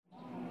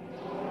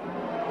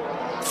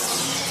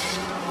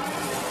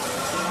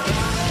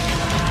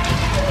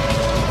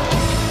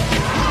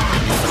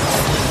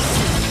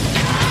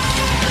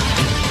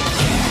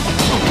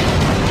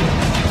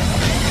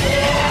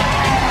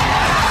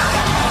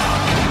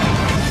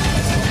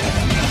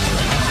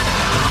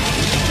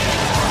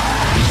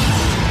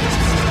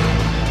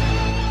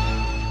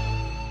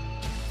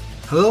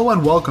Hello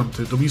and welcome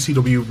to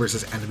WCW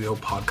vs NWO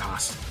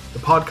podcast, the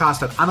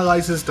podcast that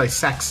analyses,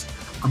 dissects,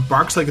 and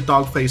barks like a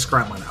dog-faced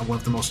gremlin at one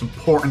of the most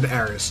important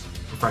eras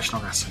of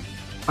professional wrestling.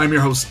 I'm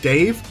your host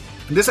Dave.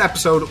 In this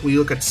episode, we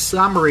look at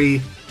Slamboree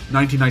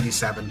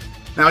 1997.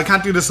 Now, I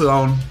can't do this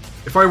alone.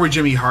 If I were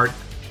Jimmy Hart,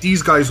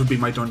 these guys would be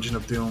my Dungeon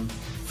of Doom.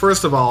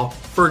 First of all,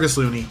 Fergus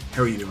Looney,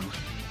 how are you doing?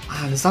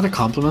 Man, is that a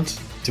compliment?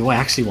 Do I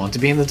actually want to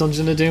be in the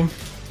Dungeon of Doom?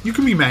 You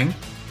can be Meng.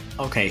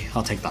 Okay,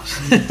 I'll take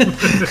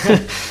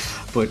that.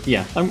 But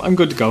yeah, I'm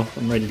good to go.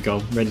 I'm ready to go.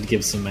 I'm ready to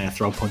give some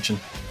throat punching.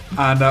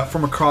 And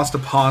from across the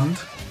pond,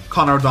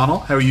 Connor O'Donnell,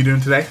 how are you doing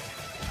today?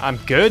 I'm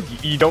good.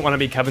 You don't want to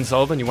be Kevin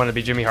Sullivan, you want to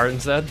be Jimmy Hart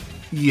instead?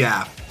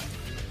 Yeah.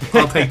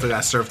 I'll take the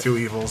lesser of two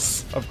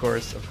evils. Of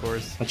course.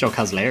 That joke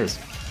has layers.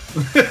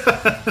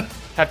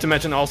 Have to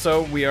mention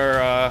also, we are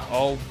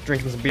all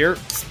drinking some beer.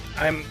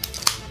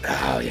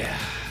 Oh yeah,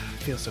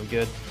 feels so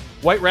good.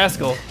 White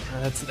Rascal,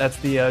 that's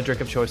the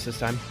drink of choice this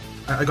time.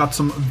 I got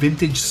some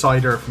vintage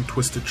cider from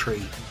Twisted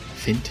Tree.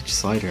 Vintage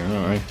cider,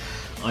 alright.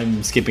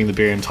 I'm skipping the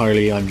beer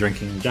entirely. I'm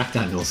drinking Jack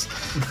Daniels.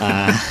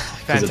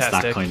 Because it's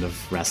that kind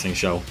of wrestling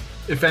show.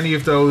 If any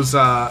of those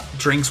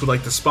drinks would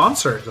like to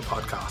sponsor the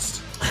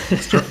podcast,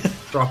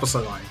 drop us a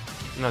line.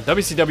 No,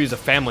 WCW is a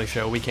family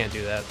show. We can't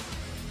do that.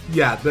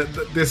 Yeah,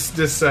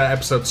 this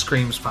episode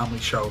screams family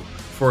show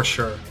for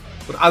sure.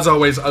 But as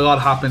always, a lot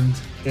happened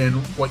in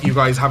what you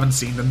guys haven't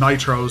seen, the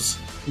Nitros.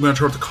 I'm going to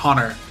throw it to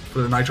Connor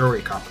for the Nitro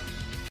recap.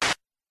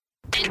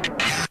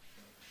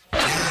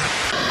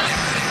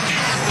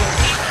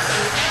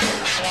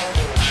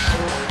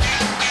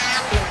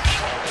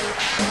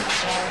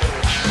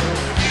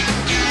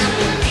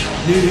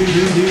 New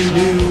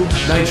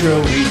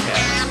Nitro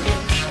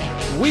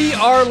recap. We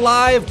are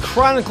live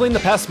chronicling the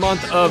past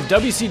month of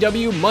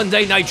WCW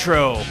Monday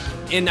Nitro.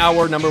 In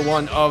our number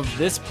one of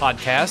this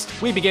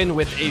podcast, we begin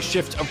with a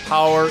shift of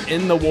power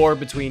in the war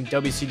between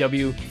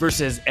WCW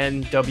versus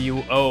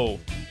NWO.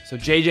 So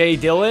JJ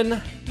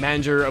Dillon,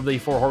 manager of the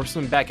Four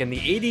Horsemen back in the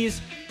 80s,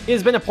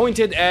 has been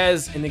appointed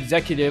as an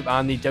executive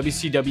on the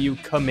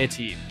WCW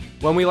committee.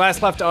 When we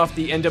last left off,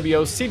 the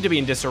NWO seemed to be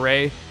in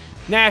disarray.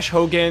 Nash,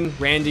 Hogan,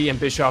 Randy, and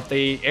Bischoff,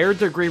 they aired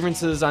their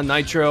grievances on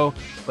Nitro,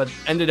 but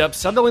ended up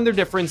settling their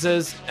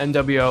differences.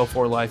 NWO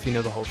for life, you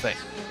know the whole thing.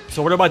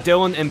 So what about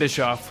Dillon and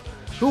Bischoff?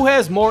 Who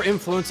has more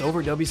influence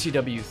over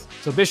WCW?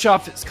 So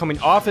Bischoff is coming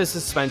off his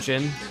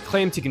suspension,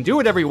 claims he can do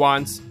whatever he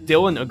wants.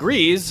 Dillon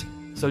agrees,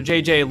 so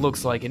JJ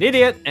looks like an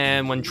idiot,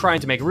 and when trying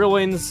to make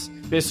rulings,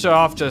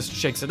 Bischoff just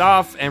shakes it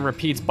off and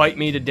repeats "bite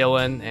me" to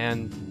Dillon,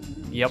 and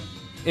yep.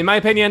 In my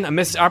opinion, a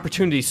missed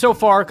opportunity so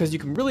far, because you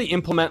can really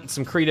implement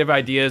some creative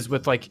ideas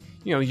with, like,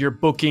 you know, your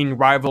booking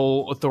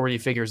rival authority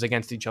figures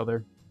against each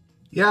other.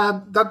 Yeah,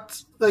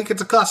 that's like,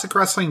 it's a classic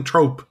wrestling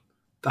trope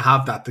to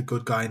have that, the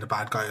good guy and the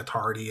bad guy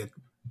authority. It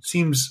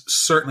seems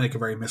certainly like a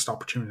very missed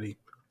opportunity.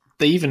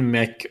 They even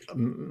make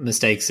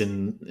mistakes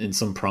in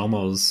some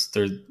promos.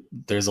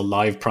 There's a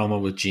live promo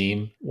with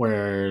Gene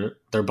where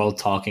they're both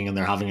talking and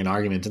they're having an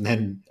argument, and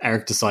then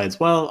Eric decides,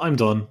 well, I'm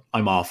done,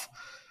 I'm off.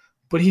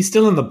 But he's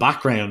still in the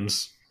background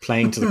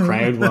playing to the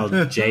crowd while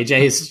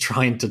JJ is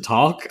trying to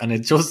talk, and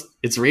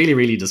it's really,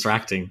 really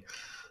distracting.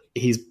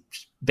 He's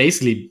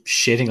basically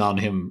shitting on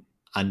him,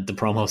 and the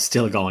promo's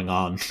still going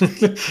on.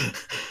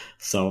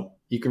 So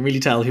you can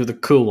really tell who the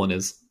cool one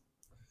is.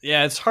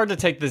 Yeah, it's hard to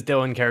take this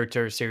Dillon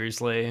character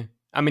seriously.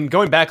 I mean,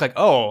 going back, like,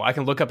 oh, I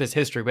can look up his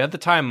history, but at the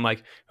time, I'm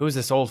like, who's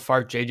this old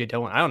fart JJ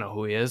Dillon? I don't know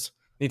who he is.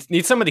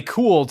 Need somebody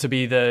cool to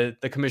be the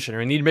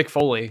commissioner. I need Mick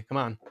Foley. Come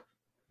on.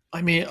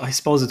 I mean, I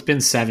suppose it's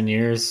been 7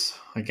 years,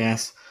 I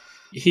guess.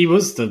 He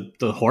was the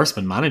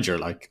Horseman manager,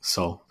 like,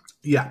 so.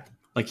 Yeah.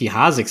 Like, he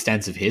has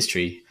extensive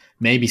history.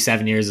 Maybe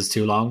 7 years is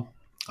too long.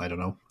 I don't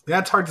know. Yeah,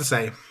 it's hard to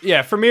say.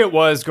 Yeah, for me it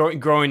was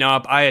growing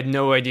up. I had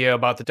no idea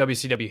about the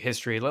WCW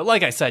history.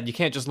 Like I said, you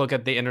can't just look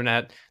at the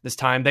internet this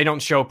time. They don't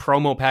show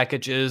promo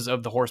packages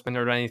of the Horsemen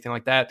or anything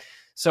like that.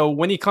 So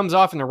when he comes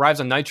off and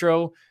arrives on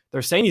Nitro,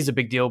 they're saying he's a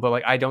big deal, but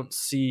like, I don't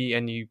see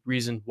any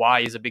reason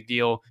why he's a big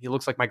deal. He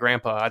looks like my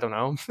grandpa. I don't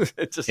know.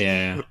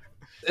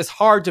 It's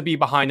hard to be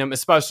behind him,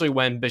 especially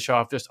when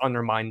Bischoff just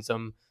undermines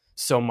him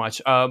so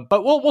much.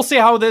 But we'll see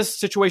how this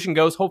situation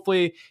goes.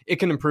 Hopefully it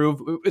can improve.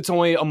 It's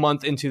only a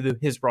month into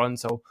his run,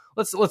 so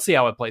let's see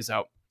how it plays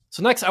out.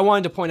 So next, I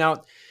wanted to point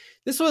out,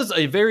 this was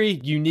a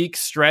very unique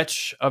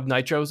stretch of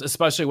Nitros,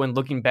 especially when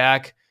looking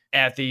back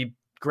at the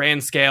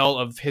grand scale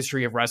of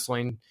history of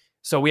wrestling.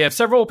 So we have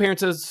several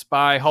appearances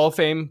by Hall of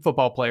Fame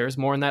football players,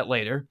 more on that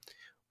later.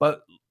 But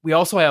we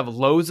also have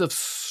loads of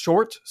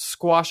short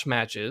squash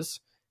matches,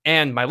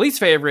 and my least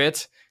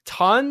favorite,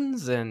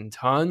 tons and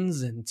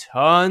tons and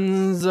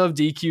tons of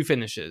DQ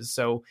finishes.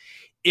 So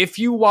if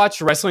you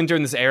watch wrestling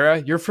during this era,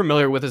 you're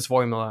familiar with this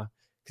formula.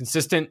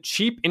 Consistent,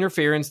 cheap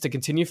interference to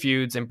continue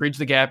feuds and bridge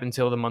the gap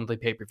until the monthly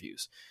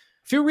pay-per-views.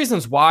 A few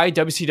reasons why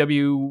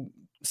WCW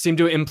seemed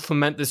to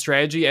implement this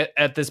strategy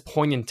at this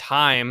point in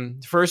time.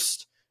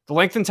 First, the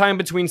length and time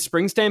between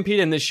Spring Stampede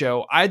and this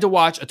show. I had to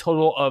watch a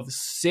total of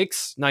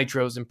 6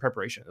 Nitros in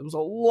preparation. It was a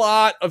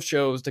lot of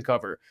shows to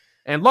cover.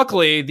 And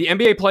luckily, the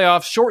NBA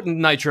playoffs shortened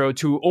Nitro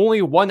to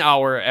only 1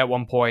 hour at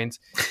one point.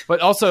 But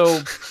also,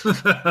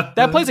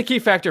 that plays a key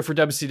factor for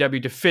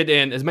WCW to fit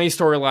in as many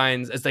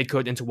storylines as they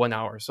could into 1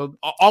 hour. So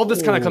all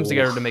this kind of comes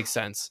together to make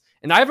sense.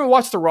 And I haven't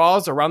watched the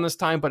Raws around this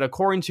time, but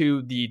according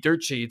to the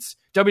dirt sheets,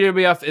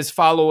 WWF is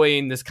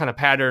following this kind of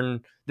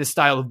pattern, this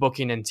style of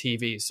booking in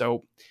TV.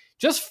 So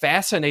just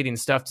fascinating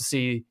stuff to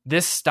see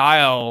this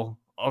style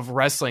of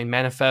wrestling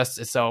manifest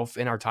itself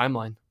in our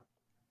timeline.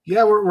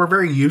 Yeah, we're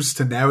very used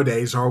to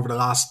nowadays, or over the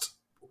last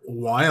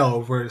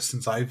while,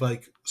 since I've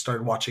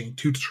started watching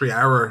 2 to 3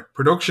 hour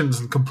productions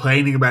and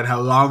complaining about how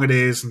long it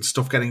is and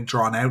stuff getting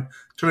drawn out,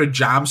 trying to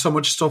jam so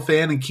much stuff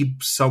in and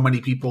keep so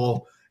many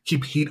people,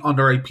 keep heat on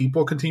the right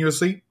people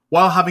continuously,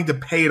 while having to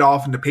pay it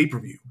off in the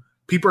pay-per-view.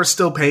 People are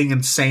still paying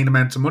insane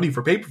amounts of money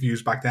for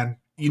pay-per-views back then.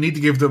 You need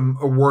to give them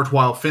a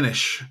worthwhile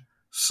finish.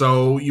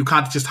 So you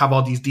can't just have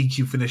all these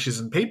DQ finishes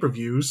in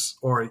pay-per-views,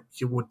 or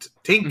you would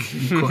think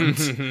you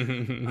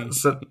couldn't.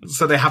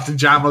 So they have to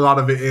jam a lot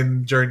of it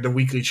in during the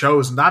weekly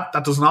shows, and that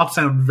does not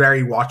sound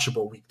very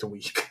watchable week to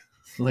week.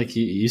 Like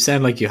you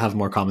sound like you have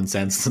more common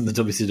sense than the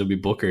WCW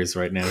bookers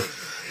right now.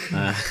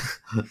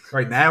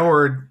 Right now,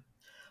 or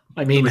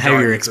I mean, how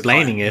you're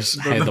explaining it,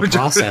 how the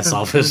process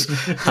of it,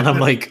 and I'm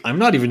like, I'm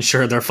not even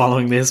sure they're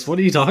following this. What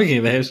are you talking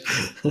about?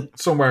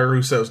 Somewhere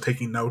Russo's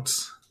taking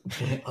notes.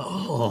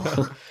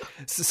 Oh.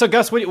 So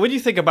Gus, what do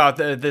you think about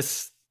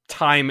this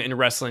time in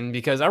wrestling?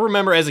 Because I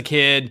remember as a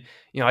kid,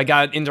 I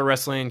got into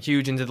wrestling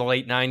huge into the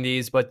late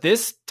 90s, but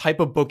this type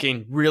of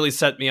booking really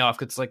set me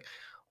off. It's like,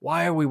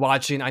 why are we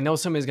watching? I know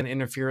somebody's going to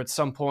interfere at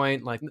some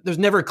point. Like, there's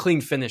never a clean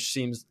finish,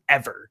 seems,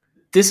 ever.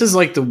 This is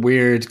like the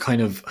weird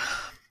kind of,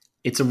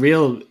 it's a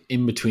real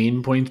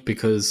in-between point,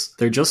 because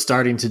they're just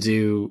starting to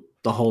do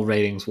the whole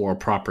ratings war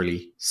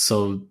properly.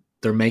 So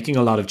they're making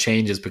a lot of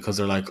changes because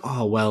they're like,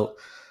 oh, well,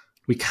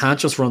 we can't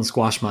just run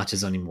squash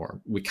matches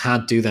anymore. We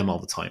can't do them all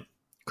the time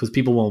because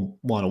people won't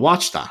want to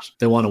watch that.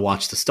 They want to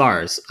watch the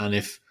stars. And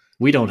if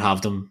we don't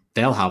have them,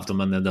 they'll have them,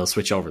 and then they'll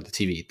switch over to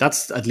TV.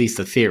 That's at least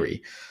the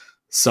theory.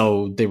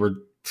 So they were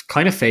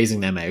kind of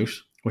phasing them out,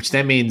 which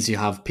then means you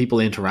have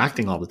people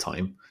interacting all the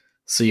time.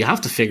 So you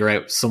have to figure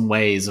out some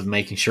ways of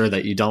making sure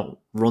that you don't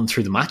run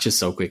through the matches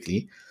so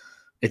quickly.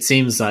 It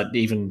seems that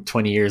even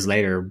 20 years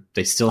later,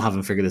 they still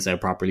haven't figured this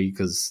out properly,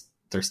 because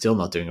they're still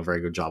not doing a very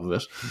good job of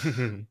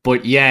it.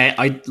 But yeah,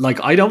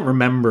 I don't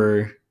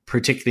remember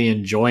particularly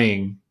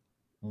enjoying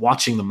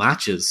watching the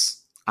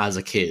matches as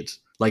a kid.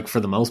 Like, for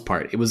the most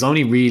part, it was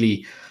only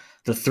really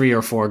the 3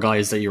 or 4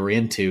 guys that you were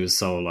into.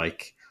 So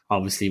like,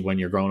 obviously when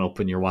you're growing up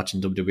and you're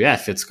watching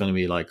WWF, it's going to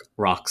be like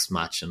Rock's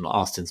match and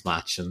Austin's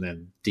match, and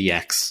then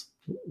DX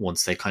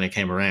once they kind of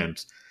came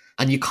around.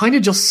 And you kind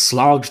of just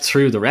slogged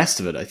through the rest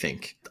of it, I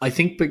think.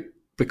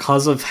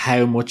 Because of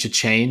how much it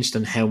changed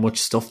and how much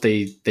stuff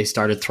they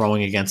started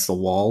throwing against the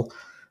wall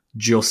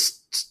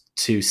just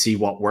to see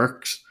what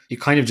worked, you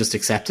kind of just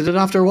accepted it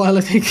after a while,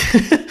 I think.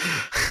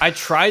 I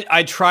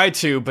tried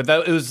to, but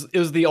it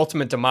was the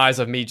ultimate demise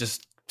of me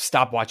just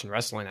stop watching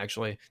wrestling,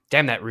 actually.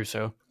 Damn that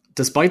Russo.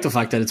 Despite the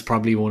fact that it's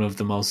probably one of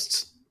the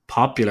most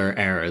popular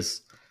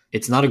eras,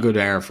 it's not a good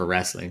era for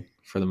wrestling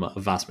for the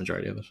vast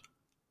majority of it.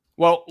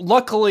 Well,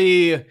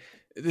 luckily,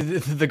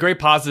 the great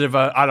positive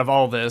out of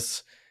all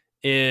this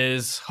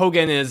is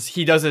Hogan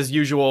he does his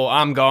usual,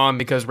 I'm gone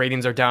because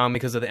ratings are down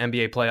because of the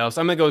NBA playoffs.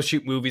 I'm going to go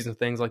shoot movies and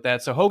things like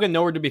that. So Hogan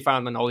nowhere to be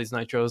found on all these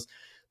Nitros.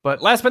 But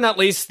last but not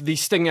least, the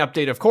Sting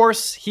update, of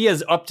course. He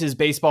has upped his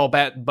baseball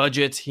bat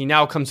budget. He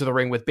now comes to the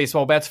ring with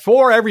baseball bats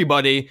for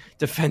everybody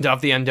to fend off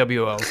the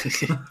NWO.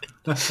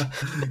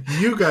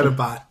 You got a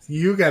bat.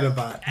 You got a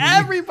bat.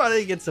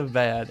 Everybody gets a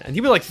bat. And he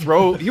would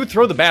throw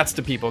the bats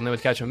to people and they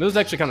would catch them. It was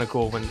actually kind of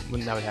cool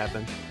when that would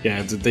happen.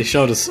 Yeah, they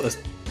showed us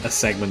a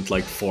segment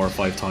like 4 or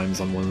 5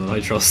 times on one of the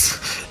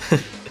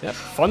Nitros. Yeah,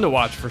 fun to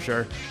watch for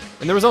sure.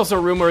 And there was also a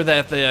rumor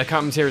that the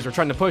commentators were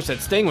trying to push that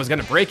Sting was going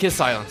to break his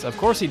silence. Of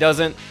course he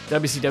doesn't.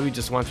 WCW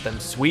just wants them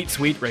sweet,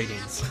 sweet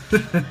ratings.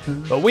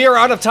 But we are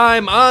out of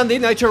time on the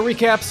Nitro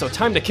recap, so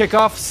time to kick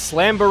off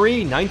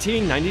Slamboree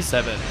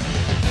 1997.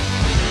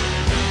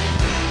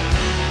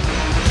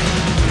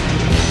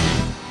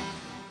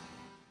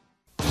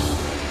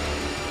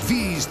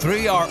 These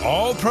 3 are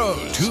all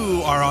pros.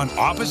 2 are on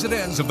opposite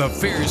ends of the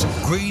fierce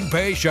Green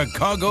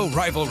Bay-Chicago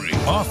rivalry.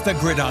 Off the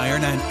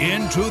gridiron and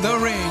into the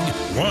ring,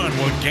 one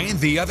will gain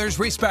the other's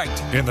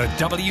respect in the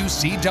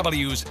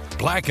WCW's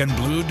Black and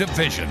Blue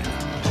division.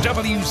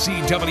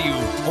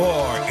 WCW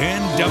or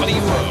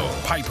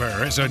NWO.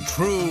 Piper is a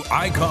true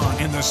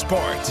icon in the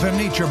sport. The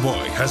Nature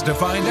Boy has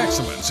defined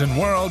excellence in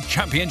World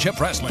Championship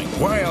Wrestling.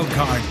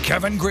 Wildcard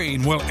Kevin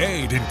Green will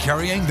aid in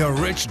carrying the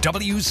rich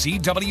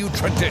WCW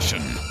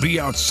tradition. The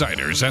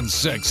Outsiders and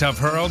Six have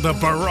hurled a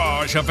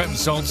barrage of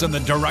insults in the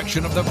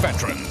direction of the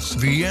veterans.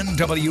 The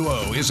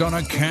NWO is on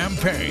a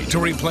campaign to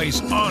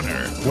replace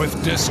honor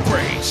with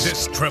disgrace.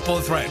 This triple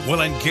threat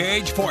will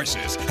engage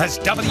forces as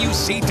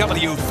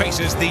WCW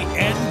faces the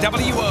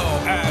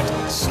NWO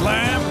at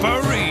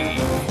Slamboree.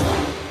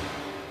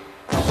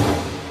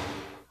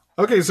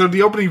 Okay, so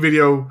the opening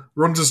video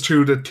runs us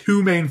through the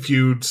 2 main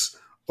feuds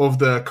of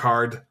the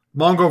card.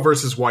 Mongo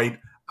versus White,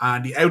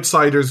 and the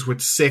outsiders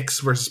with Six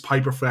versus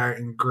Piper Flair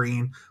in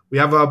green. We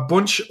have a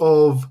bunch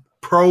of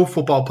pro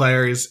football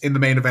players in the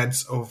main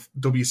events of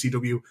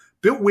WCW.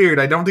 Bit weird.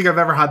 I don't think I've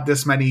ever had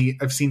this many.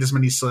 I've seen this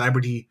many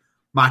celebrity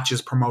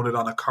matches promoted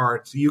on a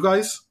card. Do you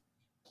guys?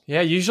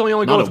 Yeah, usually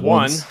only go with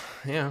one.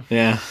 Yeah.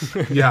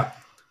 Yeah.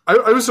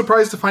 I was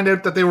surprised to find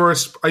out that they were.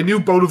 I knew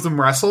both of them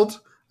wrestled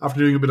after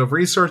doing a bit of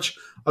research.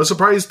 I was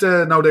surprised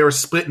to know they were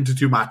split into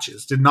two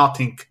matches. Did not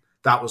think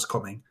that was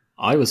coming.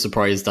 I was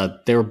surprised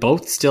that they were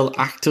both still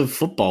active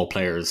football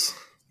players.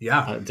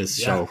 Yeah. At this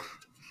show.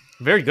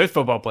 Very good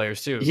football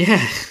players too.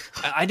 Yeah.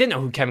 I didn't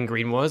know who Kevin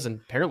Green was,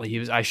 and apparently he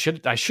was. I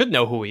should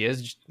know who he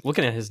is. Just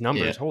looking at his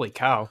numbers, Yeah. holy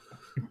cow!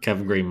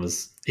 Kevin Green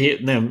was he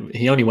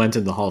only went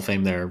in the Hall of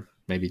Fame there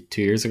maybe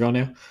 2 years ago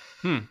now.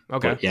 Okay.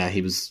 But yeah,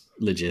 he was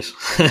legit.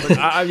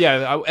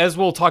 As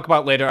we'll talk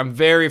about later, I'm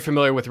very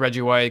familiar with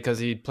Reggie White because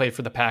he played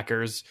for the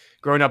Packers.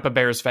 Growing up a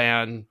Bears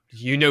fan,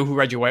 you know who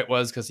Reggie White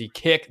was because he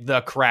kicked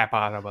the crap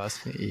out of us.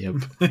 Yep.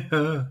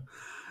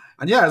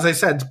 And yeah, as I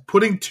said,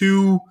 putting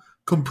two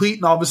complete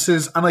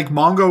novices, and like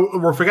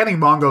Mongo, we're forgetting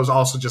Mongo's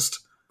also just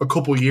a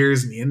couple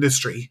years in the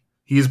industry.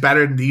 He is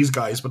better than these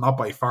guys, but not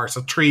by far.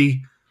 So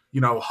three,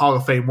 Hall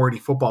of Fame worthy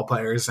football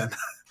players and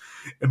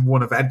in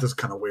one event is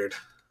kind of weird.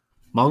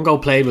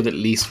 Mongo played with at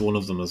least one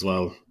of them as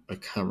well. I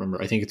can't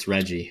remember. I think it's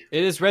Reggie.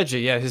 It is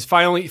Reggie, yeah. His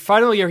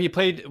final year he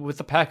played with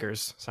the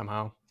Packers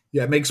somehow.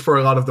 Yeah, it makes for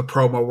a lot of the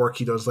promo work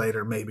he does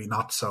later, maybe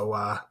not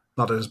so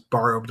not as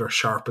borrowed or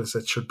sharp as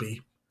it should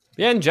be.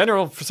 Yeah, in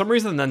general, for some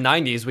reason in the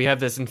 90s, we have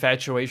this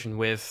infatuation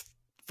with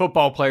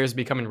football players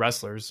becoming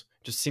wrestlers.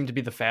 Just seemed to be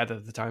the fad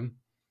at the time.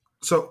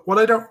 So what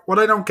I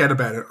don't get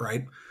about it,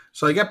 right?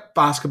 So I get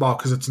basketball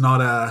because it's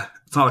not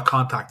a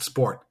contact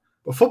sport,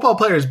 but football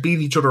players beat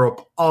each other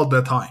up all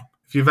the time.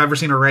 If you've ever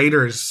seen a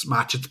Raiders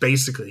match, it's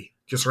basically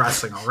just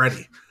wrestling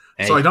already.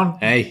 So I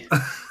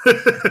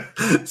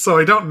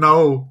don't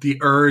know the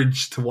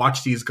urge to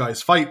watch these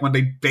guys fight when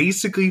they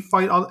basically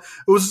fight.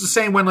 It was the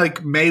same when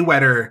like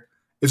Mayweather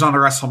is on a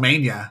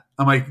WrestleMania.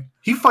 I'm like,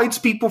 he fights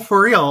people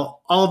for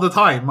real all the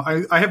time.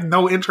 I have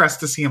no interest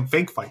to see him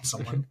fake fight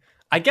someone.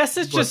 I guess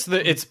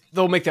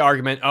they'll make the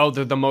argument,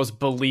 they're the most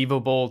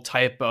believable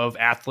type of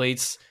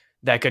athletes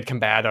that could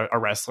combat a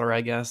wrestler, I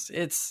guess.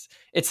 It's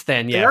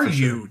thin, yeah. They are for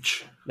huge.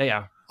 Sure.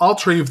 Yeah. All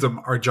three of them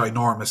are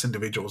ginormous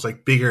individuals,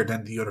 like bigger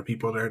than the other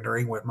people they're in the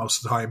ring with most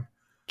of the time.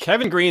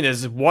 Kevin Green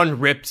is one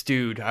ripped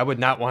dude. I would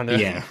not want to.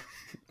 Yeah.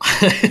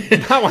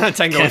 not want to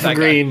tangle with that Kevin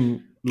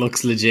Green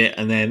looks legit,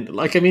 and then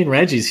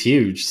Reggie's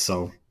huge,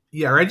 so.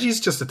 Yeah, Reggie's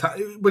just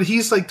but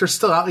he's like, they're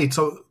still athletes.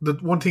 So the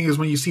one thing is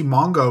when you see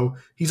Mongo,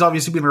 he's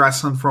obviously been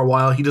wrestling for a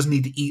while. He doesn't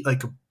need to eat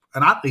like an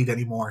athlete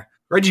anymore.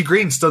 Reggie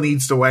Green still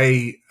needs to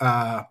weigh.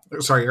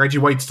 Reggie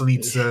White still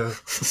needs to.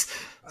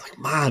 Like,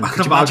 man,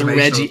 could you imagine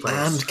Reggie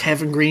and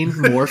Kevin Green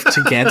morphed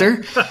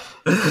together?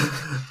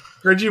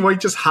 Reggie White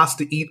just has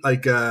to eat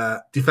like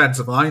a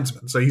defensive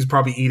lineman. So he's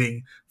probably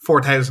eating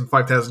 4,000,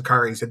 5,000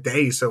 calories a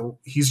day. So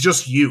he's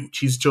just huge.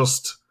 He's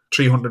just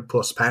 300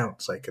 plus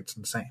pounds. Like, it's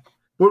insane.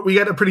 But we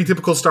get a pretty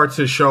typical start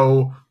to the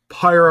show.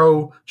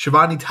 Pyro.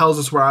 Shivani tells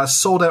us we're at a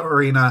sold out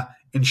arena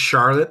in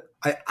Charlotte.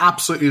 I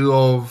absolutely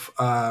love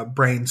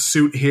Brain's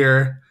suit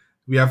here.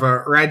 We have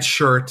a red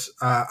shirt,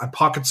 a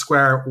pocket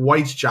square,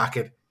 white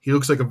jacket. He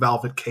looks like a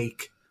velvet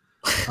cake,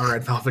 a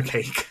red velvet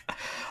cake.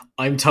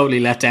 I'm totally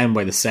let down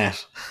by the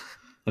set.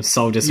 I'm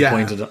so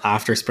disappointed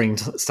after Spring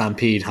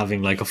Stampede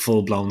having like a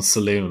full-blown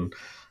saloon,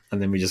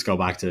 and then we just go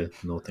back to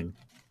nothing.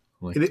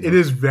 It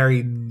is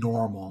very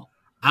normal.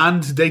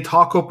 And they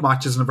talk up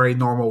matches in a very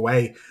normal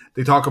way.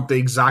 They talk up the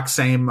exact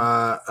same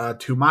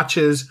two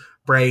matches.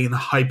 Brain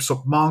hypes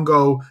up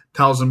Mongo,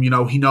 tells him,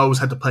 he knows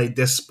how to play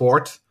this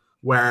sport,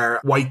 where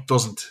White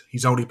doesn't.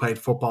 He's only played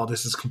football.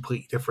 This is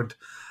completely different.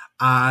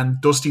 And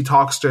Dusty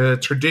talks to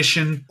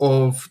tradition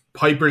of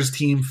Piper's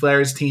team,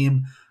 Flair's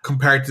team,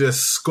 compared to the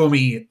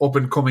scummy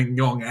up-and-coming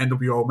young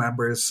NWO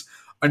members.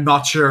 I'm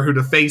not sure who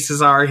the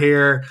faces are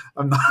here.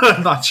 I'm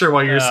not sure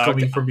why you're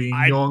scummy for being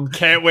young.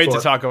 Can't wait to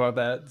talk about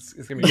that.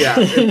 It's gonna be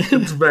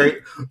it's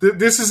very.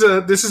 This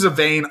is a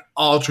vein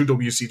all through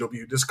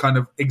WCW. This kind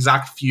of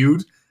exact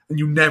feud, and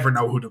you never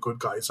know who the good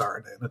guys are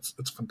in it.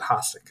 It's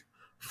fantastic.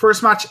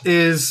 First match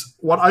is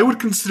what I would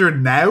consider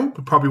now,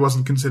 but probably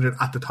wasn't considered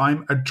at the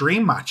time, a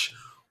dream match.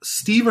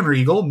 Steven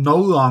Regal, no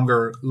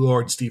longer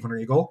Lord Steven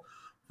Regal,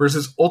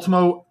 versus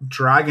Ultimo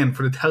Dragon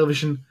for the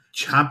television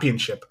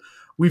championship.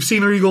 We've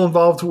seen Regal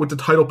involved with the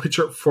title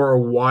picture for a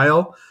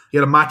while. He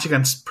had a match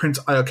against Prince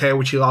Iokea,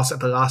 which he lost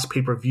at the last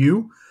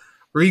pay-per-view.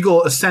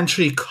 Regal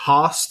essentially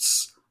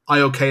costs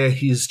Iokea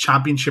his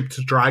championship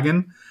to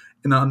Dragon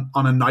on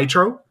a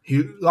Nitro.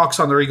 He locks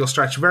on the Regal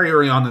stretch very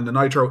early on in the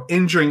Nitro,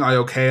 injuring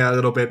Iokea a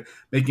little bit,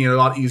 making it a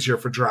lot easier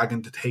for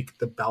Dragon to take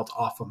the belt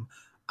off him.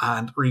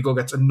 And Regal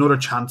gets another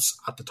chance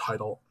at the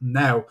title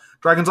now.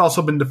 Dragon's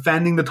also been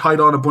defending the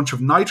title on a bunch of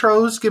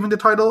Nitros, giving the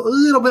title a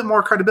little bit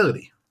more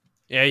credibility.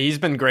 Yeah, he's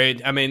been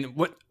great. I mean,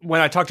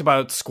 when I talked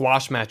about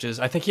squash matches,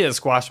 I think he has a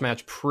squash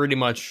match pretty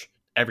much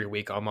every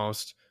week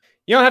almost.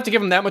 You don't have to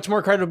give him that much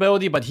more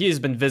credibility, but he has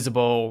been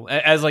visible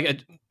as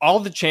like all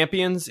the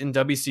champions in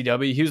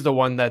WCW. He's the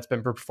one that's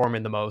been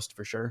performing the most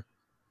for sure.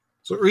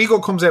 So Regal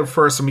comes out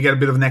first and we get a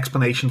bit of an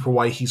explanation for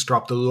why he's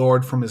dropped the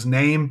Lord from his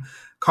name.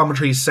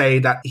 Commentaries say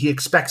that he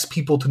expects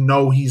people to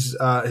know he's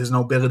his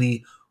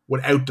nobility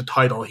without the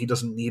title. He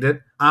doesn't need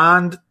it.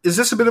 And is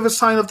this a bit of a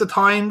sign of the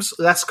times?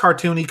 Less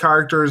cartoony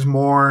characters,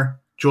 more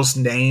just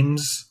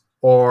names?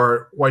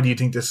 Or why do you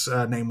think this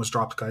name was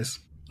dropped, guys?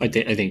 I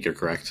think you're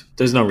correct.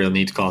 There's no real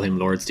need to call him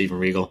Lord Steven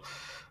Regal.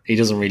 He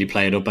doesn't really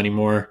play it up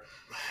anymore.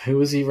 Who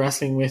was he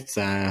wrestling with?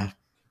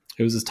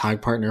 Who was his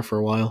tag partner for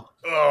a while?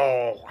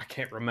 Oh, I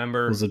can't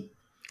remember. Was it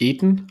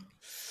Eaton?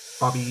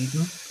 Bobby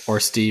Eaton? Or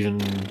Stephen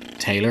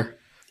Taylor?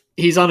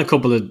 He's on a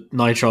couple of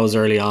Nitros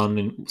early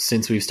on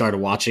since we've started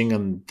watching,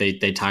 and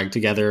they tagged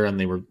together and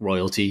they were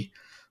royalty.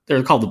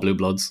 They're called the Blue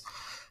Bloods.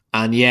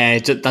 And yeah,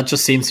 that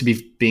just seems to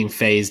be being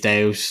phased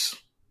out.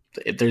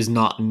 There's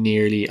not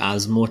nearly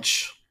as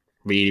much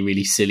really,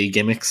 really silly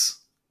gimmicks.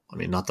 I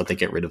mean, not that they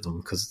get rid of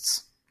them because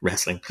it's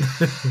wrestling.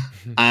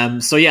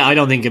 So yeah, I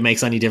don't think it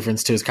makes any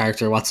difference to his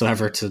character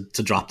whatsoever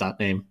to drop that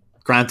name.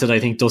 Granted, I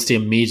think Dusty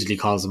immediately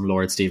calls him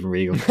Lord Steven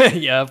Regal.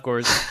 Yeah, of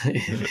course.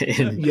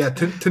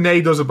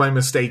 Tenay does it by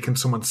mistake and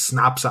someone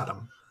snaps at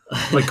him.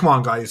 Like, come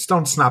on, guys,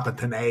 don't snap at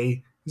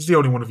Tenay. He's the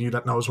only one of you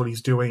that knows what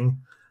he's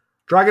doing.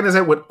 Dragon is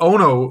out with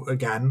Ono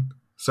again.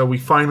 So we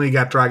finally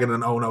get Dragon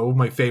and Ono,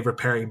 my favourite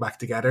pairing, back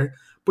together.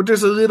 But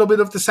there's a little bit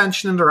of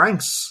dissension in the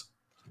ranks.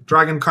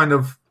 Dragon kind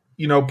of,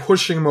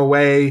 pushing him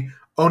away.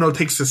 Ono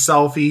takes a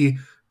selfie.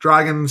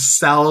 Dragon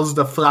sells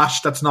the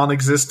flash that's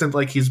non-existent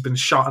like he's been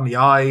shot in the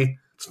eye.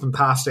 It's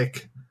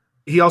fantastic.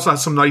 He also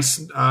has some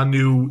nice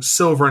new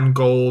silver and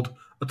gold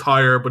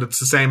attire, but it's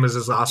the same as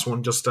his last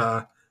one, just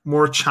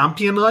more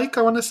champion-like,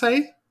 I want to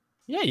say.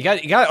 Yeah, you got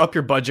to up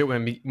your budget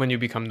when you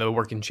become the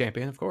working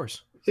champion, of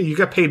course. You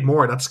get paid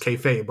more. That's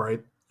kayfabe,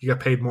 right? You get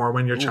paid more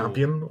when you're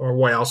champion, or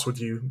why else would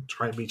you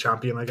try and be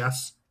champion, I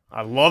guess?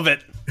 I love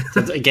it.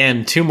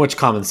 Again, too much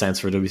common sense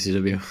for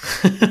WCW.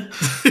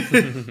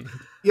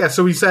 Yeah,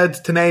 so we said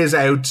Tenay is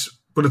out,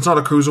 but it's not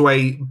a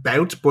cruiserweight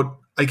bout, but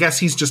I guess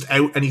he's just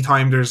out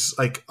anytime there's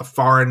like a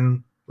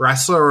foreign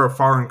wrestler or a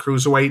foreign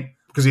cruiserweight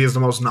because he has the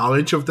most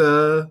knowledge of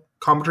the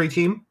commentary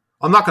team.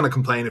 I'm not going to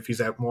complain if he's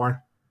out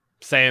more.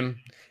 Same.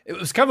 It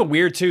was kind of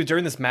weird too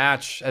during this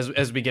match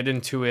as we get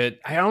into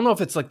it. I don't know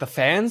if it's like the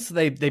fans.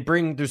 They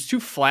bring, there's two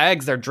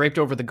flags that are draped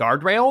over the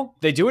guardrail.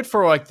 They do it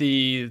for like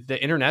the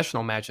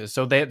international matches.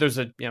 So there's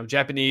a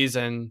Japanese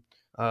and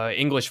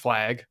English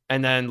flag,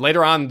 and then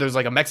later on there's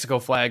like a Mexico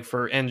flag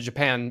and a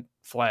Japan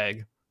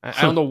flag.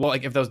 I don't know what,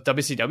 like if those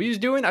WCW is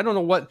doing. I don't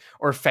know what,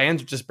 or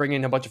fans are just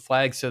bringing a bunch of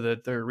flags to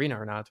the arena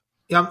or not.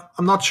 Yeah,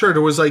 I'm not sure.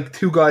 There was like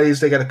two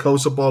guys they get a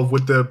close-up of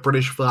with the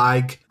British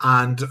flag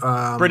and...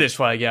 British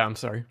flag, yeah, I'm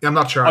sorry. Yeah, I'm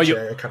not sure. All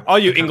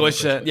you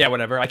English, yeah,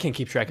 whatever. I can't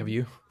keep track of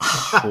you.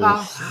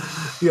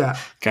 Yeah.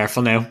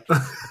 Careful now.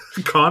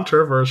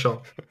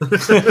 Controversial.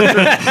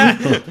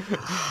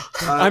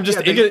 I'm just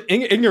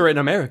ignorant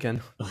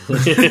American.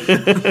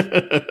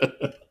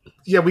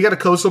 Yeah, we got a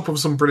close-up of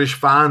some British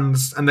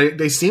fans, and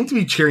they seem to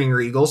be cheering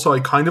Regal, so I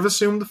kind of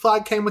assumed the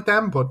flag came with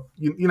them, but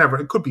you never...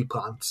 It could be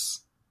plants.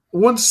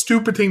 One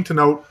stupid thing to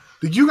note,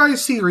 did you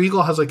guys see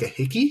Regal has like a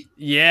hickey?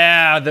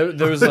 Yeah,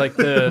 there was like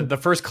the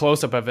first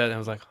close-up of it, and I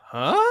was like,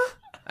 huh?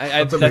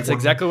 That's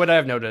exactly what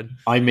I've noted.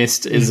 I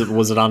missed,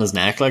 was it on his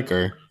neck, like,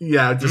 or?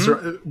 Yeah, just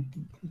a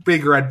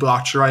big red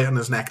blotch right on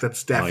his neck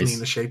that's definitely in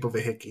the shape of a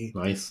hickey.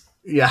 Nice.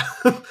 Yeah.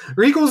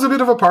 Regal was a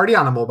bit of a party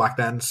animal back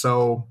then,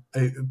 so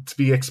to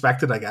be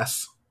expected, I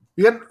guess.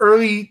 We had an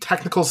early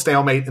technical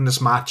stalemate in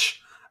this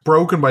match,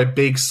 broken by a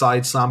big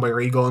side slam by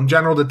Regal. In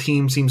general, the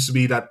team seems to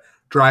be that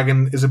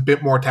Dragon is a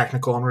bit more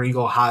technical and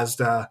Regal has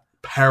the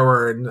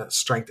power and the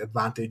strength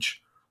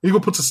advantage. Regal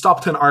puts a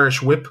stop to an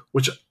Irish whip,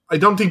 which I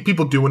don't think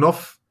people do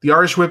enough. The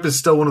Irish whip is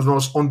still one of the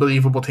most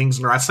unbelievable things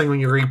in wrestling when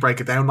you really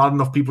break it down. Not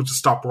enough people just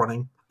stop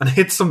running. And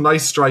hits some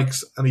nice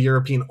strikes and a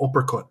European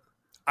uppercut.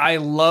 I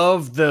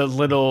love the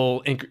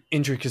little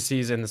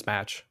intricacies in this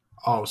match.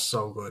 Oh,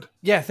 so good.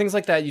 Yeah, things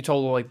like that. You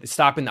told, like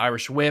stopping the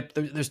Irish whip.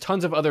 There's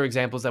tons of other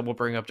examples that we'll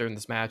bring up during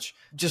this match.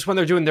 Just when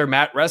they're doing their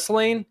mat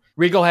wrestling,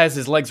 Regal has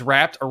his legs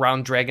wrapped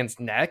around Dragon's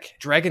neck.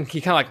 Dragon,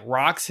 he kind of like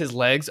rocks his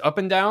legs up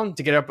and down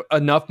to get up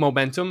enough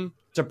momentum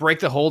to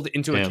break the hold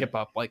into a kip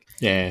up. Like,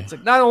 it's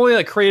like not only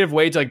a creative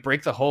way to like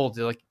break the hold,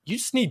 like you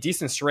just need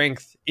decent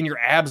strength in your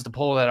abs to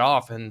pull that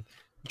off. And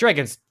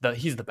Dragon's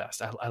he's the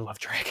best. I love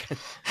Dragon.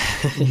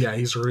 Yeah,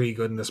 he's really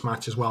good in this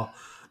match as well.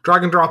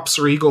 Dragon drops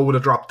Regal with a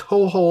drop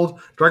toe hold.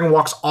 Dragon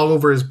walks all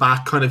over his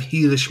back, kind of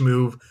heelish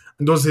move,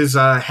 and does his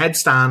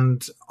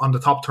headstand on the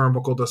top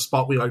turnbuckle, the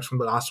spot we liked from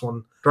the last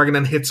one. Dragon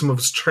then hits some of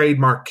his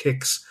trademark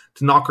kicks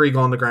to knock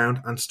Regal on the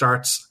ground and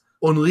starts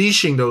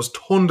unleashing those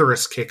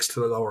thunderous kicks to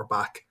the lower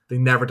back. They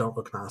never don't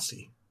look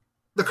nasty.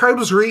 The crowd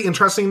was really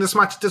interesting in this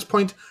match at this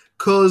point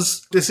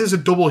because this is a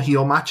double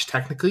heel match,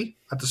 technically,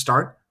 at the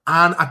start.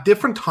 And at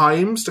different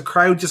times, the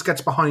crowd just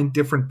gets behind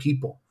different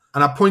people.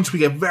 And at points, we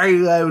get very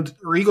loud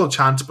Regal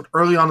chants, but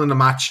early on in the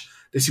match,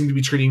 they seem to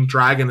be treating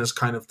Dragon as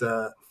kind of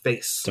the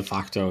face. De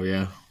facto,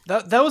 yeah.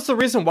 That was the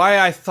reason why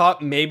I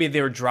thought maybe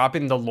they were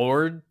dropping the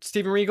Lord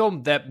Steven Regal,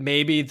 that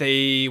maybe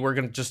they were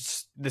going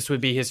to this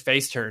would be his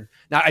face turn.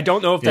 Now, I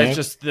don't know if that's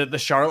just the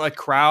Charlotte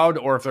crowd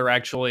or if they're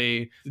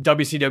actually,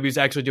 WCW's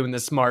actually doing the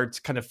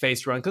smart kind of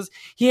face run, because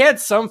he had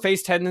some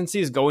face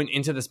tendencies going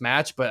into this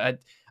match, but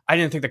I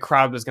didn't think the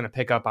crowd was going to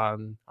pick up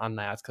on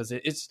that, because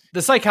it's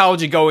the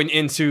psychology going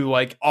into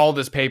like all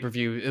this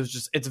pay-per-view. It was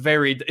just,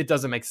 it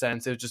doesn't make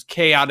sense. It was just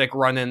chaotic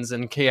run-ins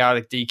and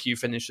chaotic DQ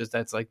finishes.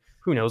 That's like,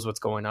 who knows what's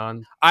going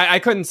on. I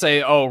couldn't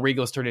say, oh,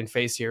 Regal's turning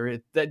face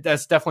here.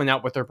 That's definitely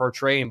not what they're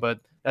portraying,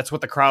 but that's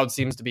what the crowd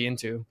seems to be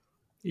into.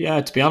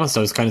 Yeah, to be honest,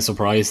 I was kind of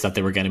surprised that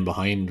they were getting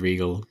behind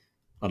Regal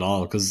at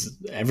all, because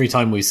every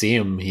time we see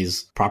him,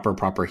 he's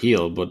proper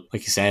heel. But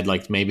like you said,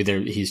 like maybe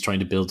he's trying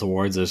to build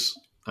towards it,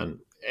 and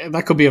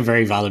that could be a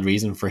very valid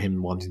reason for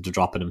him wanting to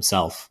drop it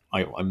himself.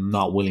 I'm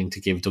not willing to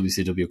give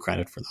WCW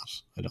credit for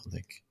that, I don't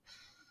think.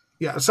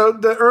 Yeah, so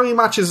the early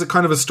match is a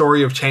kind of a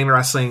story of chain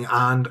wrestling,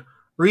 and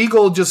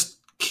Regal just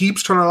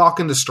keeps trying to lock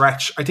in the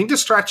stretch. I think the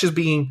stretch is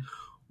being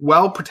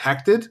well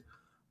protected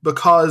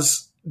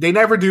because they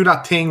never do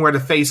that thing where the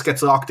face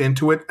gets locked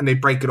into it and they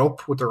break it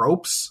up with the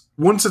ropes.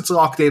 Once it's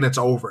locked in, it's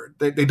over.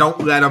 They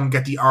don't let him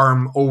get the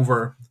arm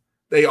over.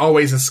 They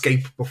always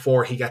escape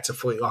before he gets it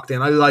fully locked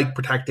in. I like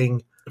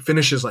protecting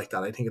finishes like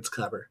that. I think it's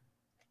clever.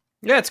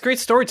 Yeah, it's great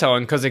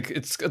storytelling because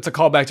it's a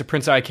callback to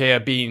Prince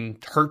Ikea being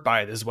hurt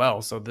by it as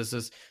well. So this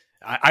is,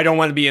 I don't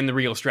want to be in the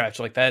real stretch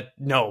like that.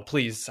 No,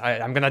 please,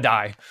 I'm going to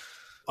die.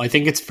 I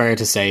think it's fair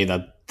to say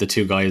that the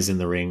two guys in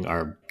the ring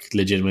are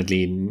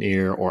legitimately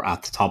near or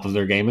at the top of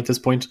their game at this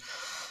point.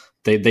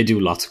 They do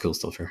lots of cool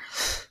stuff here.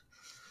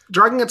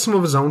 Dragon gets some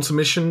of his own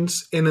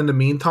submissions in the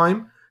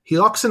meantime. He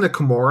locks in a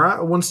Kimura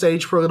at one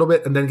stage for a little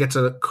bit and then gets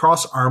a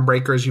cross arm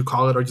breaker, as you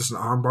call it, or just an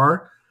arm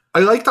bar. I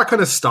like that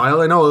kind of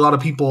style. I know a lot of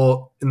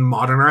people in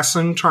modern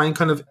wrestling try and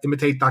kind of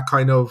imitate that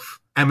kind of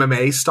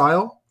MMA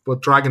style,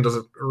 but Dragon does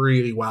it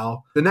really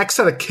well. The next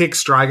set of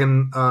kicks,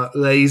 Dragon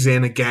lays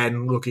in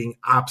again, looking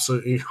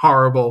absolutely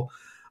horrible.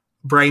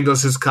 Brain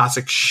does his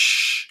classic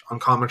shh on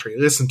commentary.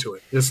 Listen to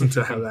it. Listen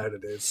to how loud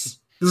it is.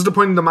 This is the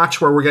point in the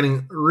match where we're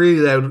getting really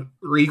loud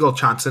Regal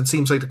chants. It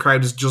seems like the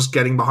crowd is just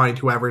getting behind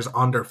whoever's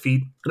on their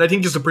feet. And I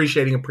think just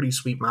appreciating a pretty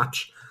sweet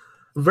match.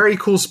 Very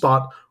cool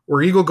spot where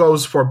Regal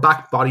goes for a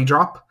back body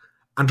drop.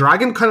 And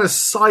Dragon kind of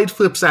side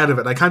flips out of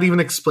it. I can't even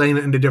explain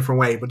it in a different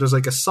way, but there's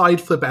like a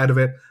side flip out of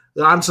it,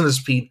 lands on his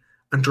feet,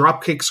 and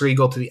drop kicks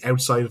Regal to the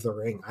outside of the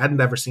ring. I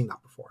hadn't ever seen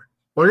that before.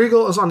 While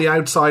Regal is on the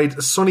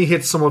outside, Sonny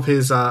hits some of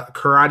his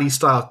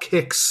karate-style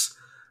kicks.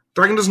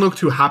 Dragon doesn't look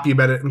too happy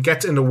about it and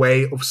gets in the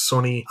way of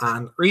Sonny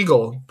and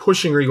Regal,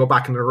 pushing Regal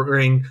back in the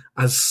ring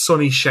as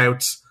Sonny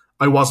shouts,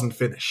 "I wasn't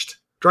finished."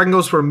 Dragon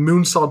goes for a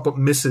moonsault but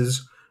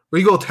misses.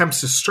 Regal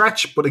attempts to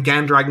stretch, but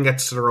again, Dragon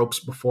gets to the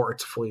ropes before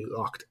it's fully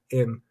locked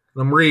in.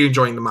 And I'm really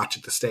enjoying the match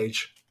at this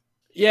stage.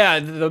 Yeah,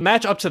 the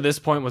match up to this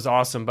point was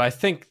awesome, but I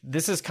think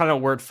this is kind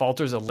of where it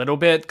falters a little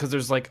bit because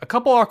there's like a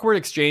couple awkward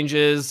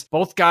exchanges.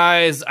 Both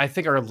guys, I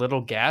think, are a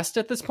little gassed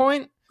at this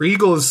point.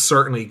 Regal is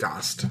certainly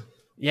gassed.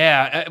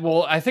 Yeah,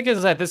 well, I think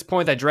it's at this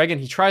point that Dragon,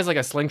 he tries like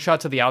a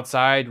slingshot to the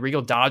outside.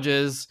 Regal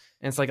dodges,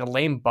 and it's like a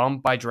lame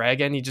bump by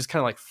Dragon. He just kind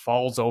of like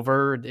falls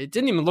over. It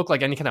didn't even look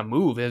like any kind of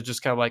move. It was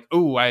just kind of like,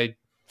 ooh, I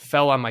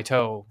fell on my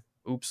toe.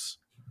 Oops.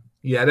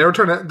 Yeah, they were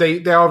trying to.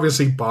 They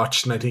obviously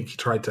botched, and I think he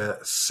tried to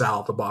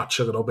sell the botch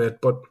a little bit.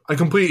 But I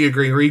completely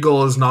agree.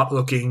 Regal is not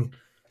looking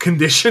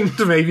conditioned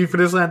maybe for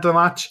this length of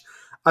match.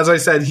 As I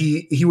said,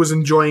 he was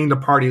enjoying the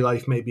party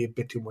life maybe a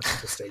bit too much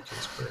at this stage of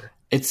his career.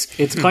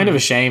 It's kind of a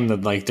shame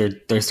that like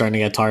they're starting to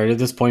get tired at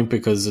this point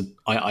because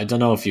I don't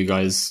know if you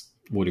guys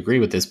would agree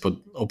with this, but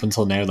up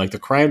until now, like the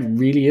crowd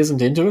really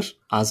isn't into it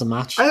as a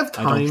match. I have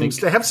times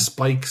they have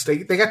spikes.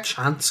 They get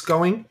chants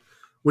going,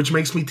 which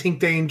makes me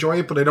think they enjoy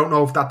it, but I don't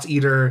know if that's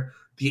either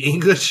the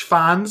English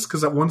fans,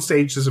 because at one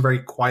stage there's a very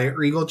quiet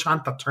Regal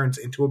chant that turns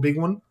into a big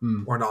one,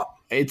 or not.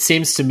 It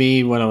seems to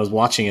me when I was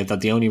watching it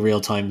that the only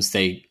real times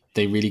they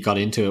really got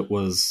into it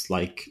was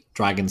like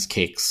Dragon's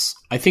kicks.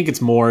 I think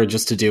it's more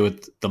just to do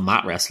with the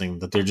mat wrestling,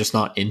 that they're just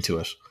not into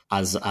it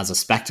as a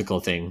spectacle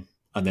thing.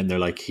 And then they're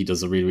like, he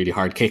does a really, really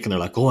hard kick, and they're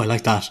like, oh, I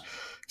like that.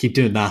 Keep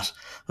doing that.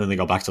 And then they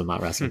go back to the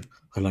mat wrestling.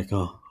 I'm like,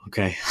 oh,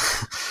 okay.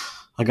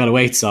 I gotta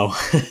wait, so...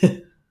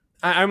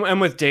 I'm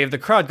with Dave. The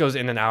crowd goes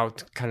in and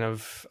out, kind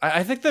of.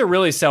 I think they're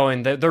really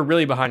selling. They're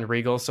really behind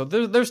Regal. So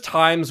there's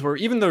times where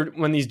even though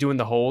when he's doing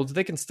the holds,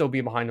 they can still be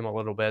behind him a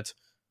little bit.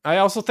 I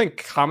also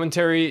think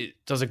commentary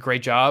does a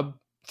great job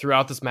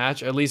throughout this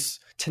match. At least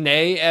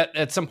Tenay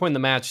at some point in the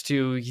match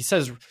too. He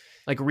says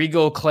like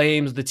Regal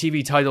claims the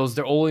TV title is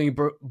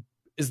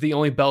the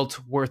only belt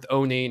worth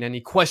owning, and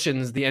he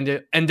questions the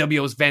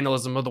NWO's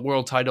vandalism of the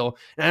world title.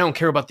 And I don't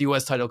care about the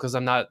US title because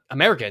I'm not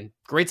American.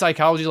 Great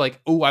psychology,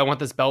 like, oh, I want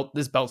this belt.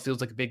 This belt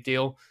feels like a big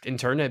deal. In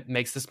turn, it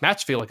makes this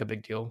match feel like a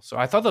big deal. So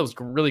I thought that was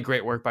really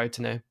great work by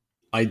Tenay.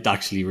 I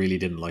actually really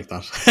didn't like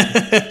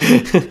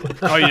that.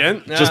 Oh, you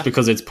didn't? Just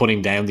because it's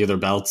putting down the other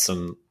belts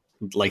and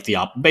like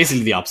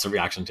basically the opposite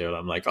reaction to it.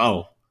 I'm like,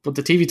 oh, but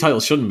the TV title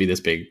shouldn't be this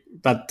big.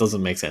 That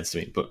doesn't make sense to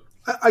me. But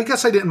I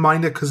guess I didn't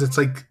mind it because it's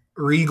like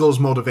Regal's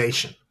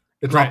motivation.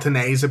 It's not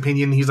Tenay's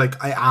opinion. He's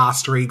like, I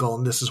asked Regal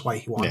and this is why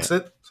he wants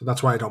it. So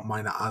that's why I don't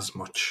mind it as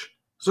much.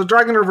 So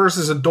Dragon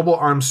reverses a double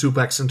arm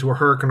suplex into a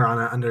Hurricane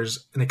Rana and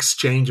there's an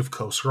exchange of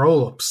close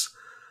roll-ups.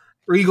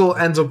 Regal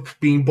ends up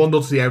being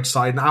bundled to the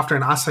outside, and after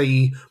an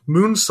Asai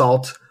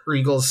moonsault,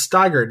 Regal's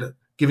staggered,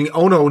 giving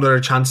Ono another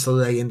chance to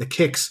lay in the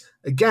kicks.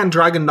 Again,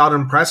 Dragon, not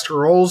impressed,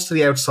 rolls to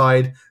the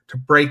outside to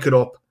break it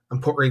up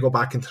and put Regal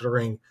back into the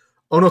ring.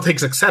 Ono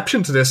takes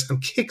exception to this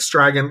and kicks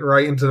Dragon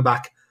right into the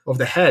back of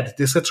the head.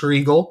 This hits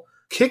Regal,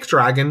 kick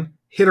Dragon,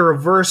 hit a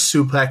reverse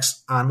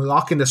suplex, and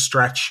lock in the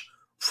stretch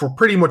for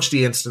pretty much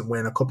the instant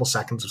win, a couple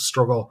seconds of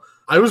struggle.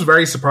 I was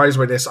very surprised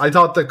by this. I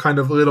thought that kind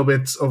of little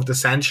bit of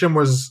dissension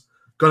was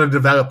going to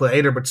develop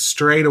later, but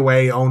straight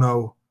away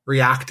Ono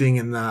reacting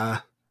and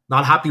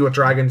not happy with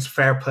Dragon's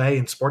fair play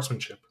and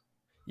sportsmanship.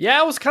 Yeah,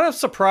 I was kind of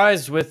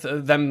surprised with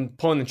them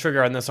pulling the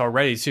trigger on this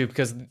already too,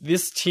 because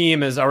this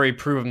team has already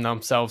proven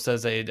themselves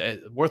as a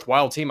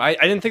worthwhile team. I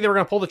didn't think they were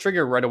going to pull the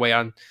trigger right away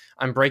on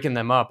breaking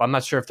them up. I'm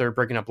not sure if they're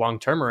breaking up long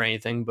term or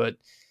anything, but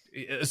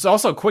it's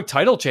also a quick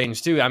title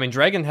change too. I mean,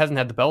 Dragon hasn't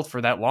had the belt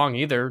for that long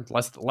either,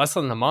 less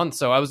than a month.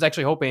 So I was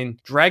actually hoping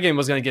Dragon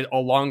was going to get a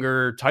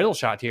longer title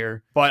shot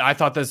here. But I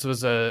thought this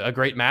was a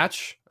great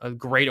match, a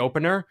great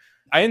opener.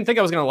 I didn't think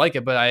I was going to like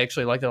it, but I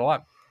actually liked it a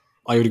lot.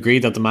 I would agree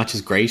that the match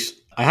is great.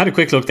 I had a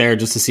quick look there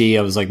just to see.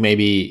 I was like,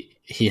 maybe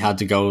he had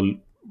to go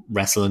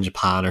wrestle in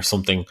Japan or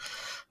something,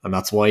 and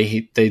that's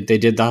why they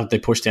did that. They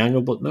pushed the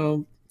angle, but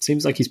no, it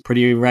seems like he's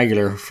pretty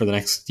regular for the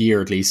next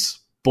year at least.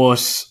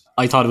 But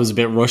I thought it was a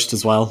bit rushed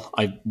as well.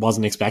 I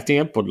wasn't expecting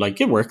it, but like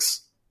it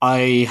works.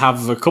 I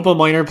have a couple of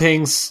minor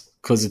things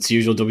because it's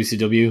usual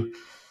WCW.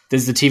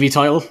 This is the TV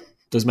title.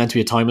 There's meant to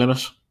be a time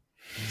limit.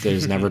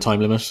 There's never a time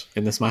limit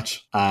in this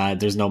match.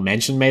 There's no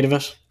mention made of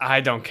it.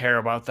 I don't care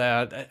about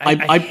that.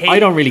 I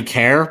don't really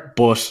care,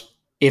 but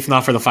if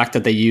not for the fact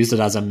that they used it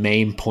as a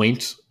main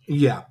point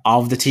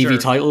of the TV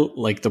title,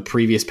 like the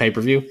previous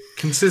pay-per-view.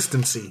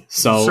 Consistency.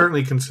 So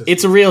certainly consistent.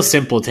 It's a real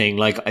simple thing.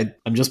 Like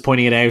I'm just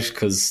pointing it out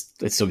because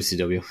it's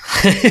WCW.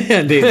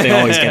 And they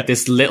always get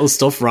this little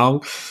stuff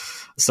wrong.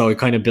 So it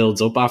kind of builds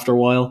up after a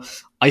while.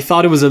 I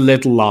thought it was a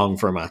little long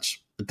for a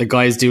match. The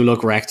guys do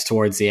look wrecked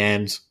towards the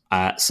end.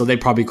 So they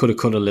probably could have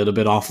cut a little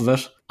bit off of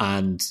it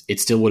and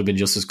it still would have been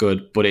just as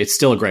good, but it's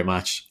still a great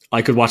match.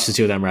 I could watch the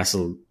two of them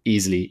wrestle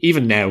easily.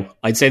 Even now,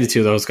 I'd say the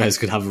two of those guys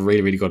could have a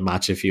really, really good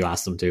match if you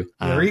asked them to.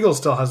 Regal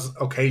still has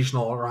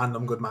occasional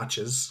random good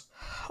matches.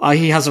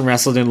 He hasn't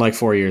wrestled in like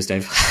 4 years,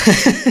 Dave.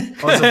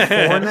 Oh, is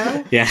it 4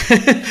 now? Yeah.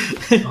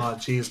 Oh,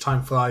 geez,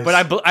 time flies.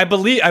 But I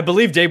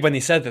believe Dave when he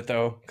said that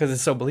though, because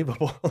it's so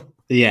believable.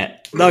 Yeah,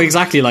 no,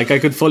 exactly. Like I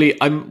could fully.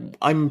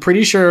 I'm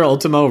pretty sure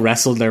Ultimo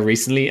wrestled there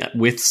recently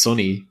with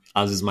Sonny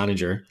as his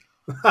manager.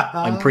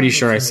 I'm pretty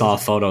sure I saw a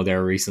photo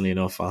there recently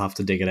enough. I'll have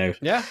to dig it out.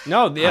 Yeah,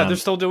 no, yeah, they're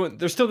still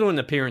doing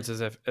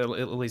appearances at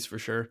least for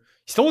sure.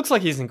 He still looks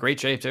like he's in great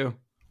shape too.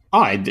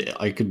 Oh,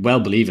 I could well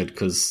believe it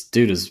because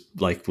dude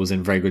was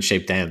in very good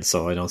shape then,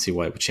 so I don't see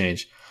why it would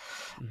change.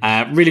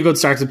 Really good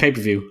start to the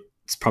pay-per-view.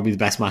 It's probably the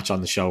best match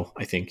on the show,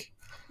 I think.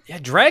 Yeah,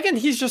 Dragon,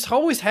 he's just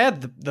always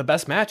had the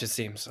best match, it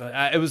seems.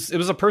 It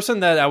was a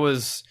person that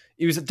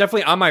he was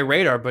definitely on my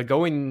radar, but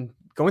going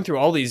through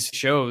all these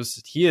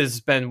shows, he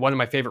has been one of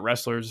my favorite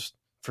wrestlers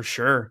for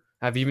sure.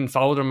 I've even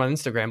followed him on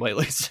Instagram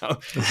lately, so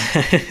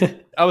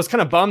I was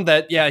kind of bummed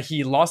that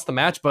he lost the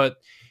match, but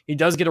he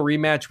does get a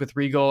rematch with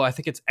Regal. I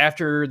think it's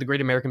after the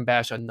Great American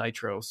Bash on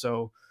Nitro,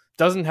 so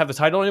doesn't have the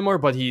title anymore,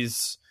 but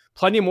he's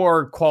plenty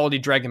more quality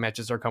Dragon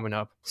matches are coming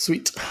up.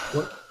 Sweet.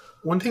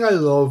 One thing I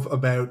love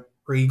about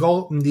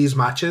Regal in these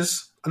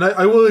matches, and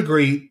I will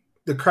agree,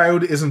 the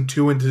crowd isn't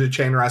too into the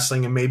chain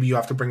wrestling, and maybe you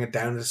have to bring it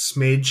down a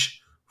smidge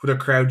for the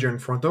crowd you're in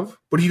front of.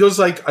 But he does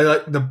I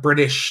like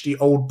the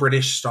old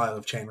British style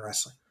of chain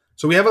wrestling.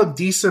 So we have a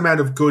decent amount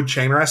of good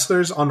chain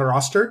wrestlers on the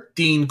roster.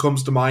 Dean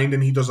comes to mind,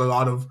 and he does a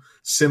lot of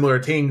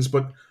similar things,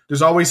 but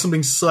there's always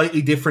something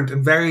slightly different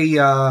and very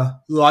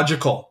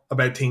logical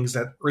about things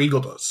that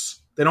Regal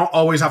does. They don't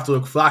always have to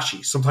look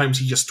flashy. Sometimes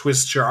he just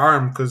twists your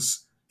arm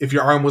because if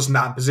your arm wasn't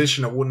in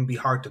position, it wouldn't be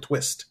hard to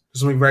twist.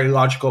 There's something very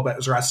logical about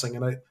his wrestling,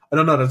 and I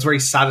don't know, that's very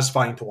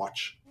satisfying to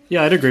watch.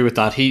 Yeah, I'd agree with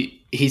that.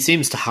 He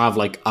seems to have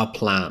like a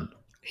plan.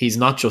 He's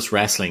not just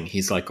wrestling.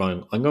 He's like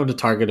going, I'm going to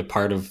target a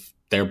part of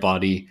their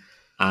body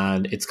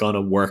and it's going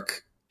to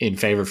work in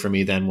favor for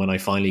me then when I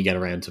finally get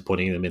around to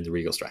putting them in the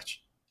Regal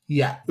stretch.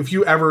 Yeah, if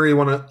you ever really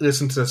want to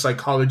listen to the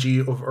psychology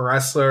of a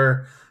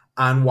wrestler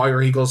and why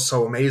Regal's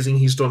so amazing,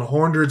 he's done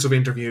hundreds of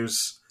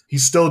interviews.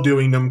 He's still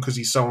doing them because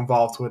he's so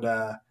involved with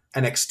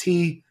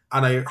NXT,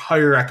 and I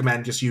highly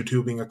recommend just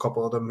YouTubing a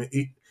couple of them.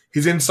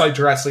 His insight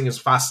to wrestling is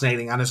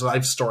fascinating, and his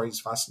life story is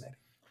fascinating.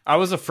 I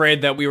was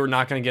afraid that we were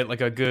not going to get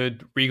like a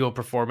good Regal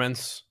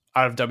performance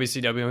out of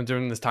WCW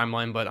during this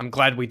timeline, but I'm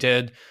glad we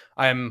did.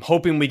 I'm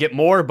hoping we get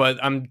more, but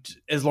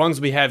as long as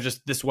we have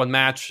just this one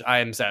match, I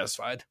am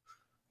satisfied.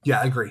 Yeah,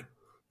 I agree.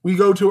 We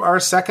go to our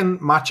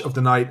second match of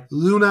the night.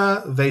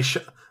 Luna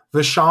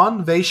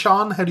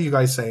Vachon, how do you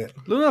guys say it?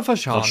 Luna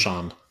Vachon.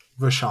 Sean.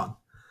 Vachon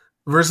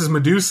versus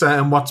Medusa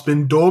in what's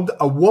been dubbed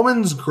a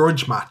woman's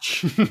grudge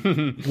match,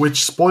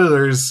 which,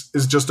 spoilers,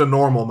 is just a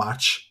normal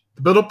match.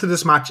 The build up to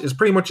this match is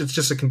pretty much, it's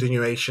just a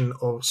continuation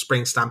of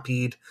Spring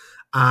Stampede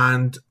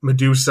and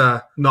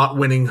Medusa not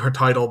winning her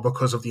title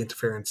because of the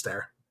interference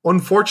there.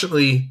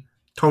 Unfortunately,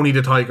 Tony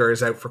the Tiger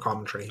is out for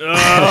commentary.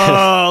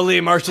 Oh,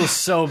 Lee Marshall's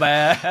so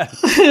bad.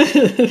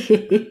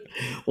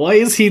 Why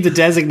is he the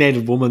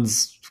designated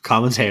woman's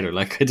commentator?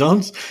 Like, I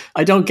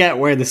don't get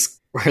where this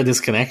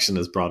connection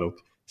is brought up.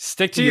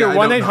 Stick to your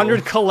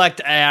 1-800-COLLECT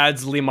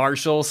ads, Lee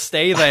Marshall.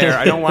 Stay there.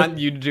 I don't want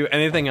you to do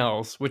anything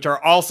else, which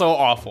are also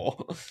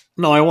awful.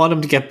 No, I want him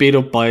to get beat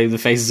up by the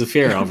Faces of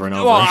Fear over and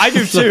over. Well, I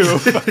do too.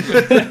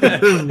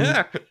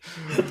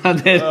 And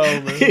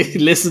then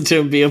listen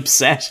to him be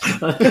upset.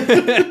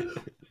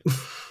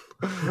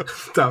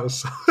 That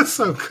was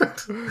so good.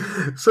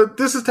 So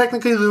this is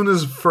technically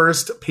Luna's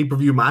first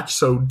pay-per-view match,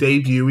 so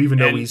debut, even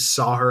though we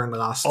saw her in the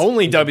last...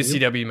 Only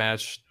WCW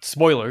match.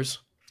 Spoilers.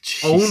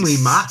 Only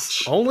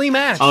match. Only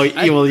match. Oh,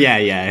 well,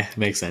 yeah,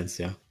 makes sense,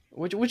 yeah.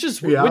 Which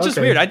is weird.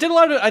 I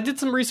did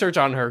some research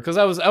on her because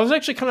I was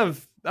actually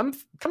I'm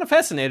kind of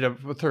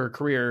fascinated with her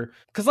career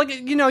because, like,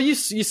 you know, you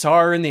saw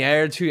her in the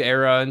Attitude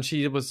Era and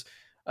she was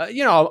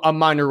a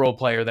minor role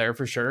player there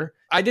for sure.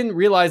 I didn't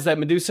realize that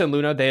Medusa and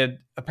Luna, they had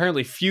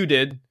apparently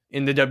feuded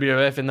in the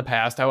WWF in the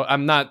past.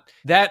 I'm not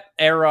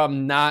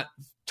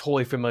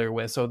totally familiar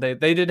with. So they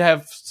did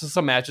have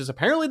some matches.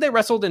 Apparently they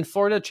wrestled in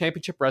Florida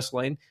Championship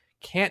Wrestling.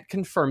 Can't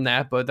confirm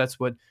that, but that's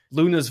what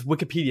Luna's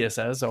Wikipedia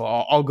says. So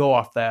I'll go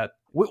off that.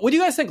 What do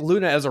you guys think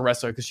Luna as a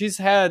wrestler? Because she's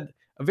had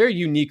a very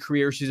unique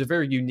career. She's a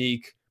very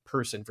unique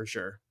person for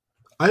sure.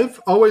 I've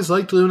always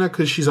liked Luna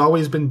because she's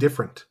always been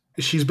different.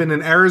 She's been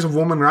in eras of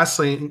women's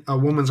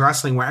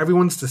wrestling where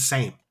everyone's the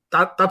same.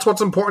 That's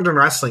what's important in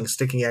wrestling,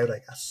 sticking out, I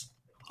guess.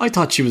 I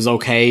thought she was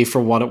okay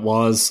for what it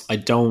was. I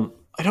don't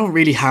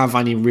really have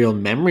any real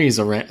memories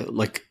around,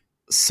 like,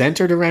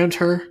 centered around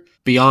her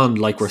beyond,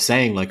 like we're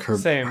saying, like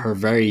her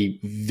very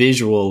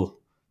visual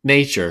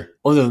nature.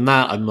 Other than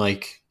that, I'm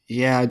like,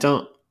 yeah, I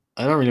don't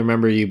really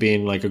remember you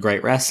being like a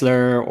great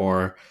wrestler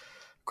or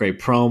great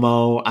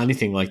promo,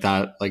 anything like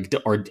that, like,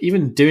 or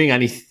even doing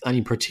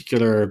any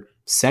particular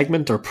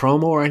segment or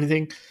promo or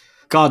anything.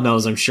 God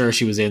knows, I'm sure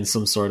she was in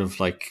some sort of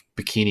like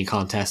bikini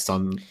contest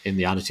in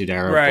the Attitude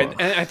Era. Right.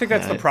 But, and I think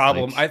that's the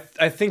problem. I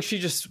think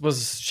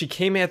she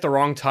came in at the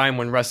wrong time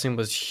when wrestling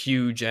was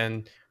huge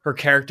and her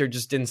character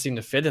just didn't seem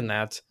to fit in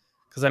that.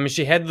 Because I mean,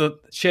 she had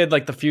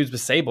like the feuds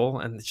with Sable,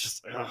 and it's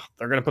just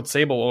they're gonna put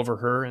Sable over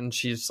her, and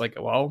she's like,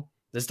 well,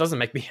 this doesn't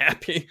make me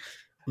happy.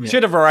 Yeah. She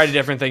had a variety of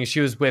different things. She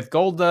was with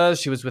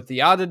Goldust. She was with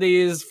the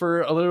Oddities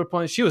for a little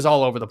point. She was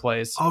all over the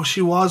place. Oh,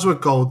 she was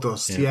with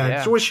Goldust.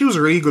 Yeah. She was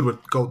really good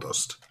with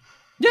Goldust.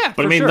 Yeah,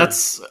 but I mean,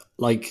 that's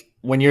like,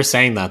 when you're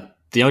saying that,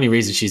 the only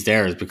reason she's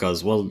there is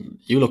because, well,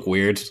 you look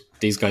weird.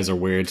 These guys are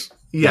weird.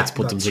 Yeah, let's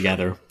put them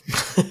together.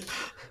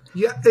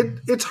 Yeah,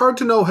 it's hard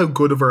to know how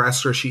good of a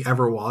wrestler she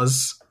ever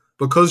was,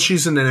 because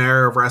she's in an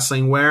era of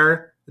wrestling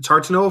where it's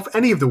hard to know if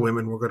any of the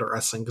women were good at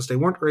wrestling because they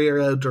weren't really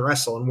allowed to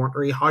wrestle and weren't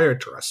really hired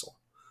to wrestle.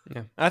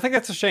 Yeah, I think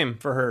that's a shame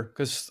for her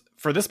because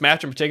for this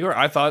match in particular,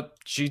 I thought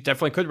she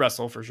definitely could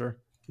wrestle for sure.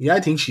 Yeah, I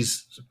think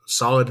she's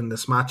solid in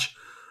this match.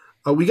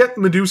 We get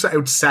Medusa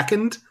out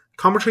second.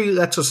 Commentary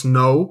lets us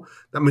know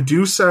that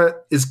Medusa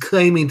is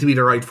claiming to be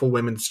the rightful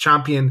women's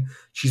champion.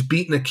 She's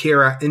beaten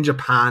Akira in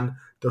Japan,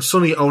 though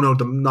Sonny Ono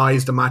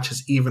denies the match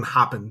has even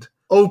happened.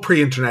 Oh,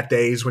 pre-internet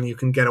days when you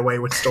can get away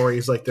with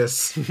stories like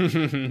this. One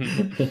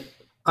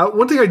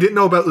thing I didn't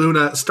know about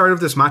Luna, start of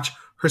this match,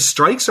 her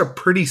strikes are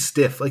pretty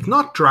stiff. Like,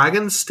 not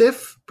dragon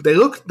stiff, but they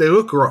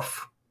look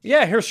rough.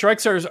 Yeah, her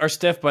strikes are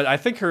stiff, but I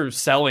think her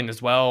selling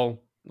as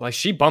well. Like,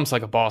 she bumps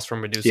like a boss from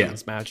Medusa in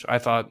this match. I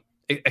thought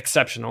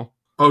exceptional.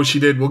 Oh, she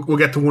did. We'll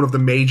get to one of the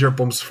major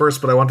bumps first,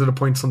 but I wanted to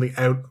point something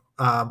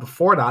out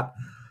before that.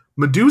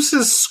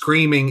 Medusa's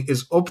screaming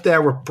is up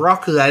there with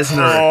Brock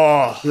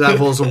Lesnar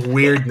levels of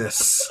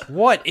weirdness.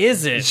 What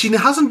is it? She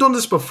hasn't done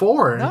this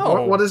before.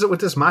 No. What is it with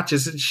this match?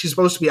 Is she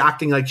supposed to be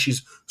acting like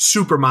she's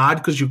super mad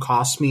because you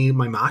cost me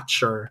my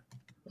match? Or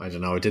I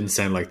don't know. It didn't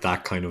sound like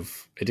that kind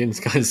of... It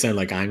didn't kind of sound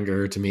like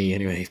anger to me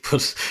anyway,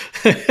 but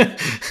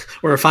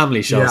we're a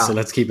family show, so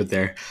let's keep it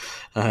there.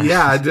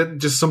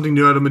 Just something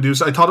new out of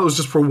Medusa. I thought it was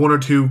just for one or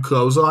two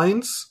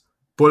clotheslines,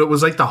 but it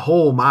was like the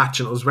whole match,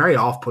 and it was very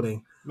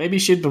off-putting. Maybe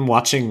she'd been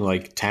watching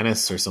like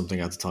tennis or something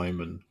at the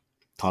time and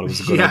thought it was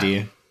a good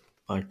idea.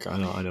 Like, I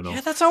don't know.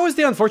 Yeah, that's always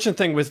the unfortunate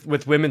thing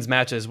with women's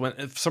matches. When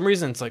for some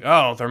reason it's like,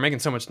 oh, they're making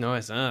so much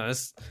noise. I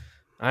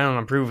don't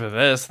approve of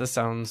this. This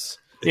sounds...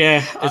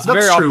 Yeah, it's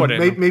very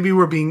off-putting. Maybe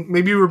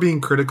we're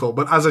being critical,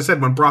 but as I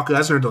said, when Brock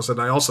Lesnar does it,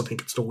 I also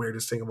think it's the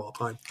weirdest thing of all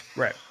time.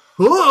 Right.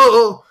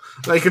 Whoa!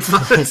 Like, it's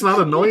not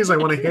a noise I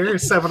want to hear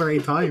 7 or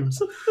 8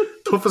 times.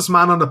 Toughest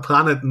man on the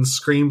planet and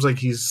screams like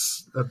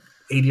he's an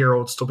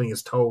 80-year-old stubbing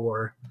his toe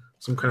or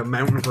some kind of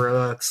mountain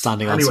gorilla.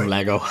 Standing on some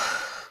Lego.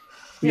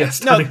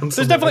 Yes, No,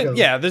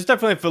 there's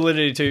definitely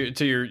validity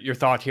to your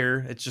thought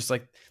here. It's just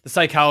like the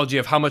psychology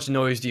of how much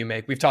noise do you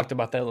make. We've talked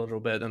about that a little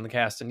bit in the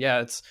cast, and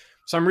yeah, it's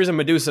for some reason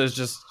Medusa is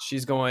just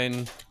she's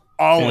going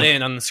all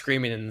in on the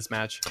screaming in this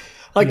match.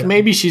 Like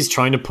maybe she's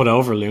trying to put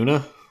over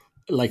Luna.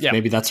 Like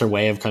maybe that's her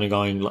way of kind of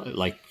going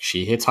like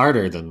she hits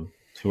harder than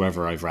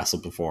whoever I've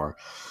wrestled before,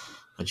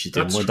 and she's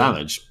doing more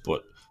damage.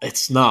 But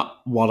it's not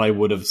what I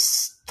would have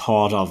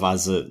thought of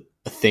as a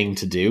thing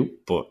to do.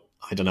 But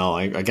I don't know.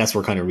 I guess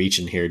we're kind of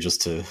reaching here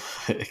just to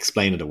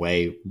explain it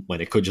away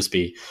when it could just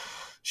be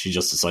she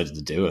just decided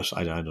to do it.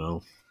 I don't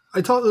know.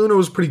 I thought Luna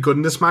was pretty good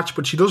in this match,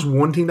 but she does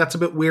one thing that's a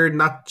bit weird,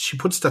 and that she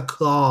puts the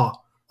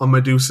claw on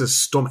Medusa's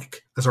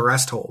stomach as a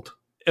rest hold.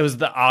 It was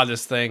the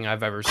oddest thing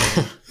I've ever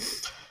seen.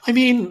 I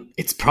mean,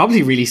 it's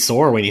probably really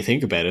sore when you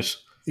think about it.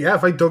 Yeah,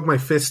 if I dug my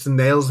fist and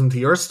nails into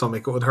your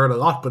stomach, it would hurt a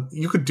lot, but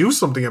you could do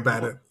something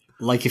about it.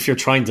 Like if you're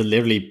trying to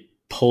literally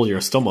pull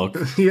your stomach.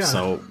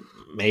 So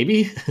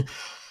maybe.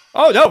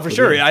 Oh, no, for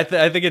sure. I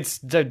think it's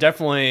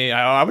definitely,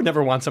 I would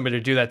never want somebody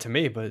to do that to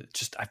me, but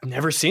just, I've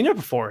never seen it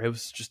before. It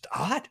was just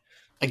odd.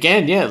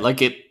 Again,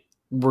 like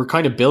we're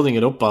kind of building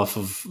it up off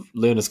of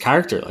Luna's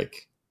character.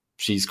 Like,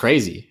 she's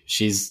crazy.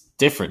 She's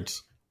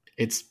different.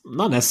 It's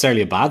not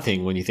necessarily a bad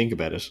thing when you think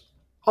about it.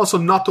 Also,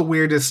 not the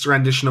weirdest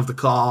rendition of the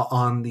claw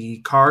on the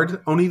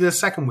card, only the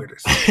second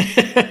weirdest.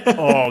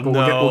 Oh,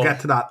 no. We'll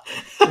get to that.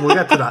 We'll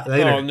get to that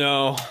later. Oh,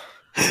 no.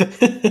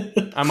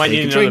 I might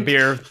need another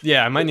beer.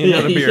 Yeah, I might need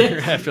another beer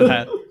after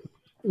that.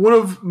 One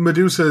of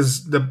Luna's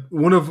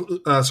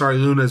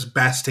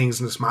best things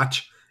in this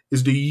match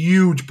is the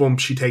huge bump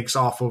she takes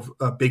off of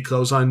a big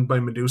clothesline by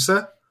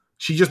Medusa.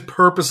 She just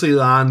purposely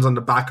lands on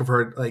the back of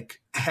her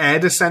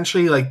head,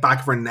 essentially, like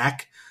back of her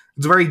neck.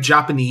 It's a very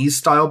Japanese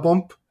style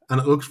bump, and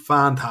it looked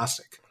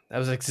fantastic. That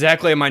was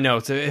exactly in my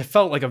notes. It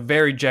felt like a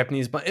very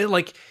Japanese, but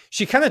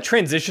she kind of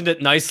transitioned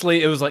it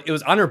nicely. It was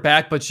on her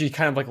back, but she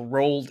kind of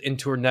rolled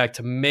into her neck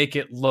to make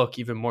it look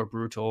even more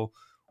brutal,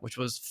 which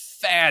was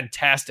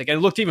fantastic. And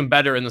it looked even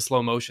better in the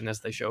slow motion as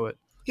they show it.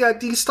 Yeah,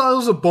 these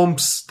styles of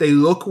bumps, they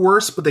look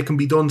worse, but they can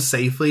be done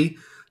safely.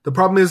 The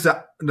problem is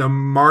that the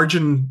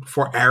margin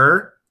for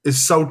error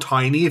is so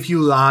tiny. If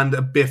you land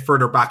a bit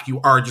further back, you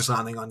are just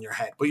landing on your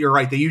head. But you're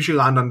right, they usually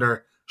land on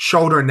their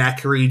shoulder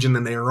neck region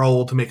and they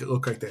roll to make it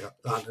look like they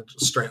landed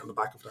straight on the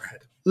back of their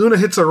head. Luna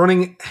hits a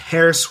running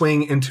hair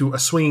swing into a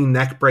swinging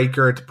neck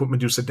breaker to put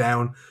Medusa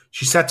down.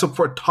 She sets up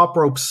for a top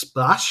rope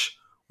splash,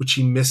 which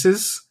she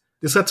misses.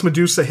 This lets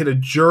Medusa hit a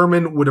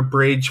German with a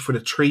bridge for the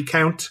 3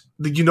 count.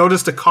 Did you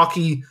notice the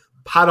cocky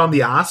pat on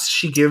the ass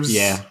she gives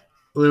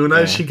Luna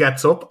as she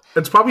gets up?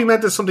 It's probably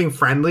meant as something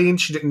friendly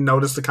and she didn't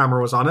notice the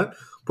camera was on it.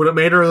 But it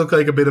made her look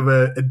like a bit of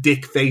a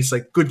dick face,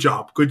 like, good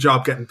job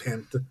getting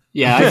pinned.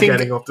 Yeah, I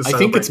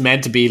think it's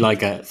meant to be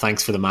like a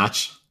thanks for the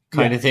match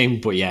kind of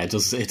thing, but yeah, it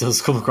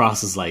does come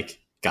across as like,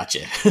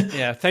 gotcha.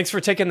 Yeah, thanks for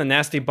taking the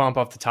nasty bump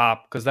off the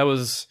top, because that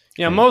was,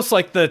 most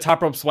the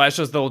top rope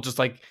splashes, they'll just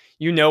when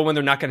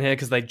they're not going to hit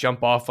because they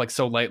jump off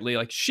so lightly.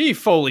 She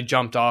fully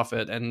jumped off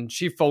it and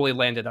she fully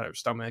landed on her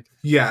stomach.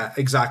 Yeah,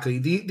 exactly.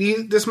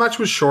 This match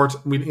was short.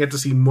 We didn't get to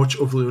see much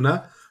of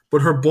Luna.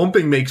 But her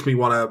bumping makes me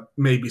want to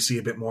maybe see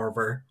a bit more of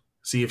her.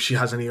 See if she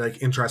has any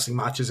interesting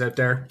matches out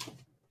there.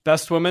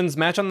 Best women's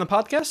match on the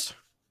podcast?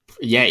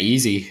 Yeah,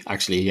 easy,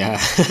 actually,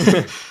 yeah.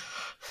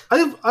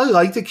 I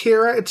like the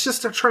Kira. It's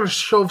just they're trying to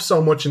shove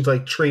so much into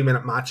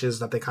 3-minute matches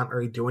that they can't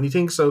really do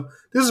anything. So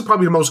this is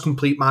probably the most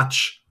complete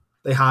match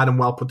they had and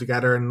well put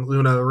together. And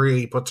Luna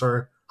really puts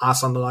her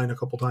ass on the line a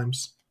couple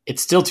times.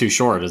 It's still too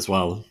short as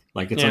well.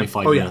 It's only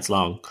 5 minutes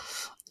long.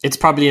 It's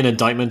probably an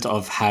indictment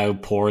of how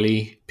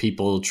poorly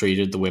people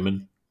treated the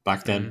women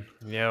back then.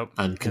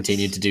 And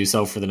continued to do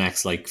so for the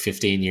next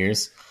 15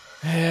 years.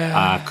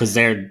 Yeah. Because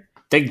they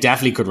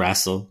definitely could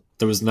wrestle.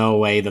 There was no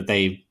way that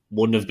they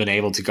wouldn't have been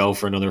able to go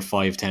for another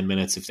 5-10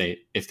 minutes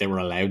if they were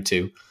allowed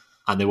to.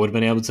 And they would have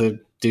been able to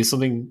do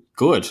something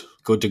good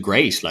to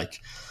great,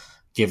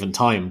 given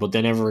time. But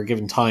they never were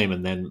given time.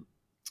 And then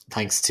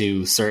thanks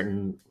to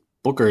certain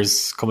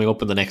bookers coming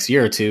up in the next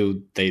year or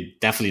two, they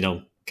definitely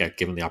don't get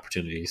given the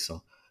opportunity.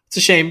 So it's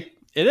a shame.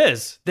 It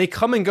is. They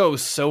come and go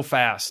so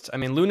fast. I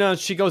mean, Luna,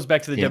 she goes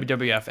back to the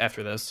WWF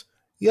after this.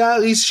 Yeah,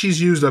 at least she's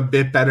used a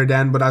bit better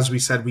then. But as we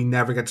said, we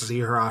never get to see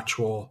her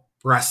actual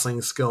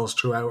wrestling skills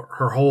throughout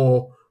her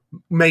whole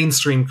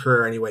mainstream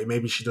career anyway.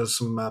 Maybe she does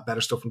some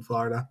better stuff in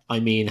Florida. I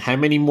mean, how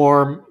many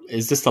more?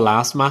 Is this the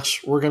last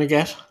match we're going to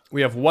get?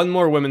 We have one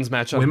more women's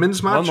match. One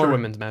more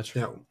women's match.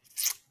 Yeah.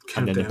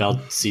 And then the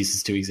belt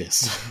ceases to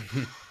exist.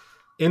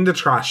 In the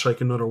trash,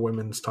 like another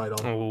women's title.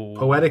 Oh.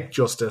 Poetic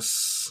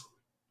Justice.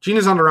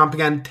 Gina's on the ramp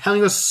again,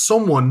 telling us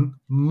someone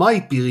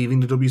might be leaving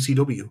the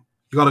WCW. You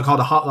got to call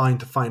the hotline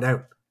to find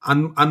out.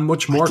 And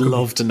much more. I'd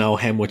love to know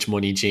how much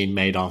money Gene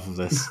made off of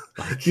this.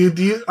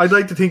 I'd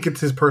like to think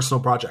it's his personal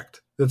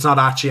project. It's not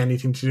actually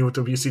anything to do with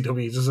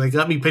WCW. It's just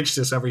let me pitch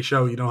this every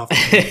show. You don't have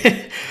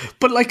to.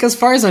 But as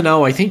far as I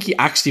know, I think he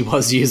actually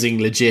was using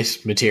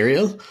legit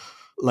material.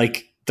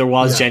 There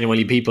was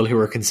genuinely people who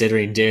were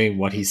considering doing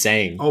what he's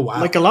saying. Oh,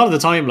 wow. A lot of the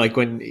time,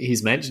 when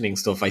he's mentioning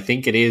stuff, I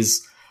think it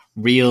is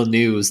real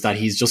news that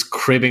he's just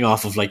cribbing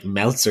off of like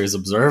Meltzer's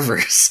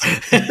observers.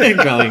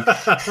 Going,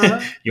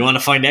 you want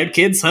to find out,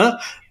 kids, huh?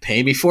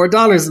 Pay me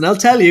 $4 and I'll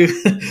tell you.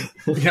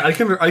 Yeah, I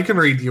can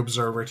read the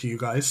Observer to you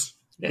guys.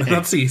 Yeah.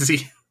 That's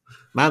easy.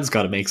 Man's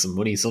got to make some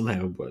money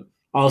somehow, but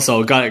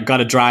also got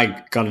to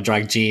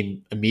drag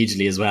Gene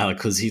immediately as well,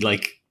 because he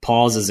like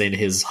pauses in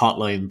his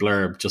hotline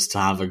blurb just to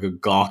have a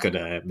good gawk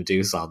at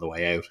Medusa on the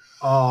way out.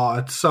 Oh,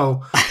 it's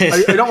so...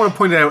 I don't want to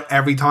point it out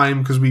every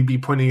time because we'd be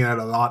pointing it out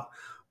a lot,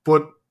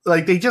 but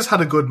like they just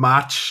had a good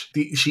match.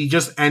 She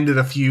just ended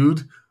a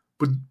feud,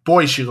 but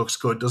boy, she looks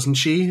good, doesn't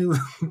she?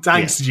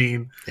 Thanks,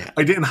 Gene. Yeah.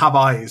 I didn't have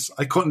eyes.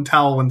 I couldn't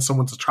tell when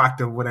someone's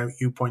attractive without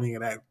you pointing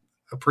it out.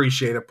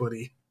 Appreciate it,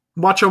 buddy.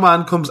 Macho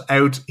Man comes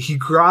out. He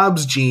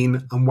grabs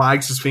Gene and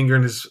wags his finger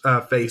in his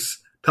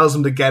face, tells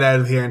him to get out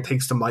of here, and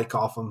takes the mic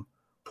off him.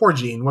 Poor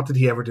Gene. What did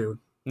he ever do?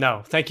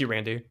 No, thank you,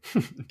 Randy.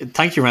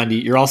 Thank you, Randy.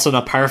 You're also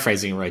not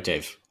paraphrasing it right,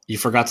 Dave. You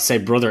forgot to say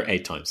brother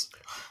 8 times.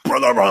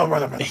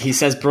 Brother. He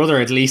says brother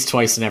at least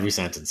twice in every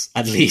sentence.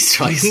 At least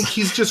I twice. think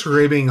he's just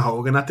ribbing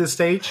Hogan at this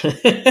stage.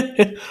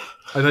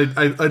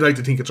 I'd like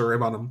to think it's a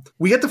rib on him.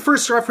 We get the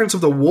first reference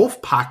of the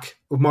Wolf Pack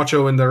with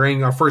Macho in the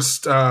ring. Our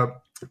first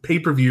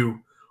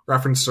pay-per-view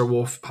reference to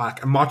Wolf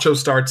Pack. And Macho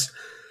starts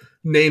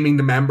naming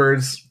the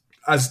members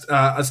as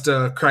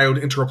the crowd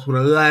interrupts with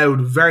a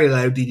very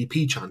loud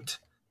DDP chant.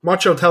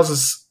 Macho tells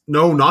us,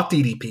 no, not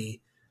DDP.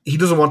 He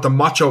doesn't want the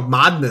Macho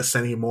Madness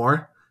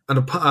anymore. And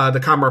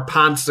the camera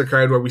pans to the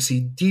crowd where we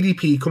see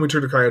DDP coming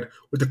through the crowd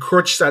with the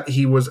crutch that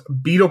he was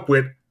beat up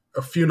with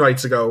a few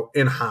nights ago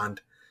in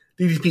hand.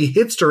 DDP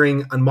hits the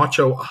ring and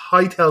Macho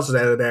hightails it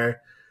out of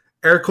there.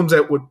 Eric comes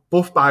out with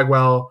Buff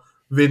Bagwell,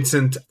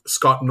 Vincent,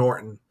 Scott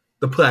Norton,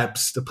 the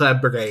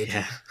pleb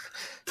brigade,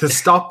 to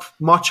stop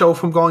Macho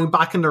from going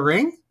back in the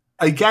ring.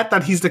 I get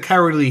that he's the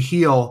cowardly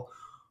heel,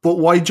 but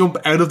why jump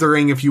out of the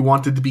ring if you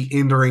wanted to be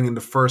in the ring in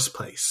the first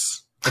place?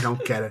 I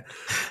don't get it.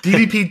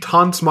 DDP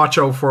taunts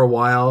Macho for a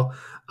while,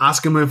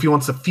 asking him if he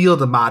wants to feel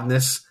the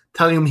madness,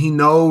 telling him he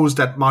knows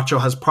that Macho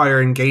has prior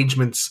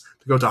engagements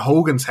to go to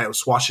Hogan's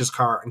house, wash his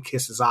car, and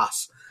kiss his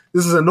ass.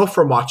 This is enough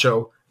for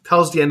Macho,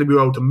 tells the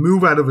NWO to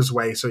move out of his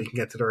way so he can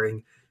get to the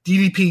ring.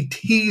 DDP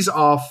tees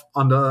off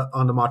on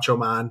the Macho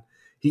Man.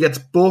 He gets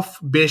Buff,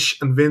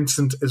 Bish, and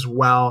Vincent as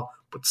well,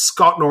 but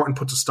Scott Norton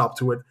puts a stop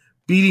to it,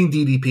 beating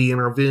DDP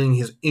and revealing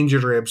his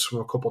injured ribs from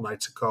a couple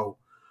nights ago.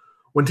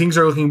 When things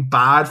are looking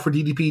bad for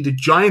DDP, the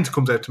Giant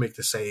comes out to make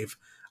the save.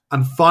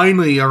 And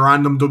finally, a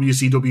random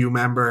WCW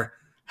member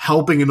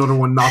helping another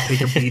one not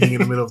take a beating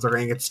in the middle of the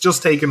ring. It's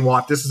just taken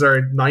what? This is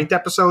our 9th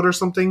episode or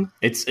something?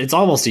 It's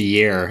almost a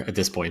year at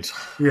this point.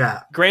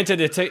 Yeah. Granted,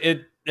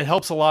 it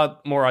helps a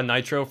lot more on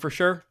Nitro for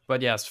sure.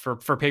 But yes, for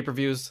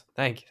pay-per-views,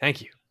 thank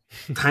you.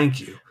 Thank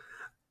you.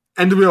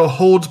 NWO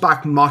holds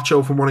back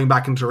Macho from running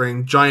back into the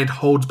ring. Giant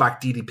holds back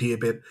DDP a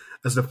bit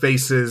as the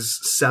faces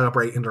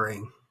celebrate in the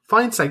ring.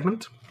 Fine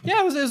segment. Yeah,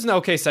 it was an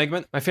okay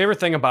segment. My favorite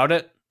thing about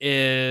it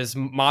is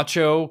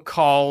Macho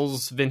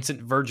calls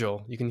Vincent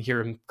Virgil. You can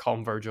hear him call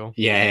him Virgil.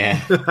 Yeah.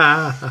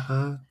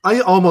 I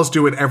almost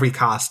do it every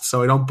cast,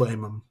 so I don't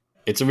blame him.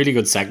 It's a really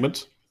good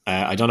segment.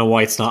 I don't know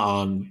why it's not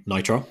on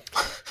Nitro.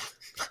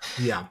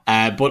 Yeah.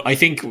 But I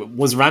think,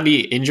 was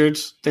Randy injured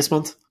this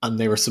month? And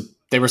they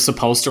were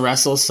supposed to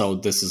wrestle, so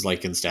this is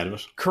like instead of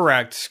it.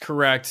 Correct.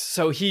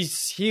 So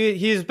he's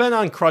been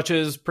on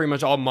crutches pretty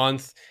much all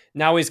month.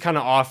 Now he's kind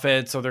of off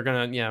it, so they're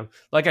going to,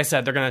 like I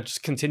said, they're going to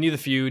just continue the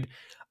feud.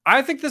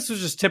 I think this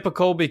was just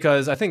typical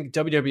because I think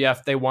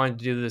WWF, they wanted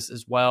to do this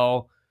as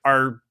well.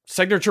 Our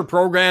signature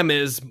program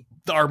is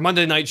our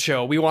Monday night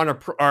show. We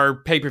want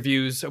our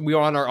pay-per-views. We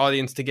want our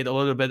audience to get a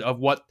little bit of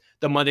what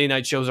the Monday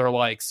night shows are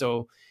like.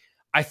 So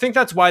I think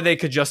that's why they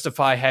could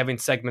justify having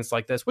segments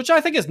like this, which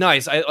I think is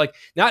nice. I like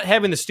not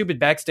having the stupid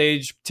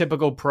backstage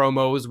typical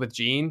promos with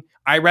Gene.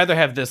 I'd rather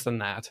have this than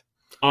that.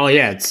 Oh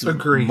yeah, it's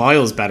Agreed.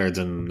 Miles better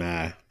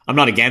than... I'm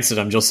not against it.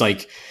 I'm just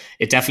like,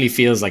 it definitely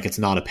feels like it's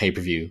not a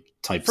pay-per-view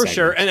type For segment.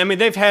 sure. And I mean,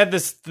 they've had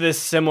this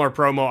similar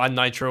promo on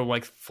Nitro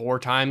like 4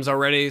 times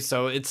already.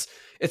 So it's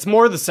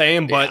more the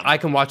same, but I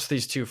can watch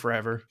these two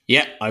forever.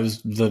 Yeah,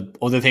 the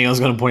other thing I was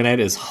going to point out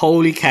is,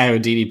 holy cow,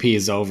 DDP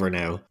is over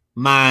now.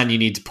 Man, you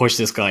need to push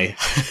this guy.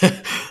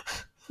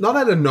 Not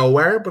out of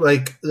nowhere, but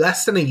like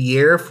less than a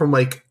year from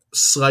like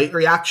slight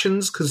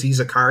reactions because he's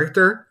a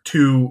character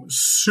to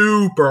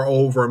super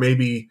over,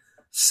 maybe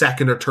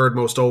second or third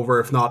most over,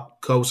 if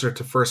not closer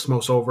to first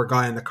most over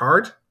guy in the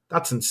card.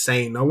 That's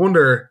insane. No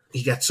wonder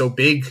he gets so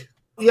big.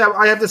 Yeah,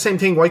 I have the same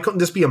thing. Why couldn't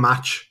this be a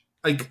match?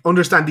 I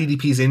understand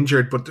DDP's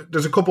injured, but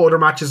there's a couple other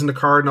matches in the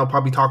card, and I'll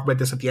probably talk about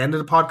this at the end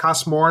of the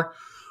podcast more,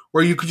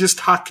 where you could just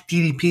tack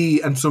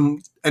DDP and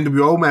some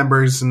NWO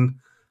members and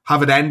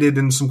have it ended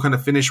in some kind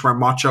of finish where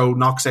Macho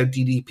knocks out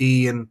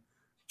DDP and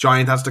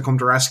Giant has to come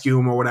to rescue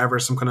him or whatever,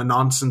 some kind of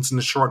nonsense in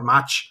a short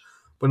match.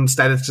 But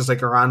instead it's just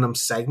like a random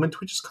segment,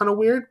 which is kind of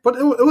weird. But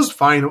it was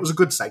fine. It was a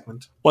good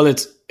segment. Well,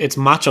 it's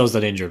Macho's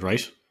that injured,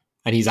 right?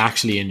 And he's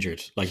actually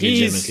injured. Like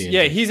legitimately injured.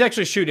 Yeah, he's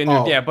actually shooting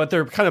injured. Yeah, but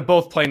they're kind of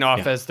both playing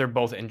off as they're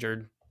both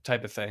injured.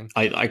 type of thing.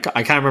 I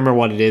can't remember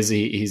what it is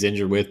he's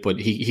injured with, but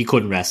he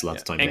couldn't wrestle at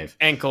the time, Dave.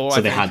 Ankle.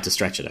 So they had to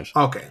stretch it out.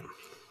 Okay.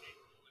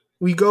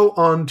 We go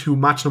on to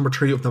match number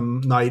 3 of the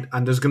night,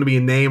 and there's going to be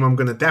a name I'm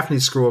going to definitely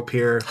screw up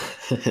here.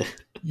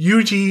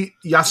 Yuji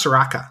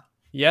Yasuraoka.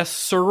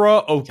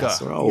 Yasuraoka.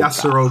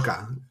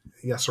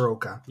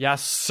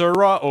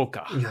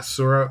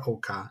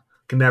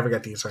 Can never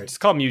get these right. Just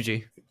call him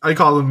Yuji. I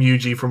call him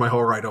Yuji for my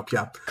whole write-up,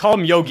 yeah. Call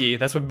him Yogi.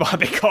 That's what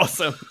Bobby calls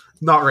him.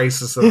 Not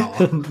racist at all.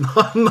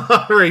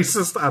 not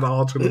racist at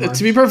all.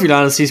 To be perfectly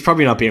honest, he's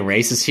probably not being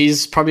racist.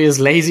 He's probably as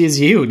lazy as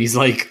you, and he's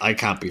like, I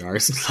can't be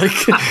arsed.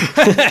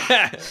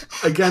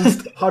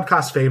 Against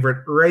podcast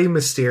favorite Rey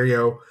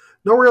Mysterio.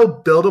 No real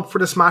build-up for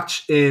this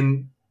match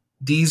in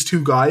these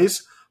two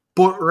guys,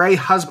 but Rey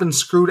has been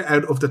screwed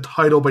out of the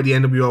title by the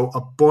NWO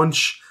a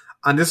bunch,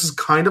 and this is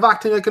kind of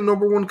acting like a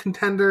number 1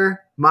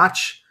 contender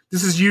match.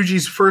 This is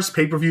Yuji's first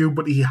pay-per-view,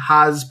 but he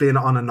has been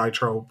on a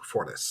Nitro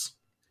before this.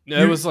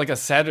 It was like a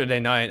Saturday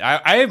night.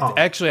 I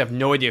actually have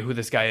no idea who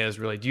this guy is,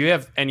 really. Do you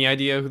have any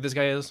idea who this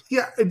guy is?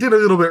 Yeah, I did a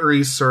little bit of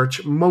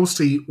research,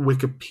 mostly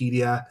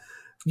Wikipedia.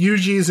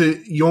 Yuji is a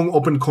young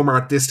up-and-comer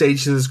at this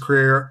stage in his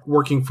career,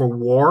 working for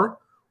War,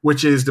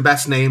 which is the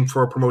best name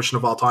for a promotion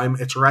of all time.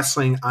 It's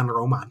wrestling and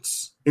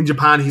romance. In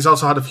Japan, he's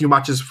also had a few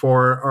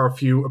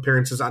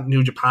appearances at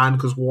New Japan,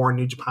 because War and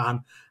New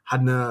Japan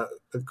had an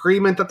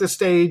agreement at this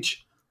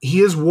stage. He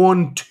has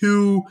won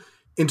 2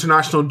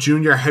 International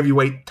Junior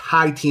Heavyweight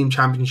Tag Team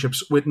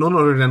Championships with none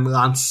other than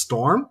Lance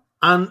Storm.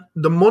 And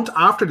the month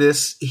after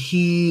this,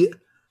 he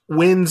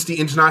wins the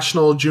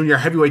International Junior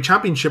Heavyweight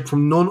Championship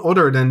from none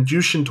other than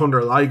Jushin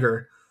Thunder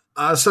Liger.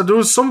 So there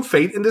was some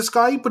fate in this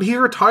guy, but he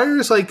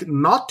retires like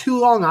not too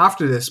long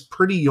after this,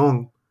 pretty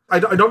young. I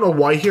don't know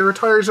why he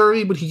retires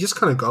early, but he just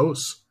kind of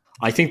goes.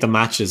 I think the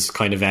match is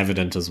kind of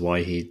evident as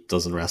why he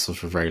doesn't wrestle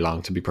for very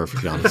long, to be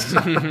perfectly honest.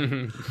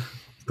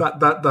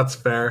 That's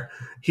fair.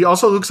 He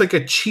also looks like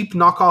a cheap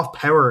knockoff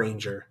Power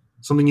Ranger.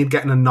 Something you'd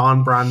get in a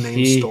non-brand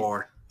name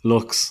store.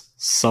 Looks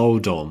so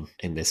dumb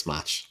in this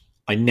match.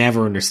 I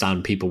never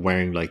understand people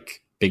wearing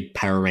like big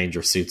Power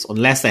Ranger suits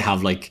unless they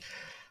have like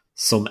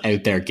some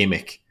out there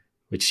gimmick,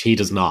 which he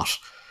does not.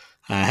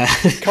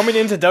 Coming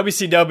into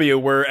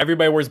WCW where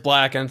everybody wears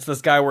black and it's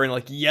this guy wearing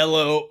like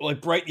yellow,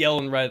 like bright yellow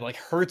and red, like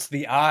hurts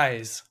the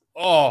eyes.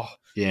 Oh.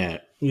 Yeah.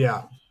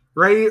 Yeah.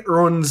 Rey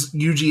runs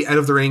Yuji out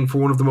of the ring for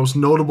one of the most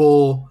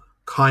notable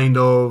kind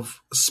of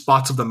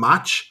spots of the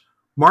match.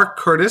 Mark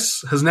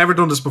Curtis has never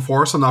done this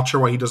before, so I'm not sure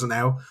why he does it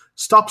now.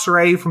 Stops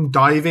Rey from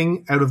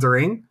diving out of the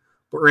ring,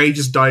 but Rey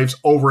just dives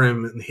over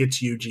him and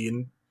hits Yuji.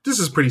 And this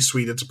is pretty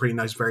sweet. It's a pretty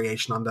nice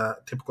variation on the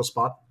typical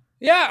spot.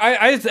 Yeah,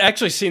 I've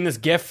actually seen this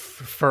GIF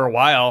for a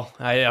while.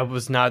 I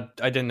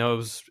didn't know it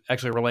was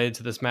actually related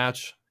to this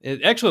match.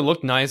 It actually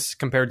looked nice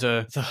compared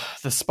to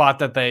the spot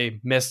that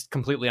they missed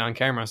completely on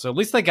camera. So at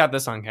least they got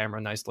this on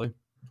camera nicely.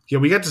 Yeah,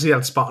 we get to see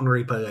that spot on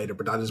replay later,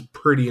 but that is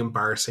pretty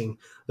embarrassing.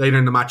 Later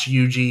in the match,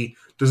 Yuji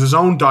does his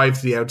own dive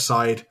to the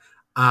outside,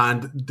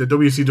 and the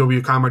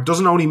WCW camera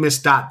doesn't only miss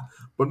that,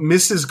 but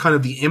misses kind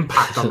of the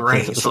impact on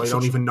Rey, so I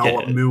don't even know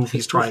what move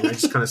he's trying. I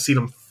just kind of see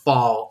them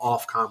fall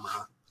off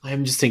camera.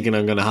 I'm just thinking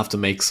I'm going to have to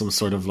make some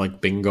sort of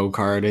like bingo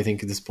card, I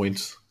think, at this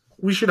point.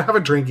 We should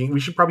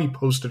probably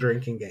post a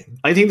drinking game.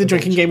 I think the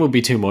drinking game would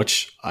be too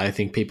much. I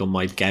think people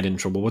might get in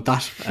trouble with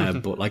that.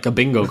 But like a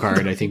bingo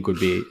card, I think would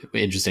be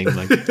interesting.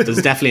 Like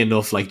there's definitely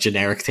enough like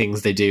generic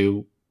things they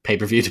do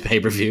pay-per-view to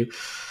pay-per-view.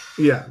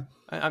 Yeah.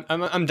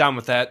 I'm down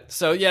with that.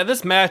 So yeah,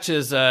 this match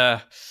is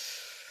tough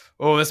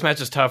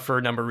for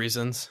a number of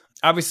reasons.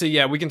 Obviously,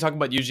 yeah, we can talk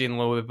about Yuji in a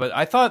little bit, but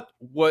I thought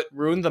what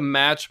ruined the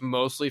match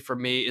mostly for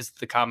me is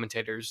the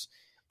commentators.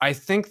 I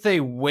think they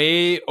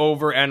way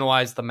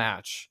overanalyzed the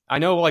match. I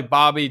know like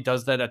Bobby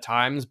does that at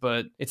times,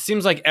 but it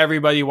seems like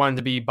everybody wanted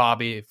to be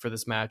Bobby for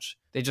this match.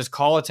 They just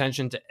call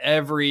attention to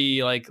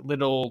every like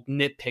little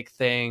nitpick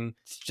thing.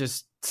 It's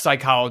just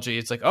psychology.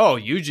 It's like, oh,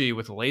 Yuji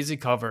with a lazy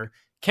cover.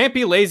 Can't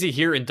be lazy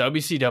here in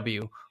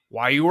WCW.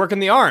 Why are you working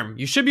the arm?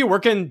 You should be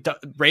working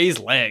Rey's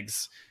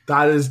legs.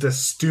 That is the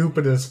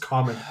stupidest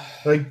comment.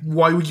 Like,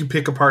 why would you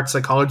pick apart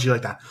psychology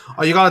like that?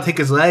 Oh, you gotta take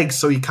his legs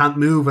so he can't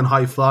move and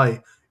high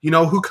fly. You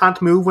know who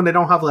can't move when they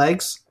don't have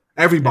legs?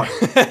 Everybody.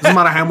 Doesn't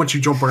matter how much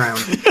you jump around.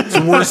 It's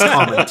the worst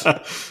comment.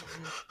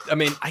 I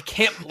mean, I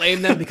can't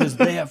blame them because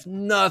they have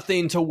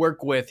nothing to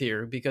work with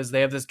here because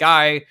they have this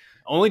guy,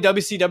 only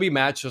WCW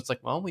match. So it's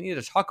like, well, we need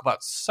to talk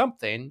about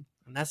something.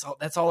 And that's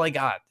all I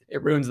got.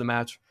 It ruins the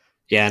match.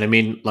 Yeah, and I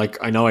mean, like,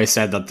 I know I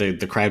said that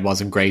the crowd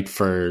wasn't great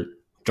for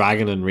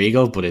Dragon and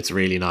Regal, but it's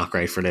really not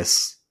great for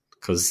this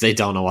because they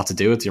don't know what to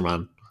do with your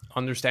man.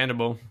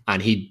 Understandable.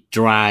 And he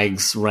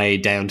drags Rey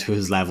down to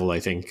his level,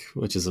 I think,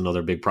 which is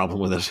another big problem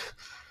with it.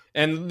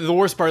 And the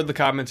worst part of the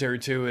commentary,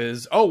 too,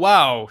 is, oh,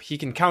 wow, he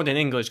can count in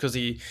English because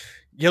he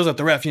yells at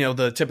the ref, you know,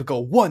 the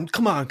typical, one,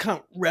 come on,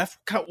 count, ref,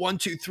 count 1,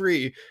 2,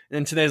 3. And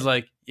then today's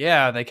like,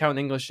 yeah, they count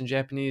English and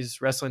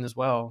Japanese wrestling as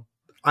well.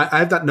 I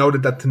have that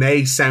noted that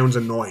Tanay sounds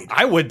annoyed.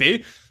 I would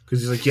be. Because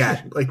he's like,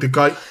 yeah, like the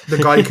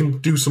guy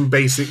can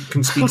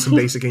speak some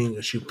basic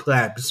English, you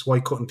plebs,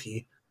 why couldn't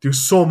he? Do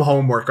some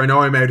homework. I know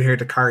I'm out here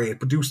to carry it,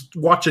 but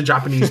watch a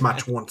Japanese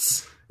match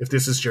once if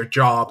this is your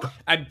job.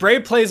 And Bray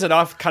plays it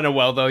off kind of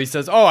well, though. He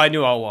says, "Oh, I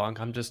knew all along.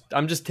 I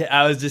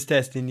was just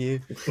testing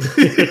you."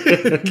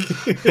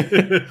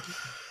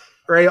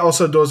 Ray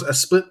also does a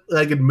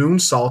split-legged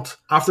moonsault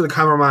after the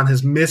cameraman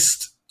has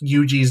missed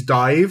Yuji's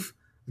dive.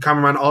 The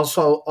cameraman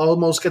also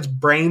almost gets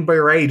brained by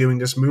Ray doing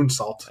this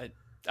moonsault.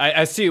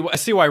 I see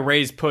why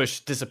Ray's push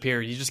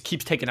disappeared. He just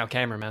keeps taking out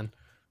cameraman.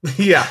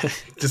 Yeah,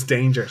 just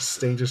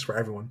dangerous for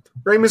everyone.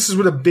 Ray misses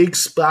with a big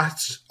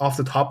splash off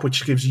the top,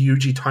 which gives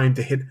Yuji time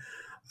to hit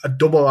a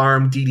double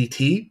arm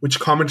DDT, which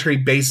commentary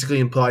basically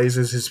implies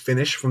is his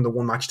finish from the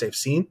one match they've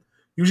seen.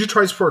 Yuji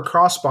tries for a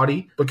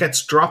crossbody, but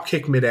gets drop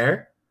kick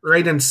midair.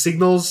 Ray then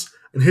signals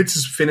and hits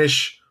his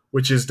finish,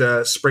 which is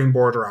the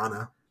springboard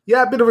Rana.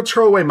 Yeah, a bit of a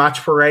throwaway match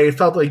for Ray. It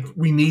felt like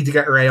we need to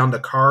get Ray on the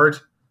card.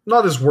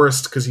 Not his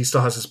worst because he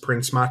still has his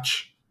Prince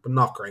match, but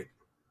not great.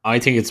 I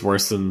think it's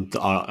worse than the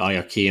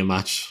Ayakiya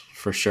match,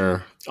 for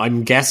sure.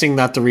 I'm guessing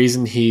that the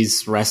reason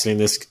he's wrestling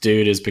this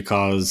dude is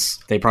because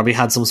they probably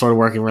had some sort of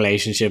working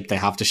relationship. They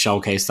have to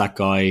showcase that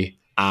guy.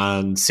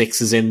 And Six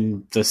is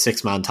in the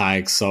 6-man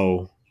tag,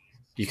 so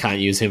you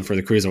can't use him for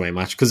the Cruiserweight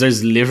match. Because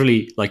there's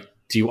literally, like,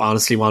 do you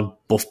honestly want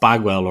Buff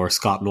Bagwell or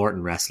Scott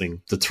Norton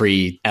wrestling the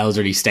 3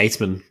 elderly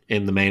statesmen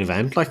in the main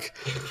event? Like,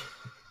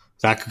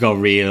 that could go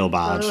real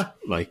bad.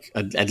 Like,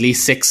 at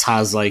least Six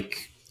has,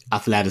 like,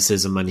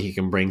 athleticism and he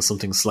can bring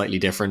something slightly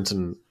different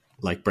and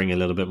like bring a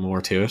little bit more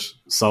to it.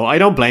 So I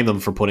don't blame them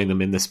for putting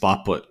them in this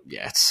spot, but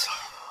yeah, it's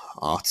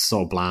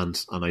so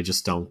bland and I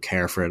just don't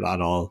care for it at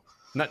all.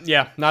 Not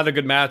a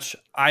good match.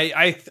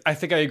 I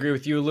think I agree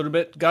with you a little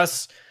bit,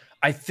 Gus.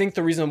 I think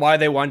the reason why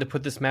they wanted to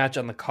put this match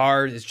on the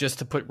card is just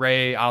to put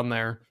Ray on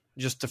there,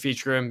 just to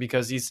feature him,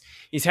 because he's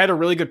had a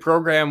really good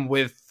program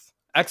with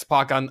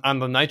X-Pac on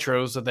the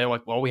Nitros, so they're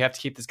like, well, we have to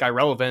keep this guy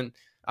relevant.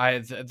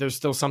 There's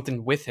still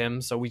something with him,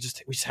 so we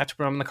just have to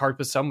put him on the card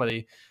with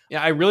somebody.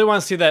 Yeah, I really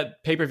want to see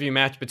that pay-per-view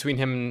match between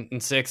him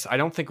and Six. I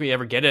don't think we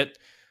ever get it.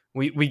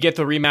 We get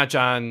the rematch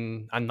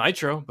on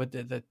Nitro, but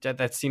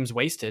that seems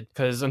wasted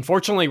because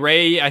unfortunately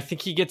Ray, I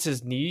think he gets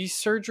his knee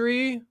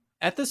surgery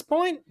at this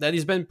point that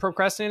he's been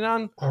procrastinating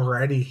on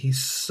already.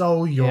 He's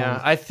so young.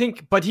 Yeah, I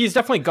think, but he's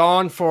definitely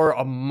gone for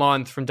a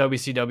month from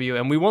WCW,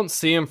 and we won't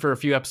see him for a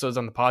few episodes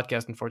on the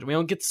podcast. Unfortunately, we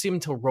don't get to see him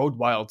until Road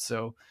Wild,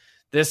 so.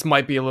 This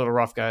might be a little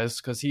rough, guys,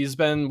 because he's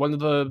been one of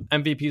the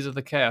MVPs of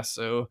the cast,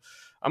 so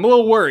I'm a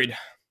little worried.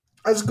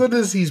 As good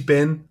as he's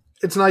been,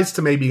 it's nice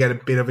to maybe get a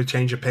bit of a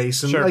change of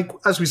pace. And like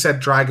as we said,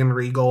 Dragon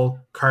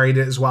Regal carried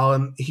it as well.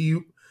 And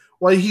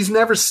he's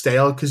never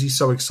stale because he's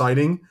so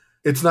exciting.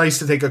 It's nice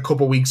to take a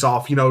couple weeks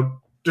off. You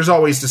know, there's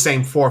always the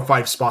same 4 or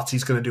 5 spots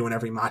he's going to do in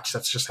every match.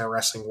 That's just how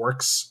wrestling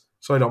works.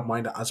 So I don't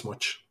mind it as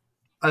much.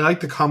 I like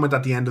the comment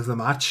at the end of the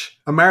match.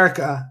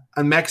 America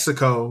and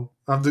Mexico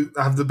have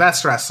the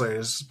best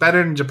wrestlers,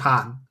 better than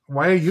Japan.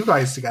 Why are you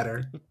guys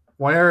together?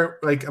 Why are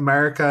like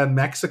America and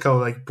Mexico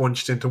like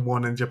bunched into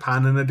one and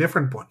Japan in a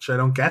different bunch? I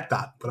don't get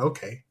that, but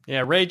okay.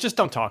 Yeah, Ray, just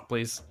don't talk,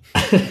 please.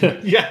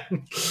 Yeah.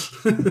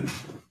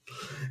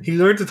 He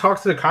learned to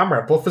talk to the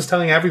camera. Buff is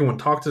telling everyone,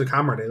 talk to the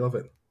camera. They love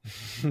it.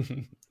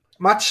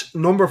 Match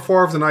number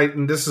 4 of the night,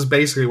 and this is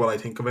basically what I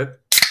think of it.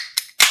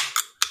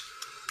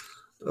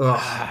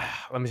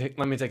 Let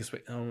me take a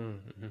swig.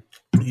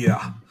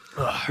 Yeah.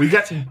 We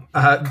get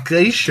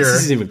Glacier.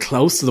 This isn't even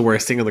close to the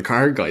worst thing on the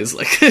card, guys.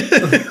 Like,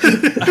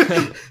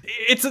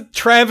 it's a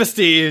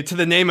travesty to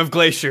the name of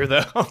Glacier,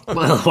 though.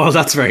 well,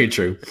 that's very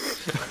true.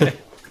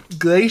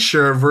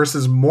 Glacier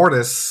versus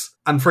Mortis,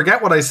 and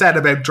forget what I said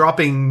about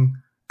dropping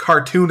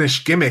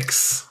cartoonish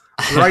gimmicks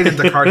right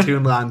into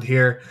cartoon land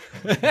here.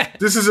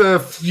 This is a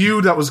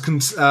feud that was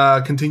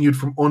continued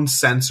from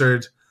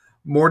Uncensored.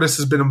 Mortis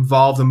has been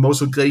involved in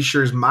most of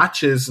Glacier's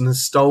matches and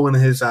has stolen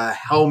his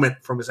helmet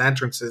from his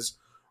entrances.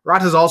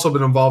 Rat has also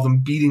been involved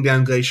in beating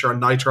down Glacier on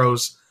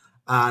Nitros,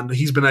 and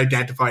he's been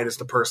identified as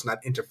the person that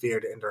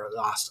interfered in their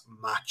last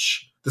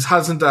match. This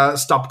hasn't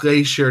stopped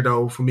Glacier,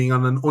 though, from being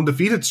on an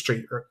undefeated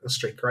streak,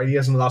 right? He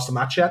hasn't lost a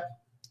match yet?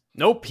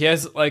 Nope. He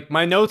has, like,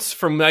 my notes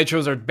from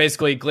Nitros are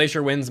basically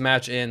Glacier wins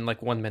match in,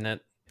 1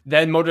 minute.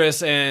 Then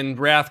Mortis and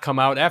Wrath come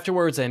out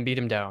afterwards and beat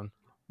him down.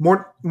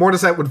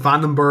 Mortis out with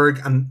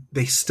Vandenberg, and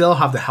they still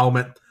have the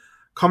helmet.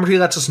 Commentary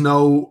lets us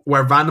know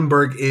where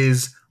Vandenberg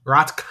is.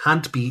 Rat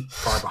can't be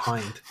far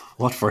behind.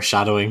 What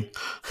foreshadowing.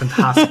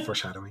 Fantastic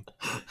foreshadowing.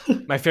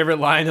 My favorite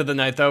line of the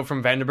night, though,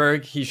 from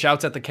Vandenberg, he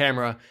shouts at the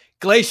camera,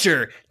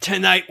 "Glacier,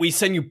 tonight we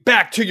send you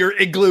back to your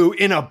igloo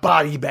in a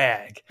body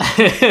bag."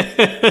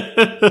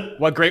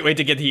 What great way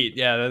to get heat.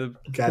 Yeah.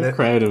 Get it.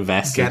 Crowd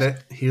invested. Get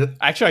it.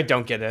 Actually, I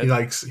don't get it.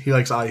 He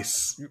likes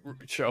ice.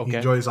 Sure, okay. He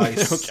enjoys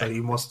ice. Okay. So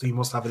he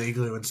must have an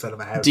igloo instead of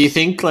a house. Do you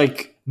think,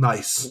 like,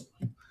 nice,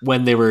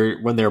 when they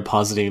were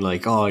positing,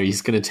 like, oh,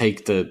 he's going to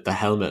take the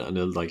helmet and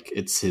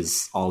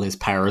it's all his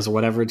powers or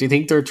whatever, do you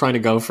think they're trying to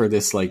go for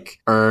this, like,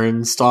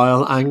 urn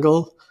style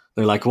angle?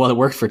 They're like, well, it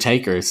worked for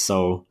Taker,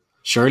 so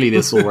surely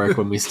this will work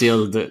when we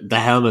steal the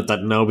helmet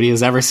that nobody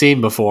has ever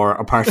seen before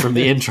apart from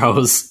the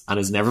intros and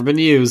has never been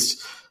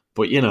used.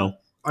 But, you know,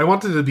 I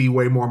wanted it to be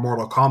way more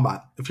Mortal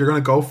Kombat. If you're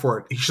going to go for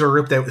it, he should have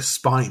ripped out his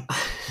spine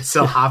and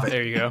still have it.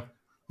 There you go.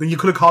 Then you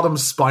could have called him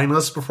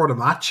spineless before the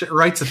match. It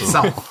writes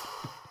itself.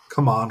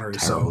 Come on,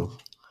 Russo.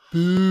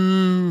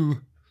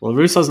 Boo. Well,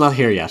 Russo's not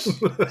here yet,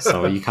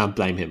 so you can't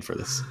blame him for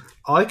this.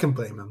 I can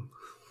blame him.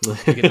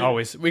 We can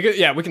always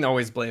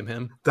blame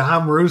him.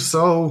 Damn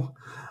Russo.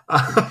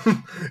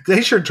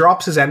 Glacier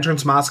drops his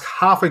entrance mask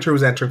halfway through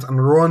his entrance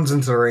and runs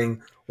into the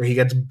ring where he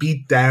gets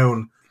beat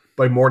down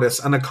by Mortis.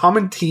 And a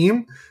common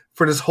theme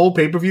for this whole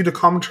pay-per-view, the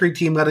commentary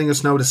team letting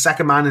us know the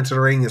second man into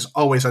the ring is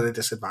always at a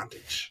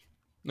disadvantage.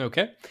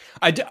 Okay.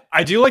 I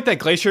do like that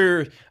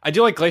Glacier. I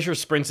do like Glacier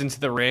sprints into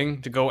the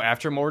ring to go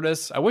after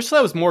Mortis. I wish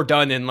that was more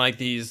done in like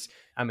these.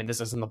 I mean,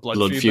 this isn't the blood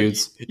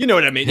feuds. You know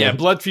what I mean? Yeah,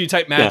 blood feud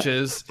type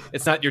matches. Yeah.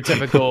 It's not your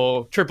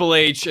typical Triple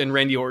H and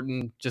Randy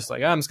Orton. Just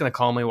like, I'm just going to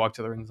calmly walk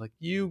to the ring. It's like,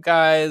 you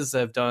guys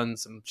have done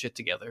some shit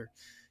together.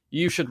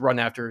 You should run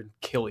after and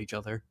kill each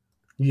other.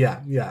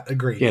 Yeah,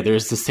 agree. Yeah,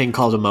 there's this thing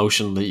called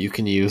emotion that you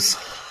can use.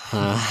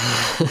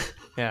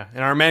 Yeah,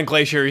 and our man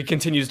Glacier, he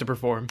continues to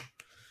perform.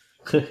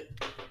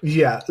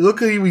 Yeah,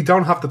 luckily we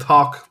don't have to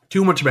talk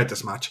too much about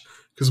this match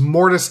because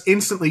Mortis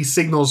instantly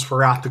signals for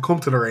Rat to come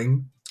to the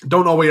ring.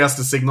 Don't know what he has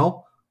to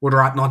signal. Would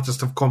Rat not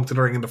just have come to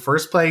the ring in the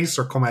first place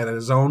or come out on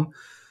his own?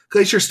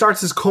 Glacier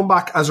starts his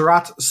comeback as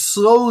Rat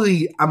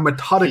slowly and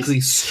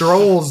methodically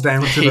strolls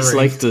down to the ring. He's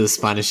like the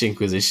Spanish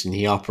Inquisition.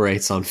 He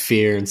operates on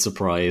fear and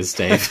surprise,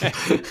 Dave.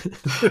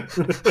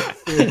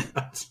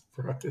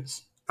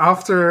 Surprise.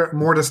 After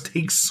Mortis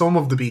takes some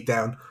of the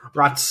beatdown,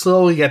 Rat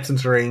slowly gets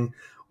into the ring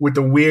with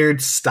the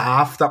weird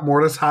staff that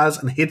Mortis has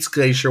and hits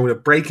Glacier with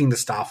it breaking the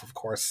staff, of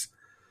course.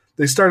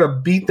 They start a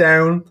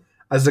beatdown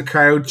as the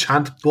crowd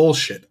chant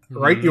bullshit.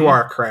 Right you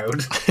are,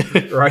 crowd.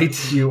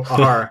 Right you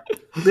are.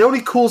 The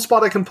only cool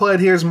spot I can pull out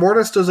here is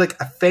Mortis does like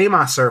a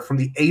Faymaster from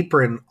the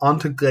apron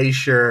onto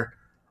Glacier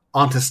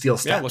onto steel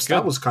steps.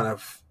 That was kind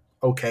of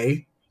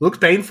okay.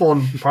 Looked painful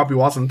and probably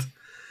wasn't.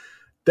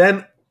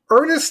 Then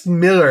Ernest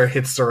Miller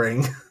hits the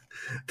ring,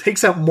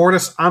 takes out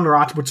Mortis and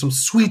Rat with some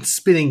sweet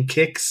spinning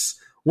kicks.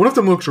 One of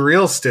them looked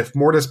real stiff.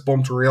 Mortis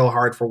bumped real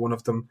hard for one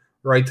of them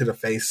right to the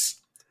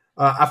face.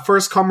 At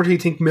first, commentary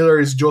think Miller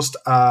is just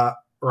a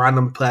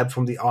random pleb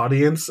from the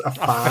audience, a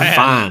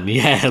fan.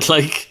 Yeah,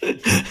 like...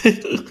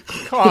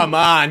 Come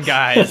on,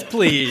 guys,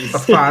 please. A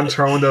fan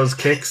throwing those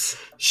kicks.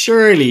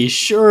 Surely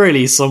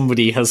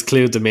somebody has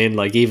clued them in,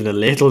 like, even a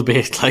little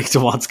bit, like,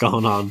 to what's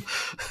going on.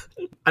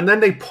 And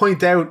then they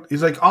point out,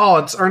 he's like, oh,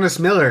 it's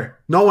Ernest Miller.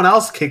 No one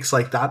else kicks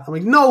like that. I'm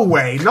like, no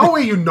way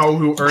you know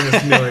who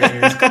Ernest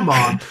Miller is. Come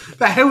on.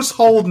 The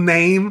household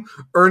name,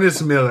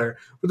 Ernest Miller.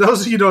 For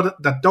those of you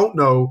that don't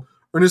know,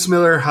 Ernest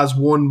Miller has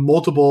won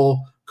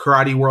multiple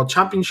karate world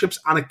championships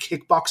and a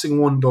kickboxing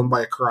one done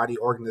by a karate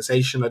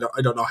organization.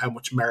 I don't know how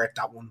much merit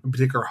that one in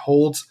particular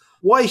holds.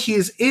 Why he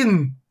is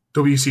in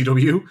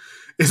WCW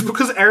is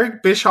because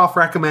Eric Bischoff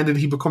recommended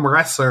he become a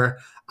wrestler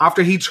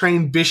after he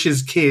trained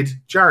Bish's kid,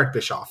 Jarrett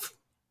Bischoff.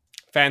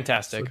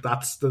 Fantastic.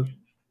 So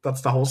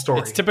that's the whole story.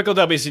 It's typical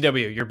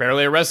WCW. You're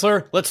barely a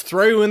wrestler. Let's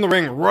throw you in the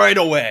ring right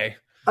away.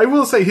 I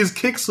will say his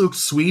kicks look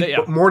sweet,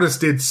 but Mortis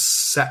did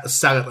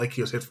sell it like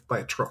he was hit by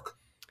a truck.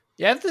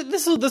 Yeah,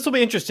 this will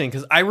be interesting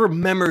because I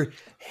remember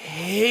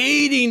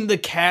hating the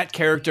Cat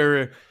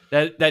character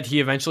that he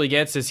eventually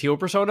gets, his heel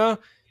persona.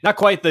 Not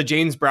quite the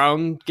James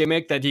Brown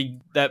gimmick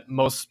that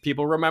most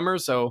people remember.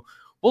 So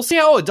we'll see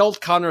how adult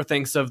Connor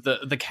thinks of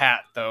the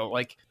Cat, though.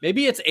 Like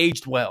maybe it's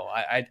aged well.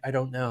 I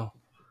don't know.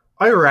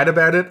 I read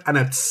about it and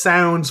it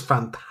sounds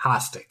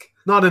fantastic.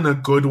 Not in a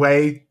good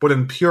way, but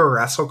in pure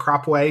wrestle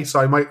crap way. So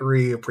I might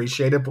really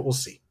appreciate it, but we'll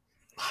see.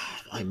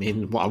 I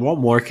mean, what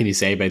more can you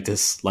say about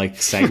this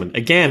like segment?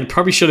 Again,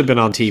 probably should have been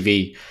on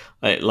TV.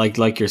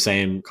 Like you're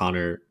saying,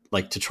 Connor,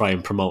 like to try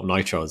and promote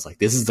Nitro. It's like,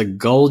 this is the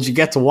gold you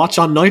get to watch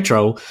on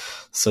Nitro.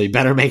 So you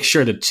better make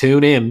sure to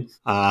tune in.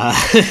 I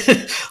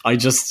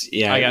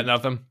got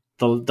nothing.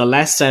 The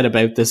less said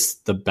about this,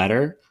 the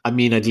better. I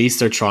mean, at least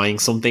they're trying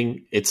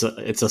something. It's a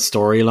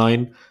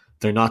storyline.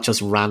 They're not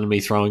just randomly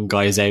throwing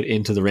guys out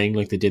into the ring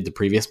like they did the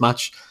previous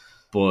match.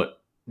 But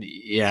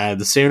yeah,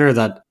 the sooner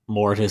that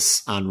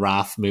Mortis and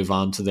Raph move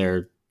on to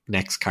their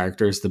next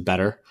characters, the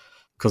better.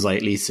 Because I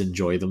at least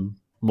enjoy them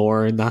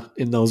more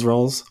in those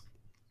roles.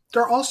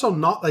 They're also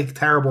not like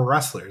terrible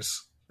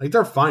wrestlers. Like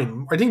they're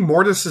fine. I think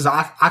Mortis is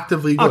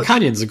actively good. Oh,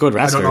 Canyon's a good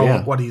wrestler. I don't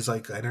know what he's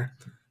like later.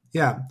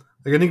 Yeah.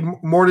 Like I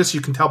think Mortis,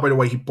 you can tell by the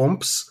way he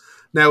bumps.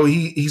 Now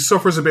he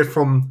suffers a bit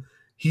from,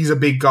 he's a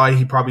big guy,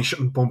 he probably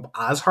shouldn't bump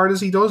as hard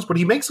as he does, but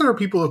he makes other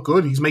people look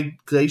good. He's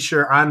made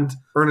Glacier and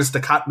Ernest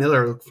the Cat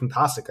Miller look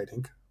fantastic, I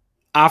think.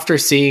 After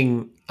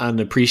seeing and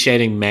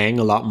appreciating Meng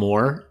a lot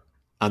more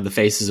and the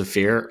Faces of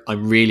Fear,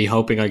 I'm really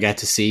hoping I get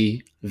to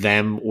see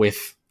them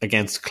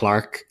against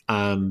Clark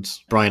and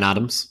Bryan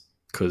Adams,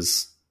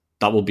 because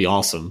that will be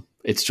awesome.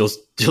 It's just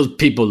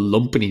people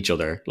lumping each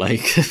other like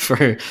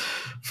for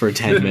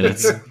 10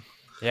 minutes.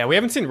 Yeah, we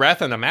haven't seen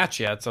Wrath in a match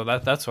yet, so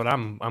that's what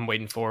I'm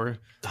waiting for.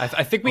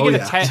 I think we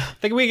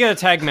get a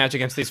tag match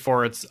against these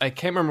four. I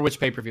can't remember which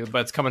pay-per-view,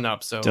 but it's coming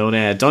up. So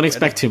don't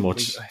expect too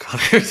much.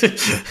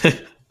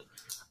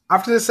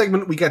 After this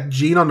segment, we get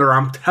Gene on the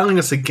ramp telling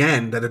us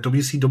again that a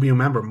WCW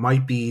member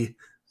might be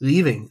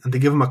leaving and to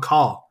give him a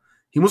call.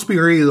 He must be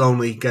really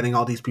lonely getting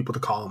all these people to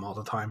call him all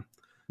the time.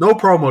 No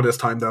promo this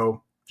time,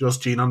 though.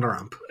 Just Gene on the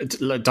ramp.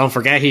 Don't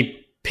forget,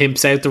 he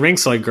pimps out the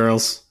ringside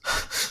girls.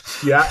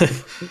 Yeah,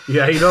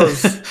 he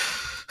does.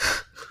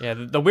 Yeah,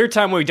 the weird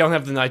time where we don't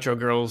have the Nitro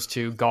girls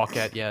to gawk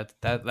at yet.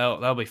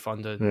 That'll be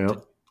fun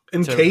to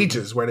In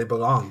cages where they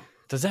belong.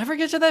 Does it ever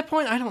get to that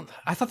point?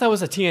 I thought that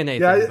was a TNA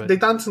yeah, thing. Yeah, they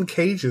dance in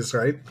cages,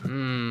 right?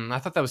 I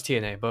thought that was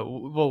TNA, but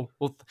we'll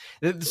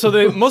so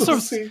the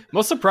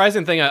most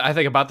surprising thing I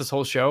think about this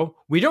whole show,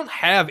 we don't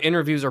have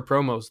interviews or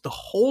promos. The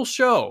whole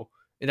show,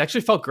 it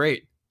actually felt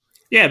great.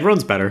 Yeah, it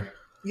runs better.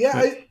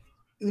 Yeah,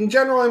 in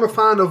general, I'm a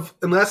fan of,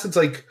 unless it's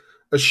like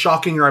a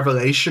shocking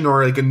revelation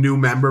or like a new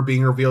member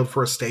being revealed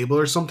for a stable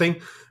or something,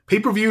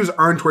 pay-per-views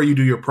aren't where you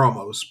do your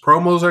promos.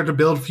 Promos are to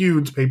build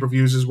feuds.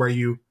 Pay-per-views is where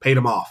you pay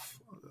them off.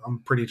 I'm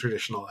pretty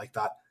traditional like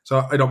that.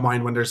 So I don't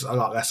mind when there's a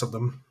lot less of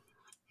them.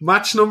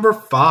 Match number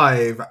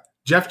 5.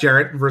 Jeff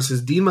Jarrett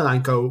versus Dean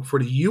Malenko for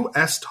the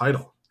US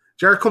title.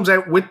 Jarrett comes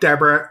out with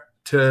Deborah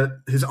to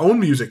his own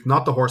music,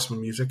 not the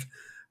Horseman music.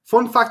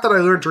 Fun fact that I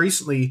learned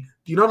recently,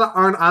 do you know that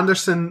Arn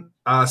Anderson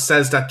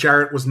says that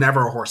Jarrett was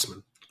never a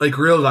horseman? Like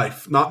real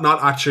life, not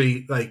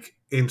actually like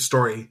in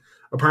story.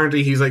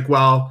 Apparently he's like,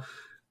 well,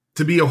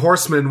 to be a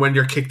horseman when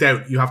you're kicked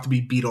out, you have to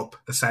be beat up,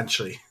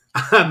 essentially.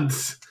 And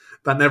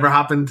that never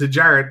happened to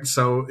Jarrett,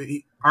 so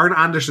Arn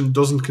Anderson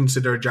doesn't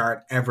consider Jarrett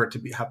ever to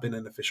have been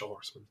an official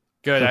horseman.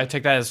 Good, I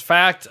take that as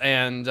fact,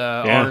 and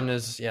Arn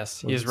is,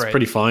 yes, he's right. It's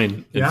pretty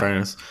fine, in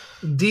fairness.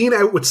 Dean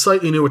out with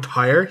slightly new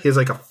attire. He has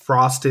like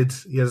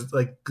he has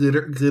like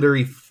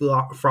glittery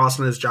frost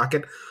in his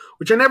jacket,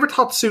 which I never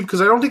thought suit, because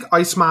I don't think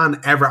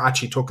Iceman ever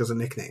actually took as a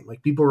nickname.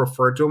 Like, people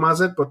referred to him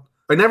as it, but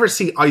I never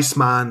see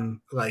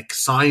Iceman like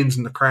signs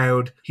in the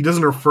crowd. He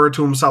doesn't refer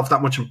to himself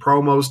that much in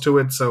promos to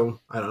it, so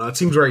I don't know. It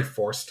seems very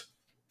forced.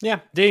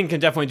 Yeah, Dean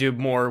can definitely do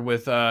more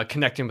with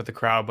connecting with the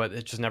crowd, but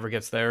it just never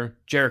gets there.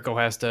 Jericho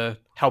has to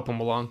help him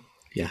along.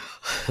 Yeah.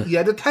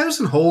 Yeah, the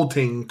 1,000 hold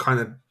thing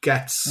kind of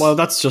gets... Well,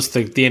 that's just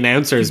the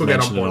announcers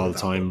mention it all the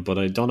time, but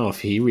I don't know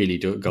if he really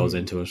goes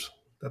into it.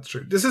 That's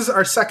true. This is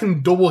our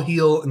second double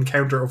heel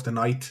encounter of the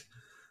night,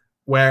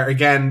 where,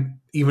 again,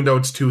 even though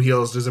it's two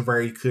heels, there's a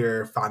very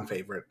clear fan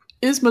favorite.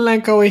 Is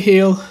Malenko a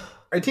heel?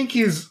 I think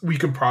we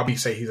could probably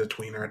say he's a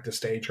tweener at this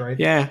stage, right?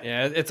 Yeah,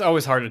 it's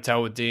always hard to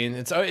tell with Dean.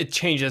 It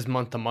changes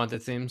month to month,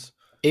 it seems.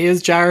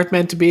 Is Jarrett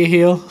meant to be a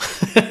heel?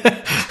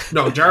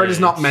 No, Jarrett is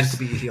not meant to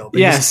be a heel.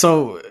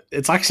 So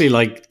it's actually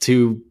like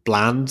two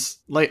bland,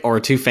 or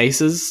two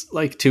faces,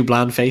 like two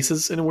bland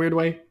faces in a weird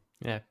way.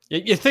 Yeah,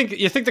 you think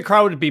the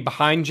crowd would be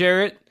behind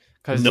Jarrett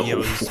because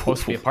he's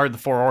supposed to be a part of the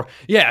four.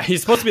 Yeah, he's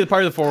supposed to be the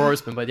part of the Four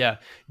Horsemen. But yeah,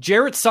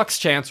 Jarrett sucks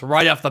chance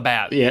right off the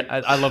bat. Yeah,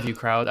 I love you,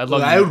 crowd. I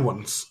love loud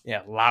ones.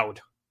 Yeah, loud.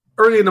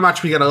 Early in the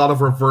match, we get a lot of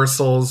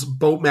reversals.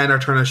 Both men are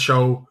trying to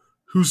show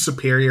who's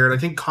superior, and I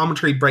think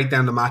commentary break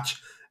down the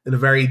match in a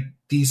very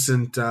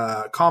decent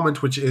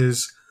comment, which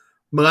is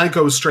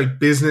Malenko's straight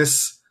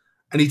business.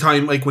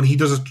 Anytime, like when he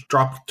does a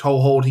drop toe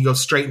hold, he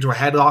goes straight into a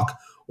headlock.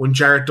 When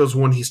Jarrett does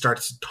one, he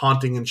starts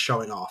taunting and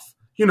showing off.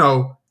 You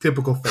know,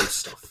 typical face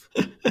stuff.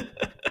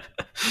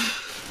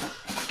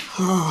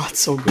 Oh, it's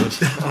so good.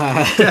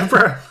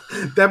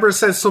 Deborah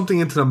says something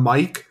into the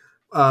mic,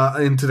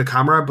 into the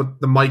camera,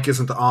 but the mic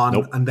isn't on.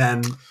 Nope. And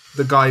then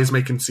the guy is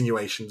making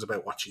insinuations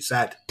about what she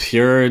said.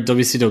 Pure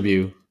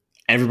WCW.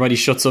 Everybody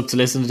shuts up to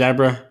listen to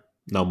Deborah.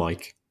 No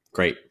mic.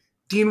 Great.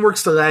 Dean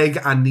works the leg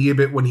and knee a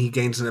bit when he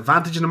gains an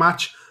advantage in the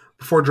match.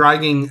 Before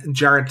dragging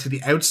Jarrett to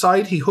the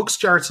outside, he hooks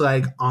Jarrett's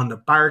leg on the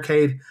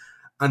barricade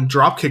and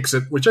drop kicks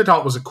it, which I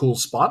thought was a cool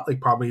spot, like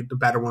probably the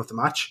better one of the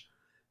match.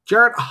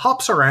 Jarrett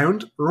hops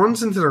around,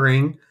 runs into the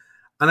ring,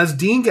 and as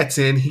Dean gets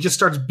in, he just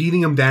starts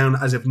beating him down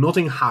as if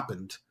nothing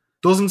happened.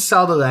 Doesn't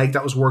sell the leg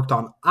that was worked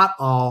on at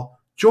all,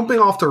 jumping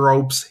off the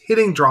ropes,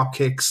 hitting drop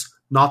kicks,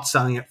 not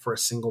selling it for a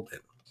single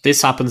bit.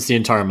 This happens the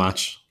entire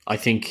match. I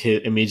think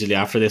immediately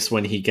after this,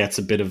 when he gets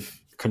a bit of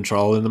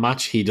control in the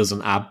match, he does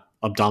an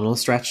abdominal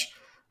stretch,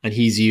 and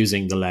he's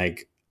using the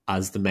leg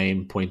as the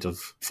main point of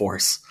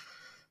force.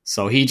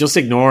 So he just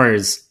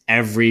ignores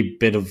every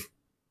bit of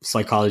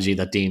psychology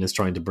that Dean is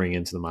trying to bring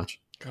into the match.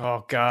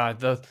 Oh God,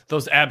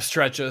 those ab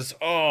stretches.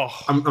 Oh,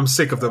 I'm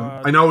sick of them.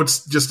 I know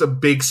it's just a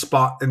big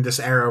spot in this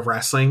era of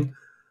wrestling,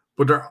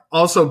 but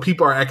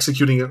people are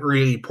executing it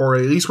really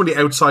poorly. At least when the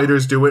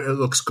outsiders do it, it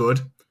looks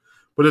good.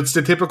 But it's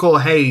the typical,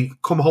 hey,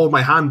 come hold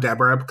my hand,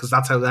 Deborah, because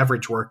that's how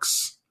leverage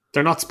works.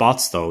 They're not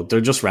spots, though.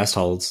 They're just rest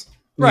holds.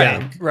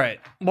 Right, right.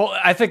 Well,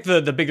 I think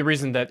the big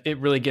reason that it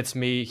really gets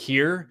me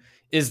here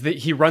is that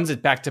he runs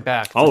it back to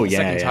back. Oh, the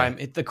second time.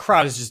 The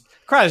crowd is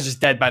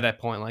just dead by that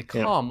point. Like,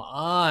 come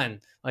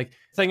on. Like,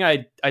 thing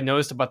I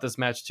noticed about this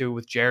match too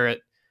with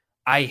Jarrett,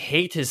 I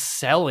hate his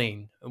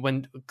selling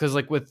because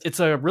it's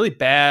a really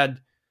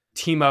bad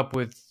team up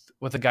with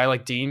a guy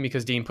like Dean,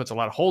 because Dean puts a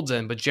lot of holds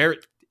in, but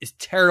Jarrett is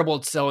terrible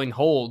at selling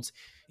holds.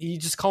 He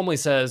just calmly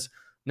says,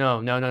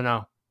 no.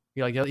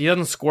 He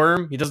doesn't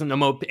squirm. He doesn't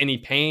emote any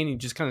pain. He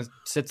just kind of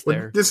sits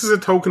there. This is a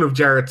token of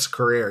Jarrett's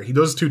career. He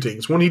does two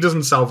things. One, he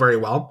doesn't sell very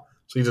well,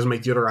 so he doesn't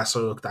make the other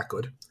wrestler look that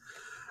good.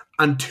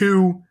 And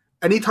two,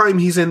 anytime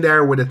he's in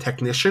there with a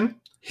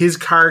technician, his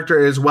character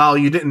is, well,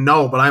 you didn't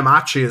know, but I'm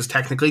actually as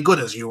technically good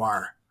as you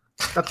are.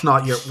 That's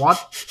not your...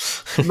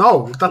 What?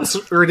 No,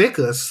 that's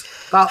ridiculous.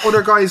 That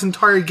other guy's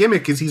entire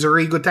gimmick is he's a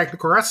really good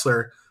technical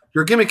wrestler.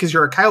 Your gimmick is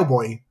you're a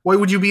cowboy. Why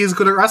would you be as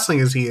good at wrestling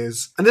as he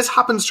is? And this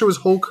happens through his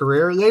whole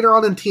career. Later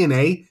on in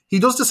TNA, he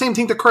does the same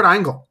thing to Kurt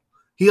Angle.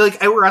 He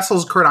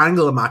out-wrestles Kurt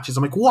Angle in matches.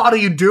 I'm like, what are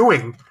you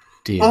doing?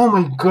 Oh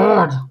my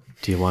God.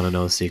 Do you want to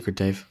know a secret,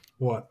 Dave?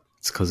 What?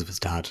 It's because of his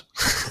dad.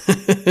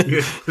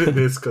 It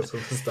is because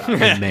of his dad.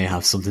 It may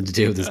have something to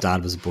do with his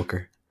dad was a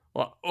booker.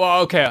 Well,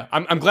 okay.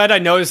 I'm glad I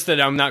noticed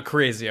that I'm not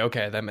crazy.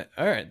 Okay,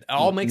 all right. It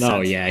all makes sense.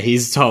 No, yeah,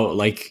 he's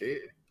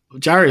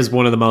Jarrett is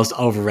one of the most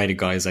overrated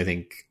guys, I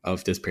think,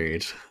 of this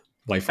period.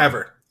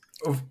 Ever.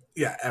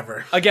 Yeah,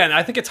 ever. Again,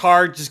 I think it's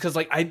hard just because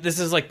this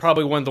is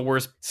probably one of the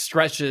worst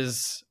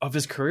stretches of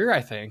his career,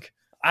 I think.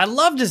 I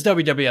loved his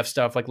WWF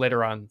stuff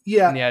later on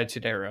in the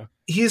Attitude Era.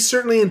 He is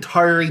certainly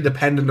entirely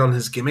dependent on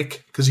his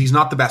gimmick because he's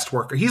not the best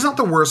worker. He's not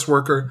the worst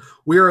worker.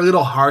 We are a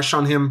little harsh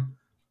on him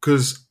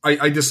because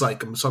I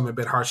dislike him, so I'm a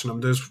bit harsh on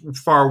him. There's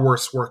far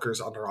worse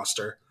workers on the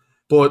roster.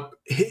 But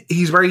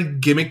he's very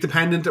gimmick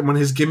dependent, and when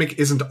his gimmick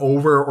isn't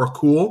over or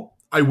cool,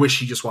 I wish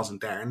he just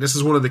wasn't there. And this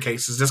is one of the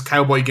cases. This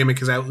cowboy gimmick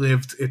has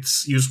outlived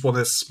its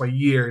usefulness by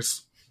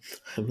years.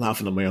 I'm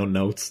laughing at my own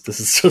notes.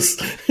 This is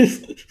just...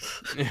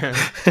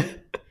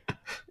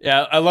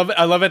 Yeah, I love it.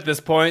 I love at this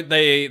point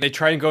they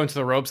try and go into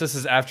the ropes. This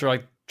is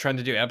after trying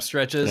to do ab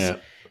stretches. Yeah.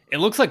 It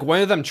looks like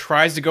one of them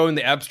tries to go in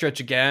the ab stretch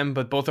again,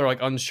 but both are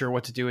unsure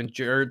what to do, and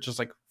Jarrett just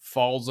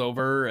falls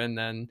over, and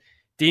then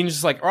Dean's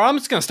just I'm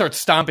just gonna start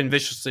stomping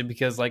viciously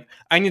because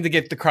I need to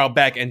get the crowd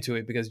back into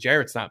it because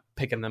Jarrett's not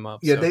picking them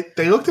up. Yeah, so.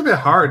 they looked a bit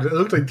hard. It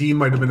looked like Dean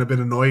might have been a bit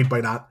annoyed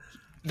by that.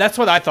 That's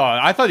what I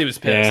thought. I thought he was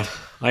pissed.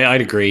 Yeah,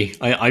 I'd agree.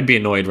 I'd be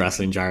annoyed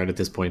wrestling Jarrett at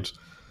this point.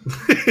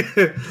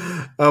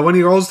 When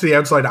he rolls to the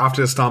outside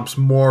after the stomps,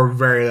 more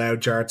very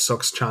loud Jarrett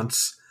sucks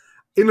chants.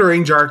 In the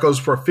ring, Jarrett goes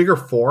for a figure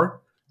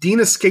 4. Dean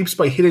escapes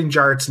by hitting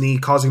Jarrett's knee,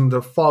 causing him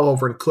to fall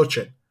over and clutch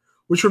it,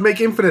 which would make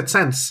infinite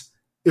sense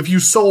if you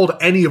sold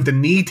any of the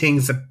knee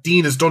things that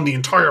Dean has done the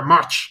entire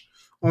match.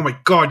 Oh my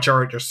God,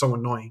 Jarrett, you're so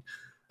annoying.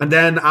 And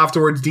then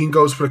afterwards, Dean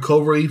goes for the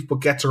cloverleaf, but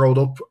gets rolled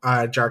up.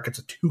 Jarrett gets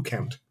a 2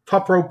 count.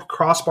 Top rope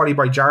crossbody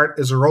by Jarrett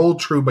is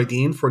rolled through by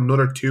Dean for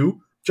another 2.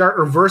 Jarrett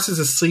reverses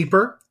a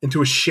sleeper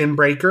into a shin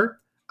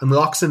breaker and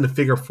locks in the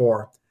figure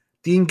 4.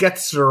 Dean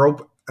gets to the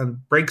rope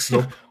and breaks it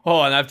up.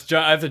 Hold on, I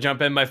have to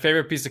jump in. My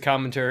favorite piece of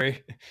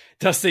commentary.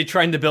 Dusty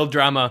trying to build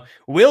drama.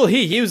 Will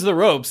he use the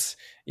ropes?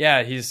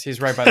 Yeah,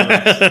 he's right by the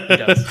ropes. He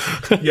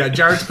does. Yeah,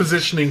 Jarrett's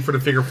positioning for the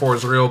figure 4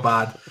 is real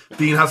bad.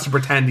 Dean has to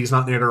pretend he's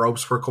not near the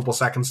ropes for a couple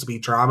seconds to be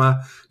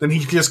drama. Then he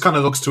just kind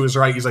of looks to his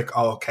right. He's like,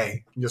 oh,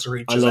 okay. He just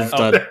reaches out. I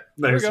love that.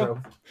 There's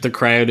the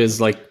crowd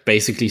is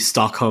basically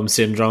Stockholm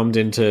syndromed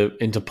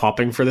into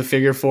popping for the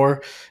figure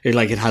 4.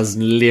 It has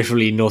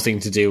literally nothing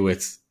to do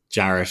with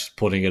Jarrett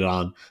putting it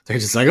on. They're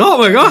just like, oh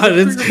my God,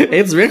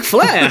 it's Ric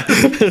Flair.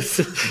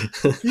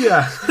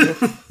 Yeah.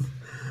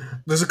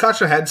 There's a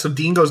catch ahead, so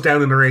Dean goes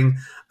down in the ring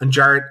and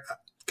Jarrett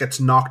gets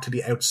knocked to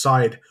the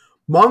outside.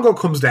 Mongo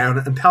comes down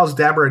and tells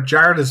Deborah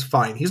Jarrett is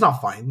fine. He's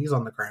not fine. He's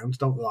on the ground.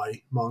 Don't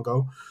lie,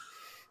 Mongo.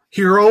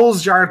 He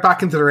rolls Jarrett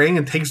back into the ring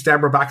and takes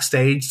Deborah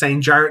backstage,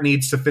 saying Jarrett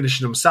needs to finish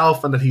it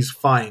himself and that he's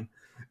fine.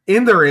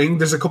 In the ring,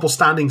 there's a couple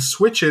standing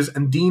switches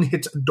and Dean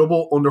hits a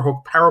double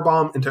underhook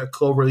powerbomb into a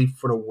cloverleaf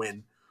for the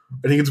win.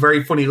 I think it's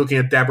very funny looking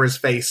at Deborah's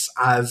face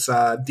as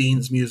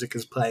Dean's music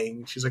is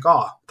playing. She's like,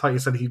 oh, I thought you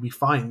said he'd be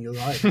fine. You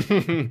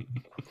lied.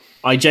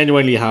 I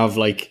genuinely have,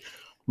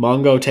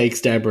 Mongo takes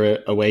Deborah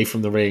away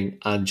from the ring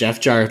and Jeff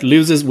Jarrett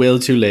loses will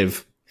to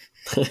live.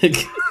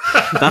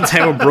 That's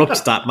how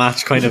abrupt that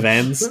match kind of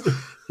ends.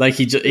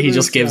 He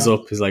just gives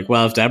up. He's like,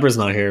 well, if Deborah's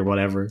not here,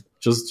 whatever.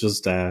 Just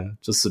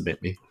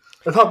submit me.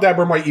 I thought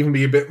Deborah might even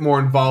be a bit more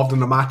involved in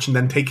the match and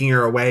then taking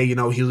her away, he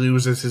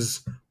loses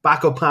his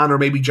backup plan, or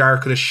maybe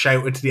Jarrett could have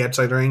shouted to the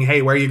outside of the ring,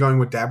 hey, where are you going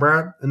with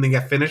Deborah? And then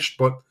get finished.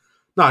 But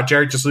no,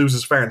 Jarrett just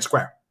loses fair and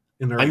square.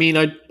 I mean,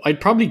 I'd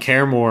probably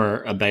care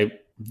more about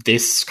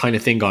this kind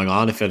of thing going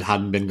on if it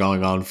hadn't been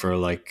going on for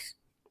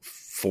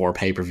 4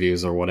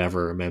 pay-per-views or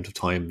whatever amount of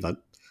time that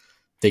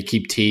they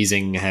keep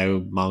teasing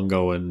how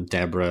Mongo and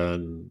Deborah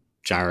and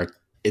Jarrett,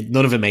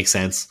 none of it makes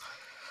sense.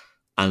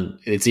 And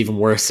it's even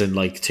worse in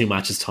 2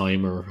 matches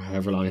time or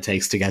however long it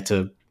takes to get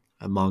to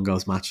a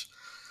Mongo's match.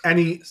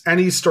 Any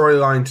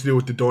storyline to do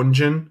with the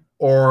dungeon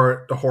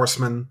or the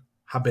Horsemen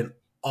have been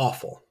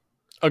awful.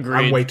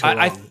 Agreed. And way too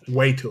long.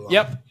 Way too long.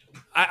 Yep.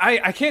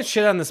 I can't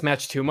shit on this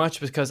match too much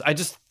because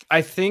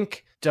I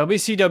think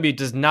WCW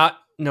does not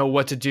know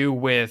what to do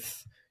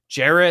with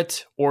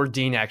Jarrett or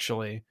Dean,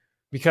 actually.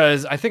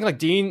 Because I think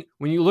Dean,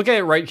 when you look at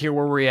it right here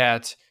where we're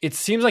at, it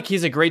seems like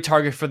he's a great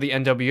target for the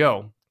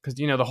NWO. Because,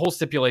 the whole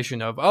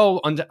stipulation of,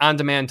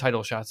 on-demand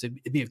title shots, it'd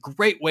be a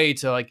great way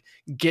to,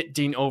 get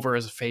Dean over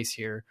as a face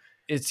here.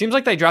 it seems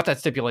like they dropped that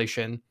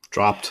stipulation.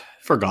 Dropped.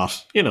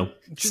 Forgot.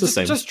 It's the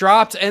same. Just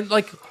dropped. And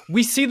like,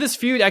 we see this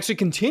feud actually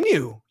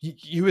continue.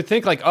 You would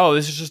think like, oh,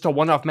 this is just a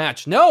one-off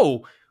match.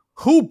 No.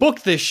 Who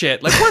booked this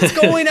shit? Like, what's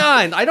going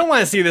on? I don't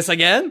want to see this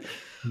again.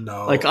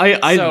 No. Like,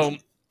 I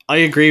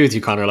agree with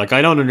you, Connor. Like,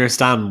 I don't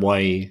understand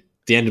why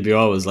the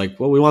NWO is like,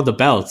 well, we want the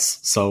belts.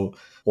 So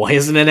why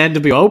isn't an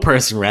NWO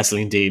person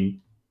wrestling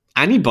Dean?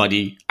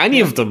 Anybody. Any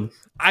of them.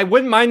 I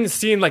wouldn't mind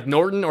seeing like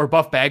Norton or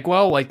Buff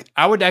Bagwell. Like,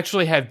 I would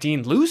actually have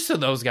Dean lose to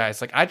those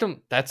guys. Like,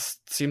 that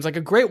seems like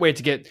a great way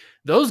to get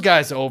those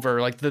guys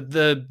over, like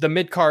the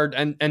mid-card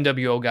and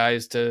NWO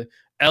guys, to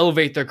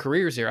elevate their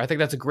careers here. I think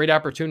that's a great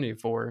opportunity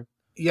for.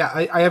 Yeah,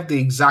 I have the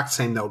exact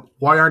same note.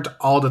 Why aren't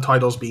all the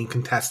titles being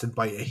contested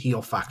by a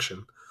heel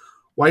faction?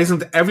 Why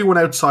isn't everyone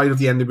outside of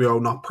the NWO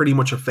not pretty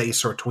much a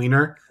face or a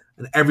tweener,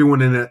 and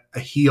everyone in a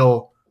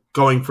heel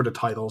going for the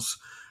titles?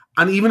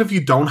 And even if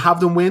you don't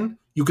have them win,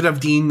 you could have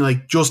Dean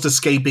like just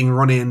escaping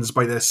run-ins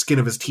by the skin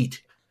of his teeth,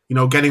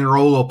 getting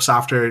roll-ups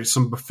after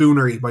some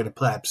buffoonery by the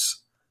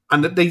plebs.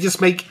 And they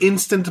just make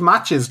instant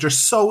matches. They're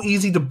so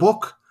easy to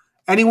book.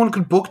 Anyone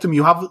could book them.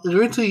 You have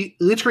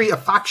literally a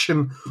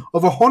faction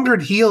of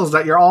 100 heels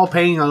that you're all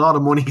paying a lot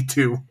of money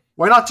to.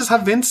 Why not just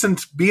have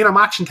Vincent be in a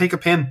match and take a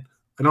pin?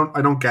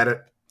 I don't get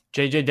it.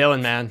 JJ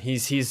Dillon, man,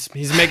 he's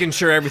making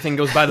sure everything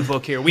goes by the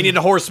book here. We need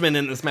a horseman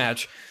in this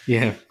match.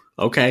 Yeah.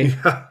 Okay.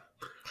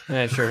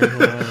 Yeah, sure.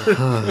 Yeah,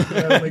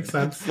 that makes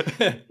sense.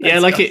 Yeah,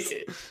 like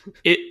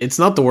it's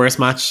not the worst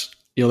match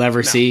you'll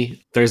ever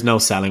see. There's no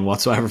selling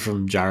whatsoever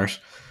from Jarrett,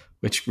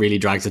 which really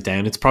drags it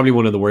down. It's probably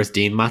one of the worst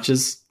Dean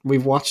matches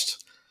we've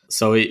watched.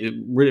 So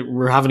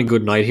we're having a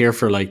good night here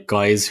for like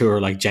guys who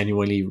are like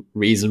genuinely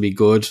reasonably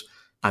good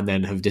and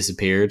then have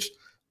disappeared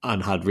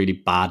and had really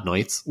bad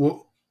nights.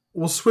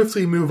 We'll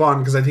swiftly move on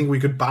because I think we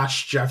could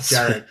bash Jeff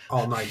Jarrett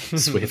all night.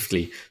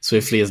 Swiftly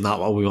is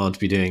not what we want to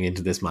be doing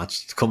into this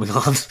match coming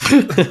on.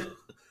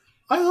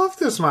 I love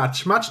this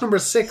match. Match number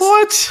 6.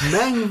 What?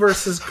 Meng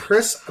versus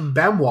Chris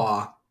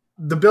Benoit.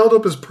 The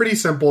build-up is pretty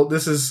simple.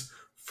 This is,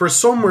 for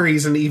some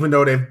reason, even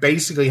though they've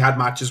basically had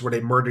matches where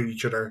they murdered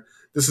each other,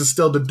 this is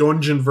still the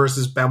Dungeon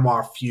versus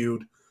Benoit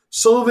feud.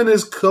 Sullivan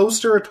is close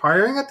to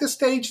retiring at this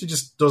stage. He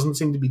just doesn't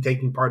seem to be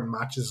taking part in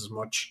matches as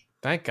much.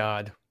 Thank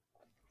God.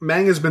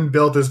 Meng has been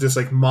built as this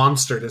like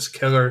monster, this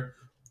killer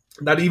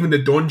that even the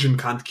Dungeon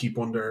can't keep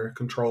under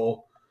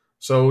control.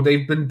 So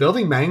they've been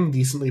building Meng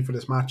decently for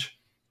this match.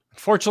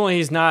 Fortunately,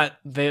 he's not.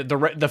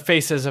 The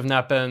faces have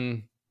not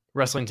been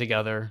wrestling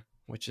together,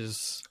 which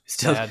is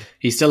sad.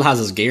 He still has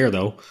his gear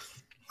though.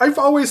 I've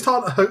always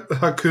thought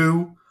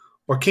Haku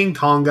or King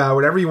Tonga,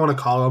 whatever you want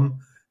to call him,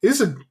 is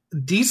a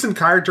decent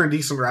character and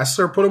decent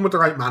wrestler. Put him with the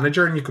right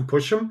manager and you could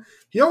push him.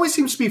 He always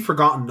seems to be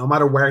forgotten no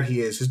matter where he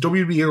is. His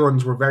WWE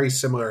runs were very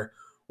similar,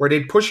 where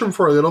they'd push him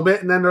for a little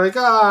bit and then they're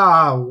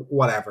like,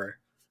 whatever.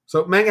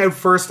 So Meng out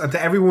first, and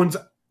to everyone's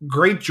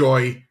great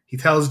joy, he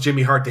tells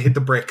Jimmy Hart to hit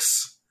the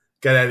bricks.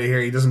 Get out of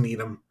here. He doesn't need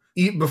him.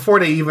 Before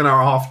they even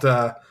are off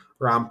the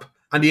ramp.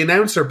 And the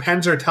announcer,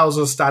 Penzer, tells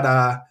us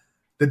that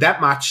the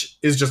death match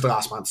is just a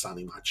last man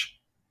standing match.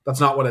 That's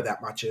not what a death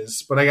match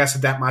is. But I guess a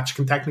death match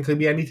can technically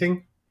be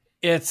anything.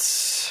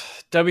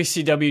 It's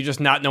WCW just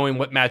not knowing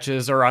what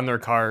matches are on their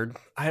card.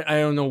 I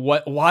don't know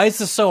why is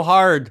this so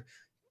hard?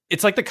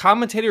 It's like the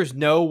commentators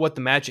know what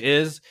the match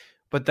is,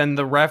 but then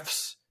the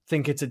refs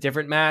think it's a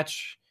different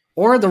match.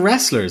 Or the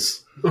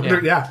wrestlers.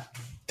 Yeah.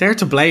 They're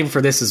to blame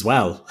for this as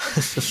well.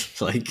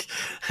 Like,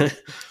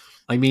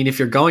 I mean, if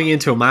you're going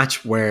into a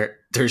match where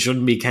there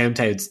shouldn't be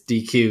countouts,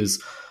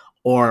 DQs,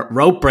 or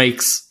rope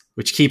breaks,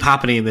 which keep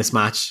happening in this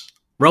match,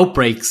 rope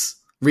breaks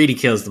really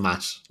kills the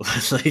match.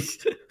 Like,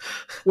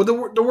 well,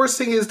 the worst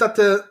thing is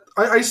that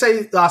I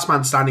say last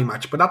man standing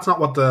match, but that's not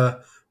what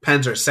the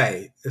Penzer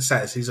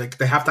says. He's like,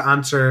 they have to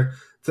answer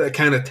to the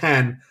count of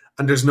 10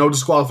 and there's no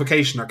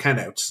disqualification or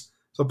countouts.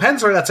 So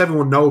Penzer lets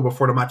everyone know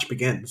before the match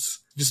begins.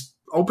 Just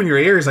open your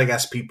ears, I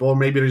guess, people.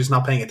 Maybe they're just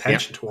not paying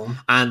attention to him.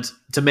 And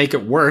to make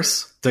it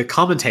worse, the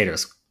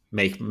commentators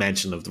make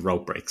mention of the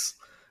rope breaks.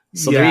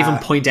 So they even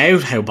point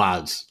out how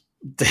bad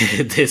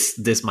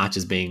this match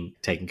is being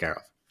taken care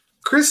of.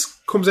 Chris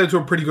comes out to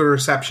a pretty good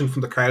reception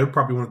from the crowd,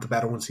 probably one of the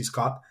better ones he's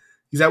got.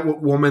 He's out with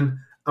Woman,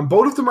 and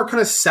both of them are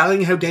kind of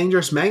selling how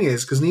dangerous Meng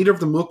is, because neither of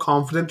them look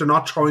confident. They're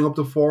not throwing up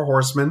the 4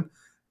 horsemen.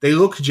 They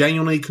look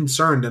genuinely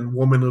concerned, and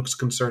Woman looks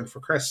concerned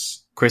for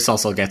Chris. Chris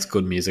also gets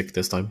good music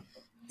this time.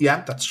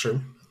 Yeah, that's true.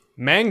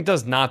 Meng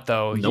does not,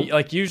 though.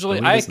 Nope.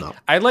 Usually, No,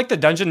 I like the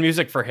dungeon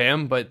music for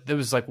him, but it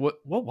was like, what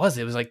was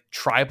it? It was like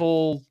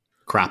tribal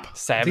crap.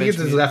 Savage. I think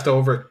it's his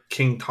leftover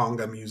King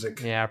Tonga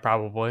music. Yeah,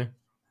 probably.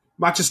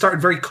 Match is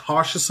started very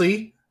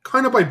cautiously,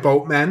 kind of by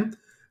both men.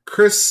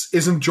 Chris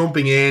isn't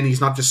jumping in. He's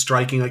not just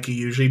striking like he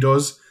usually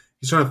does.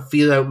 He's trying to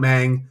feel out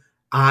Meng,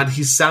 and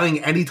he's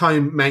selling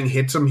anytime Meng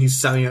hits him, he's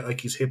selling it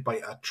like he's hit by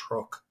a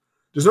truck.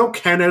 There's no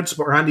countouts,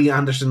 but Randy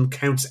Anderson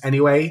counts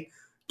anyway.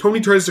 Tony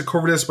tries to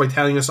cover this by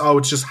telling us,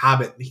 it's just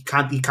habit. He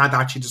can't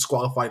actually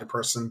disqualify the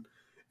person.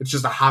 It's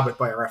just a habit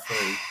by a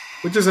referee.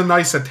 which is a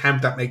nice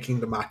attempt at making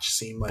the match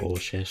seem like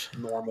bullshit.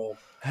 Normal.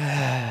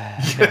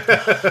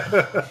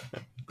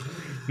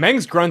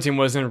 Meng's grunting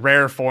was in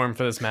rare form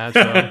for this match,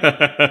 though.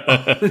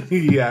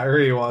 Yeah, it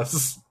really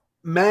was.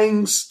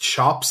 Meng's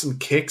chops and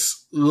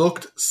kicks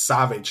looked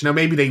savage. Now,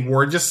 maybe they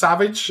were just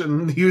savage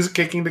and he was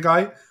kicking the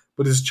guy,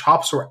 but his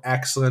chops were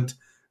excellent.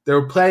 They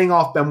were playing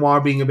off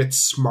Benoit being a bit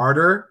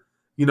smarter,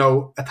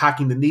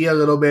 attacking the knee a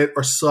little bit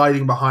or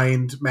sliding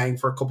behind Meng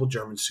for a couple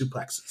German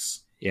suplexes.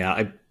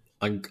 Yeah,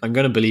 I'm going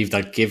to believe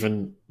that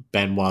given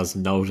Benoit's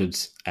noted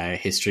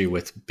history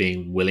with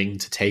being willing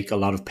to take a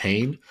lot of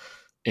pain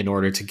in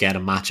order to get a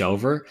match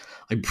over,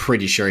 I'm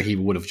pretty sure he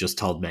would have just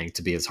told Meng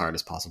to be as hard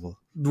as possible.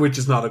 Which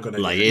is not a good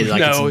idea.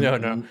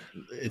 No.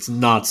 It's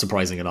not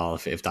surprising at all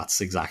if that's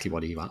exactly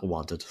what he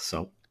wanted.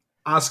 So,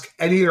 ask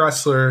any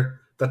wrestler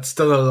that's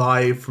still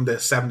alive from the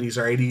 70s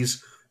or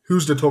 80s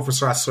who's the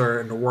toughest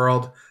wrestler in the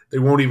world. They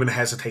won't even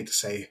hesitate to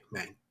say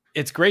Meng.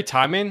 It's great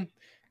timing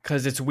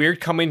because it's weird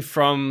coming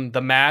from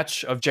the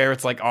match of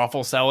Jarrett's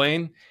awful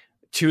selling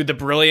to the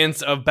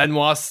brilliance of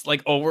Benoit's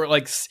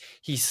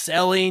he's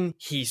selling,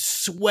 he's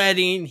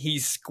sweating,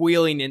 he's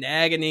squealing in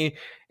agony,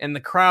 and the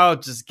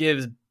crowd just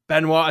gives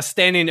Benoit a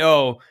standing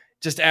O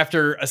just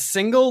after a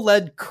single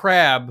lead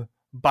crab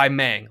by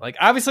Meng.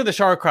 Obviously the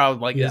Charlotte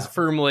crowd is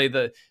firmly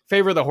the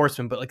favor of the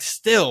Horseman, but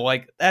still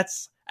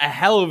that's a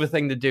hell of a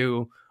thing to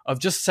do of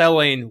just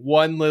selling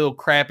one little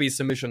crappy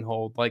submission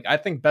hold. I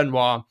think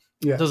Benoit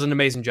does an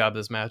amazing job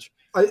this match.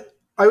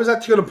 I was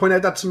actually going to point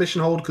out that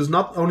submission hold because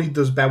not only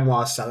does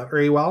Benoit sell it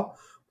very well,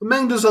 but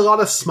Meng does a lot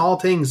of small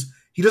things.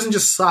 He doesn't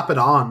just slap it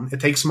on. It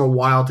takes him a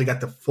while to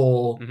get the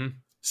full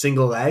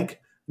single leg.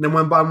 And then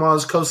when Benoit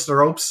is close to the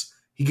ropes,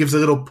 he gives a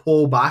little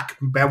pull back.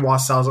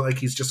 Benoit sells it like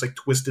he's just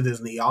twisted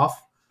his knee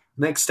off.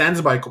 And it extends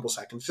it by a couple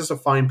seconds. Just a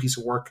fine piece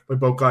of work by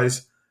both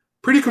guys.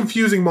 Pretty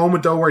confusing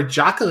moment though where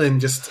Jacqueline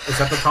just is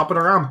at the top of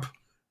the ramp,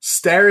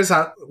 stares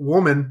at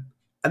woman,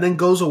 and then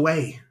goes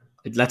away.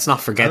 Let's not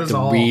forget the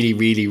really,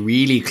 really,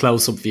 really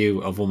close-up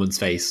view of woman's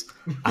face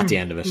at the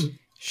end of it.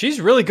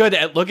 She's really good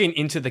at looking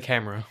into the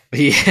camera.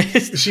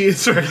 Yes. She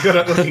is very good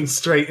at looking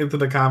straight into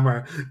the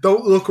camera.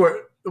 Don't look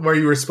where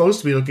you were supposed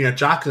to be looking at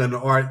Jacqueline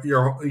or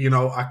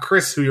at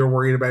Chris, who you're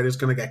worried about is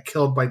going to get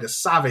killed by the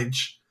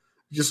Savage.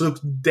 Just look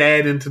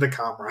dead into the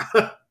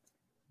camera.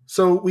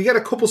 So we get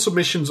a couple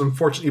submissions,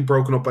 unfortunately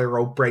broken up by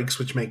rope breaks,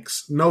 which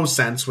makes no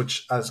sense,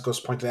 which, as Gus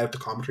pointed out, the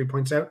commentary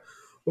points out.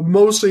 But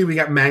mostly we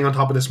get Meng on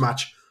top of this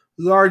match.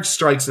 Large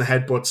strikes and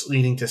headbutts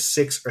leading to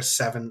 6 or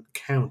 7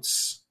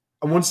 counts.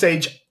 At one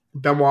stage,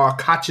 Benoit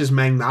catches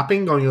Meng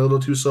napping, going a little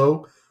too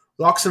slow,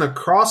 locks in a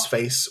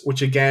crossface,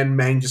 which again,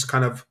 Meng just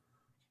kind of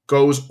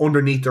goes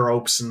underneath the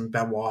ropes and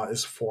Benoit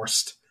is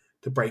forced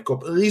to break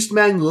up. At least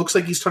Meng looks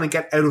like he's trying to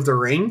get out of the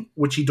ring,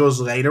 which he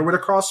does later with a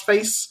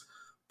crossface,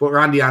 but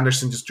Randy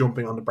Anderson just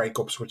jumping on the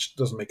breakups, which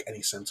doesn't make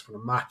any sense for the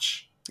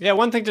match. Yeah,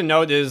 one thing to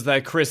note is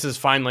that Chris is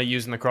finally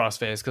using the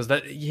crossface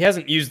because he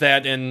hasn't used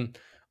that in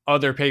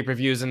other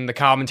pay-per-views, and the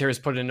commentaries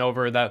put it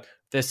over that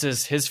this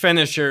is his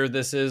finisher.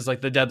 This is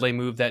the deadly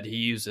move that he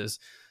uses.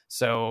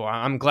 So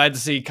I'm glad to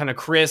see kind of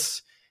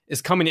Chris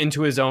is coming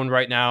into his own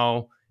right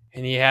now,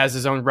 and he has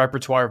his own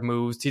repertoire of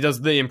moves. He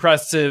does the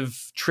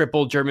impressive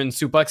triple German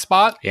suplex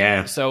spot.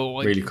 Yeah, so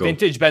really cool.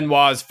 Vintage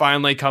Benoit is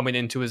finally coming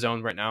into his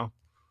own right now.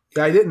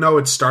 Yeah, I didn't know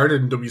it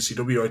started in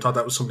WCW. I thought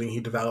that was something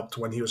he developed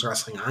when he was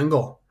wrestling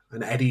Angle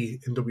and Eddie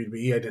in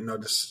WWE. I didn't know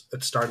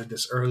it started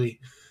this early.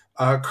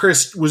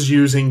 Chris was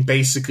using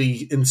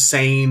basically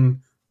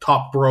insane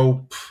top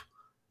rope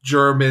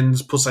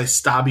Germans plus I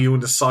stab you in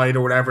the side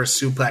or whatever,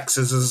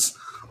 suplexes as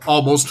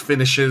almost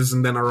finishes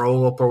and then a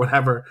roll up or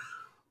whatever.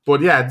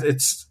 But yeah,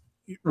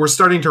 we're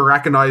starting to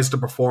recognize the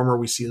performer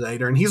we see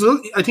later, and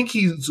I think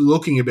he's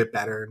looking a bit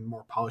better and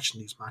more polished in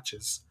these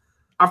matches.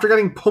 After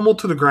getting pummeled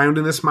to the ground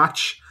in this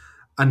match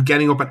and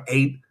getting up at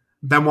 8,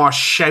 Benoit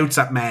shouts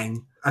at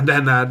Meng, and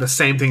then the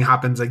same thing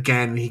happens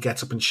again, and he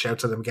gets up and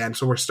shouts at him again.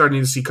 So we're starting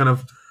to see kind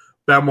of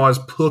Benoit's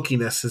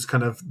pluckiness is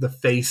kind of the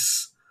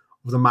face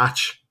of the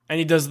match. And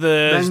he does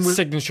the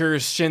signature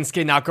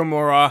Shinsuke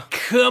Nakamura.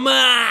 Come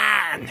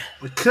on!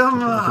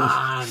 Come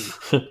on!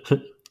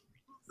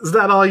 Is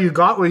that all you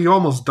got? Well, you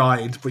almost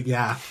died, but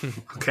yeah.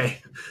 Okay.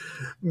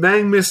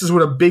 Meng misses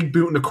with a big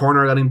boot in the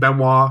corner, letting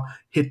Benoit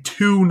hit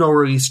 2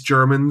 no-release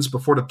Germans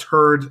before the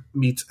third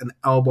meets an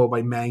elbow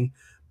by Meng.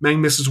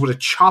 Meng misses with a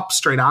chop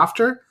straight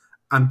after,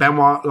 and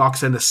Benoit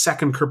locks in the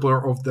second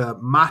crippler of the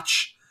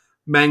match.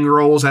 Meng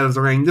rolls out of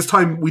the ring. This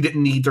time we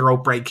didn't need the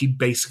rope break. He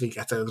basically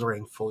gets out of the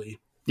ring fully.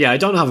 Yeah, I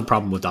don't have a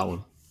problem with that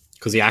one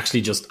because he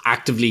actually just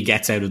actively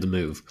gets out of the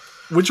move.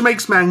 Which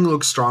makes Meng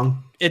look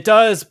strong. It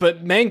does,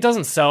 but Meng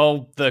doesn't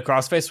sell the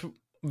crossface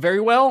very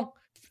well.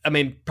 I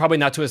mean, probably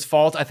not to his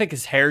fault. I think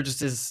his hair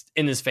just is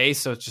in his face,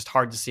 so it's just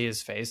hard to see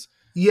his face.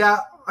 Yeah,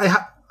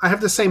 I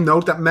have the same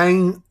note that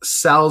Meng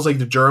sells the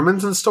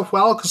Germans and stuff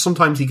well because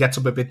sometimes he gets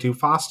up a bit too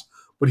fast,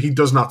 but he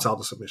does not sell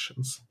the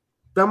submissions.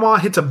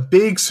 Benoit hits a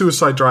big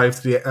suicide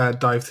dive to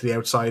the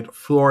outside,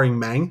 flooring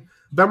Meng.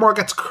 Benoit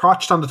gets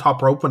crotched on the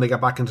top rope when they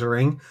get back into the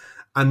ring,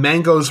 and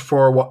Meng goes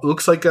for what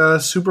looks like a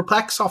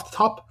superplex off the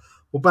top,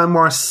 But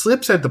Benoit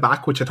slips out the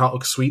back, which I thought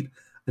looked sweet,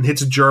 and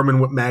hits a German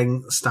with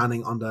Meng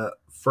standing on the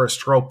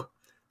first rope.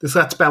 This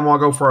lets Benoit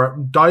go for a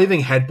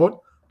diving headbutt,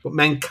 but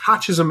Meng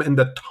catches him in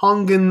the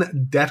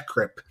Tongan death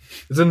grip.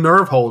 It's a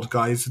nerve hold,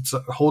 guys. It's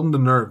holding the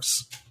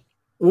nerves.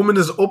 Woman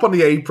is up on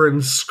the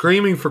apron,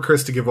 screaming for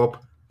Chris to give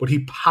up, but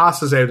he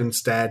passes out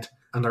instead,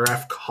 and the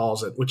ref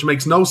calls it, which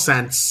makes no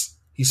sense.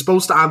 He's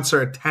supposed to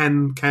answer a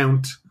 10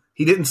 count.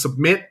 He didn't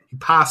submit. He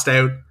passed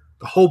out.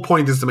 The whole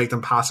point is to make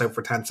them pass out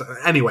for 10 seconds.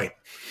 Anyway.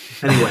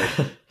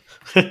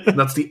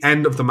 That's the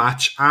end of the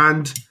match.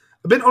 And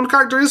a bit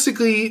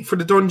uncharacteristically for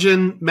the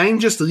dungeon, Meng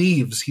just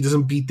leaves. He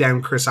doesn't beat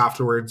down Chris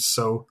afterwards,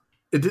 so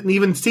it didn't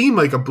even seem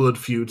like a blood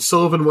feud.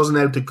 Sullivan wasn't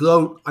out to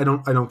gloat. I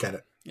don't get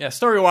it. Yeah,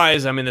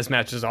 story-wise, I mean, this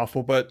match is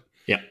awful, but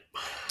yeah,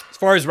 as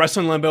far as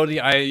wrestling ability,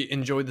 I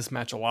enjoyed this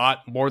match a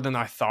lot, more than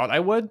I thought I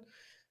would.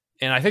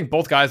 And I think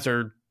both guys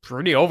are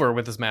pretty over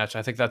with this match.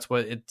 I think that's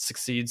what it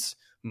succeeds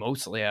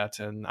mostly at.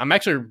 And I'm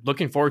actually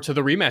looking forward to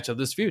the rematch of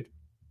this feud.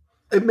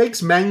 It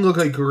makes Meng look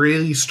like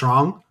really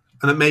strong,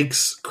 and it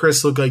makes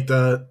Chris look like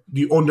the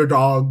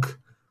underdog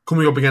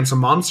coming up against a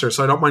monster.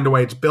 So I don't mind the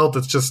way it's built.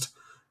 It's just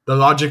the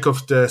logic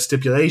of the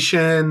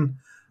stipulation,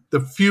 the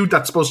feud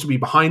that's supposed to be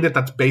behind it,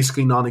 that's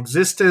basically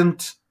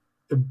non-existent.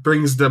 It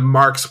brings the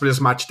marks for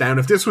this match down.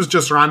 If this was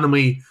just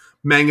randomly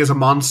Meng is a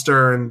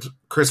monster and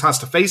Chris has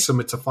to face him,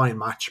 it's a fine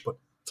match, but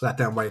it's let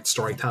down by its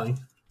storytelling.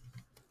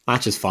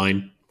 Match is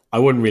fine. I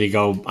wouldn't really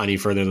go any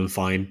further than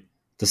fine.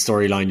 The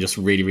storyline just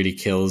really, really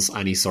kills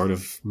any sort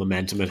of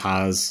momentum it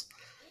has.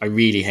 I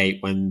really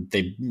hate when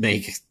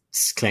they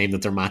claim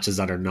that they're matches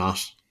that are not.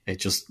 It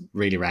just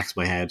really wrecks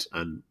my head.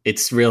 And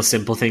it's real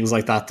simple things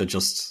like that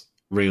just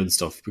ruin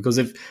stuff. Because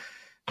if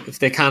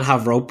they can't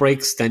have rope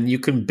breaks, then you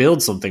can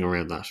build something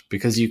around that.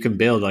 Because you can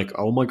build like,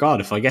 oh my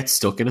God, if I get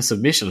stuck in a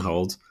submission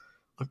hold,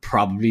 I'm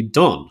probably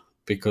done.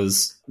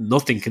 Because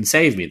nothing can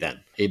save me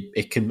then.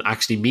 It can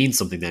actually mean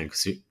something then.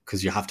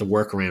 Because you have to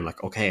work around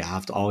like, okay, I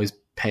have to always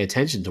pay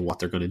attention to what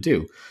they're going to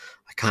do.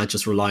 I can't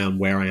just rely on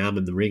where I am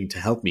in the ring to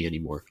help me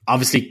anymore.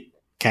 Obviously,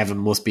 Kevin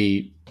must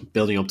be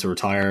building up to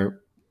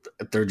retire.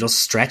 They're just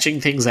stretching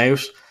things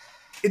out.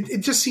 It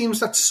just seems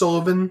that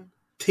Sullivan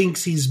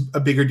thinks he's a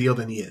bigger deal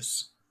than he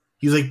is.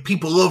 He's like,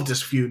 people love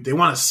this feud. They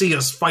want to see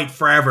us fight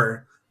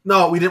forever.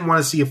 No, we didn't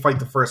want to see you fight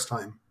the first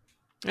time.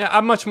 Yeah,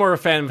 I'm much more a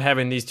fan of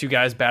having these two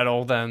guys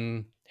battle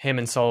than him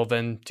and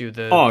Sullivan do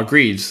the... Oh,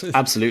 agreed.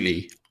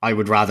 Absolutely. I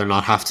would rather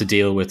not have to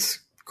deal with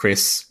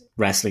Chris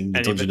wrestling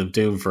the Dungeon of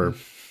Doom for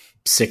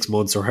 6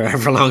 months or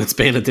however long it's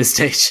been at this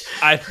stage.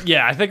 I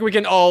think we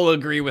can all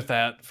agree with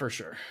that for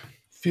sure.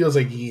 Feels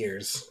like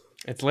years.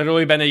 It's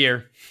literally been a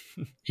year.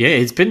 Yeah,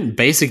 it's been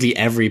basically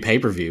every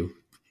pay-per-view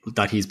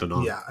that he's been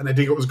on. Yeah, and I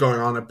think it was going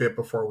on a bit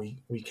before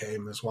we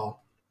came as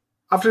well.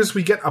 After this,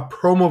 we get a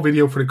promo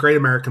video for the Great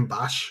American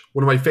Bash,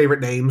 one of my favorite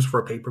names for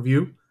a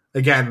pay-per-view.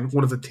 Again,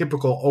 one of the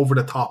typical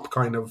over-the-top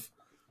kind of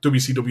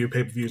WCW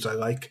pay-per-views I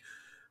like.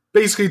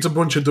 Basically, it's a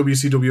bunch of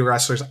WCW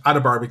wrestlers at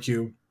a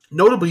barbecue.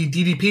 Notably,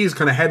 DDP is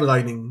kind of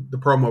headlining the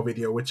promo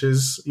video, which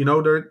is,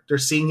 they're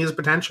seeing his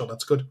potential.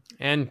 That's good.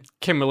 And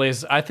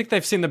Kimberly's, I think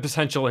they've seen the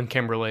potential in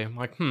Kimberly. I'm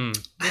like,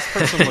 this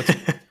person looks...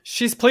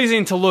 She's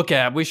pleasing to look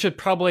at. We should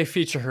probably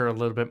feature her a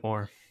little bit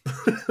more.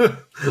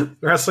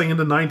 Wrestling in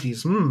the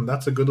 90s.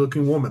 That's a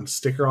good-looking woman.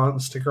 Stick her on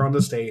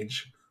the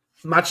stage.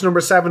 Match number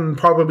 7,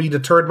 probably the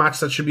third match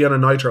that should be on a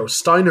Nitro.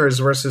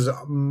 Steiners versus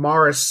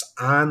Morris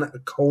and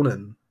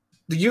Conan.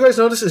 Did you guys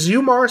notice, is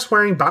Hugh Morris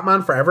wearing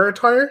Batman Forever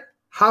attire?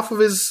 Half of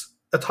his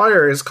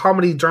attire is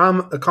comedy and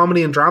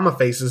drama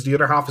faces. The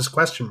other half is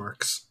question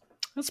marks.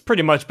 That's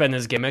pretty much been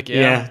his gimmick,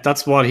 Yeah,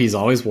 that's what he's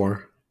always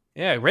wore.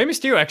 Yeah, Rey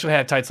Mysterio actually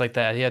had tights like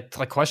that. He had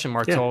like question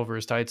marks all over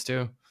his tights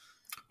too.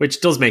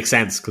 Which does make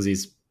sense because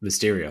he's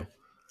Mysterio.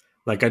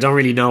 Like, I don't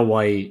really know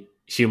why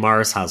Hugh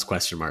Morris has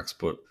question marks,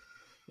 but...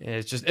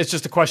 It's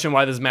just a question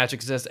why this match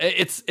exists.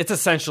 It's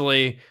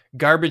essentially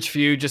garbage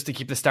feud just to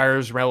keep the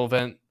stars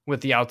relevant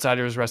with the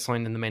outsiders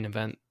wrestling in the main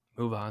event.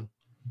 Move on.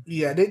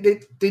 Yeah,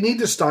 they need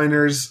the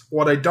Steiners.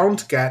 What I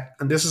don't get,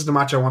 and this is the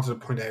match I wanted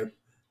to point out,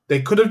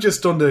 they could have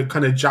just done the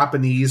kind of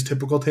Japanese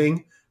typical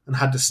thing and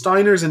had the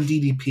Steiners and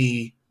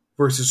DDP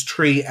versus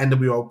 3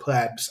 NWO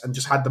plebs and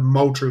just had them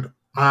mow through them.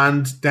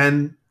 And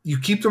then you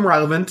keep them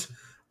relevant.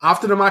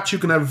 After the match, you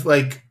can have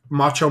like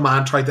Macho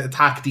Man try to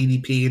attack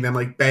DDP and then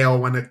like bail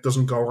when it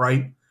doesn't go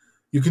right.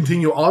 You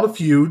continue all the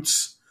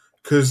feuds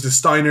because the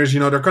Steiners,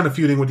 they're kind of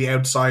feuding with the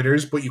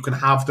outsiders, but you can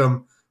have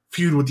them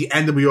feud with the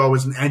NWO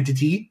as an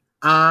entity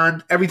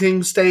and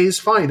everything stays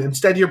fine.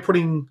 Instead, you're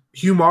putting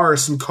Hugh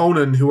Morris and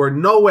Conan, who are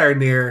nowhere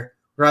near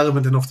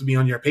relevant enough to be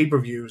on your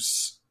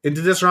pay-per-views,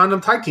 into this random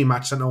tag team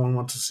match that no one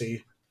wants to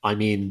see. I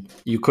mean,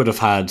 you could have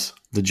had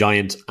the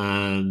Giant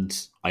and,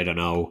 I don't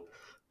know,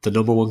 the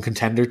number 1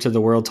 contender to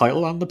the world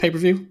title on the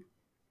pay-per-view.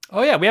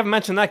 Oh yeah, we haven't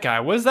mentioned that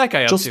guy. What is that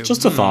guy up to?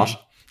 Just a thought.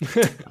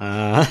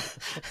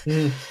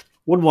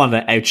 Wouldn't want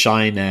to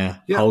outshine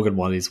Hogan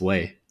while he's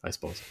away, I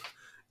suppose.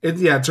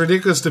 It's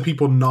ridiculous to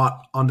people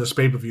not on this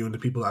pay-per-view and the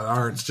people that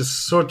are. It's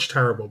just such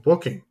terrible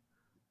booking.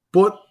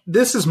 But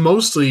this is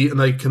mostly,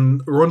 and I can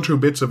run through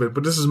bits of it,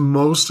 but this is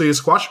mostly a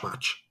squash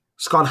match.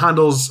 Scott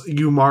handles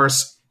Hugh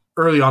Morris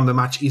early on in the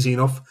match easy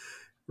enough.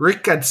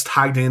 Rick gets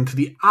tagged in to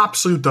the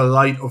absolute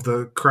delight of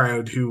the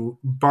crowd who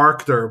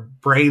bark their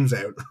brains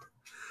out.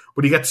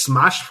 But he gets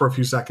smashed for a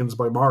few seconds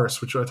by Morris,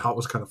 which I thought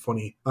was kind of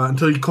funny,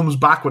 until he comes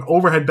back with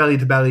overhead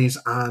belly-to-bellies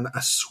and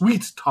a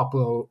sweet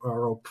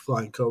top-rope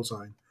flying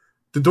clothesline.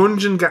 The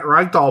Dungeon get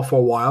ragdoll for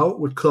a while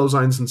with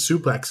clotheslines and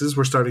suplexes.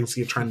 We're starting to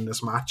see a trend in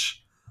this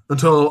match.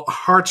 Until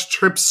Hart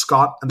trips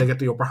Scott and they get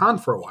the upper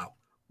hand for a while.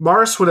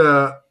 Morris with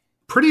a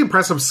pretty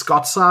impressive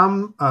press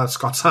slam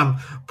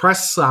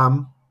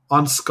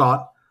on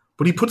Scott,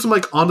 but he puts him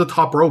like on the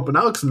top rope, and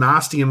that looks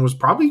nasty and was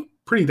probably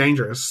pretty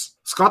dangerous.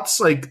 Scott's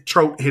like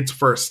throat hits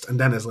first and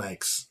then his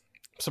legs.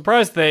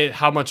 Surprised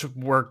how much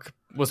work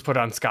was put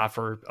on Scott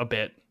for a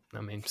bit.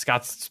 I mean,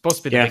 Scott's supposed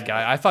to be the big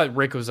guy. I thought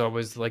Rick was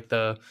always like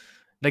the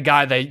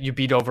guy that you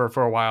beat over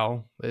for a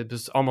while. It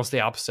was almost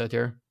the opposite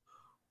here.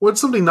 What's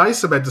something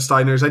nice about the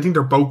Steiners, I think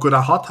they're both good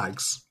at hot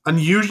tags. And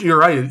usually, you're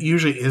right, it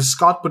usually is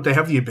Scott, but they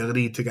have the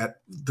ability to get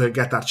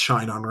that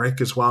shine on Rick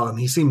as well. And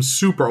he seems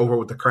super over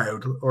with the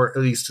crowd, or at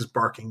least his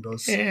barking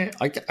does. Yeah,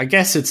 I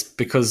guess it's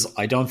because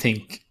I don't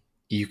think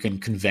you can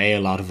convey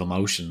a lot of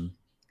emotion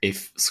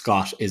if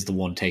Scott is the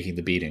one taking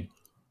the beating.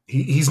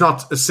 He's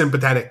not a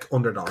sympathetic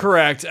underdog.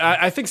 Correct.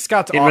 I think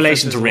Scott's in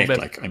relation to Rick,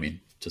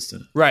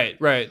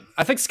 Right.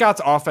 I think Scott's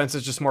offense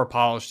is just more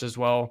polished as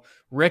well.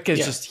 Rick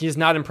is he's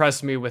not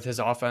impressed me with his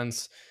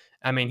offense.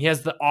 I mean, he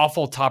has the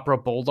awful top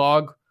rope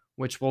bulldog,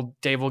 which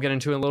Dave will get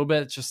into in a little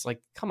bit. It's just like,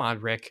 come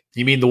on, Rick.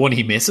 You mean the one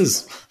he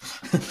misses?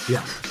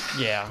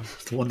 Yeah.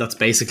 The one that's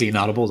basically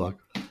not a bulldog.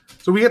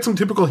 So we get some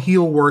typical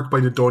heel work by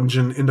the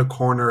Dungeon in the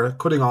corner,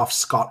 cutting off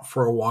Scott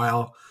for a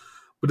while.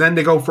 But then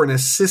they go for an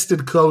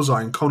assisted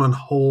clothesline. Conan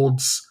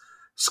holds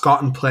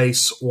Scott in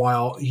place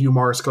while Hugh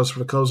Morris goes for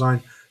the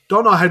clothesline.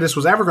 Don't know how this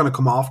was ever going to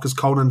come off because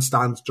Conan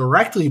stands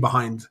directly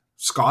behind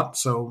Scott.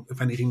 So if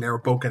anything, they were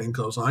both getting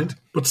clotheslined.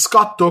 But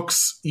Scott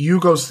ducks, Hugh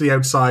goes to the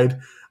outside,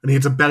 and he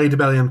hits a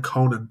belly-to-belly on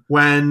Conan.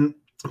 When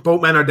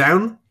both men are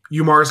down,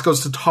 Hugh Morris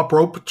goes to top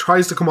rope,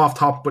 tries to come off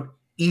top, but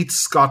eats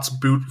Scott's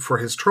boot for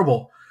his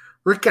trouble.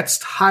 Rick gets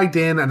tagged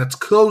in, and it's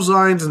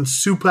clotheslines and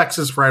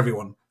suplexes for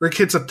everyone. Rick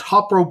hits a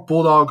top rope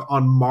bulldog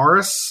on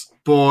Morris,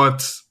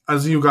 but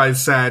as you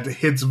guys said,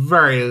 hits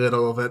very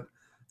little of it.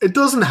 It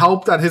doesn't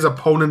help that his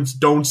opponents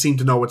don't seem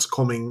to know what's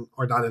coming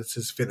or that it's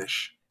his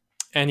finish.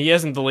 And he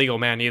isn't the legal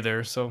man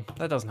either, so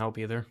that doesn't help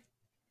either.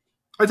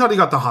 I thought he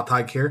got the hot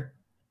tag here.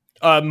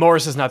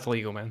 Morris is not the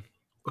legal man.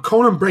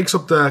 Conan breaks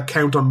up the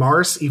count on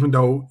Morris, even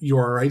though you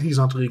are right, he's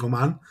not the legal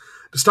man.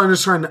 The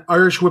Steiners try and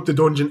Irish whip the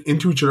Dungeon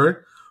into each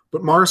other,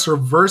 but Morris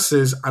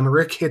reverses and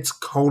Rick hits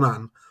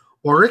Conan.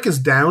 While Rick is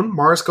down,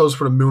 Morris goes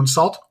for the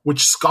moonsault,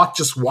 which Scott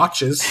just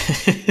watches.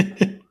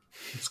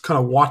 Just kind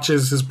of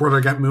watches his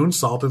brother get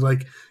moonsaulted,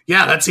 like,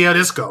 yeah, let's see how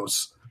this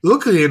goes.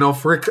 Luckily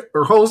enough, Rick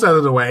rolls out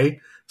of the way.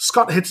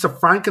 Scott hits the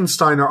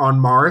Frankensteiner on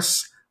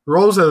Morris,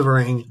 rolls out of the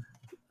ring,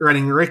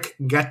 letting Rick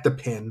get the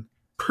pin.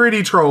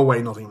 Pretty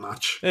throwaway, nothing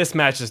match. This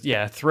match is,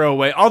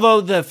 throwaway.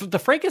 Although the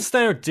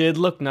Frankensteiner did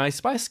look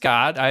nice by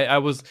Scott. I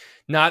was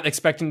not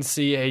expecting to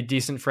see a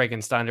decent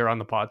Frankensteiner on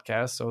the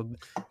podcast. So,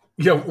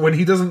 yeah, when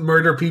he doesn't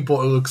murder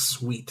people, it looks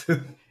sweet.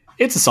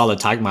 It's a solid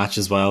tag match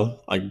as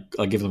well.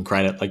 I'll give them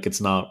credit. Like,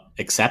 it's not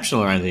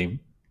exceptional or anything.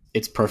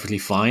 It's perfectly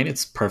fine.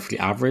 It's perfectly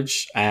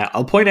average.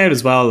 I'll point out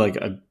as well, like,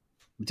 I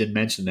didn't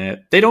mention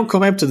it, they don't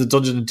come out to the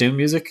Dungeon and Doom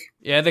music.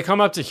 Yeah, they come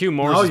up to Hugh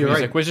Morris'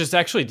 music, right. which is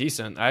actually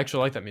decent. I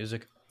actually like that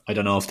music. I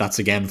don't know if that's,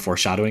 again,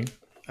 foreshadowing,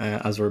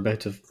 as we're about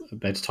to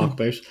talk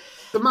about.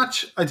 The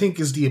match, I think,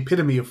 is the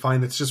epitome of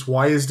fine. It's just,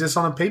 why is this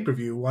on a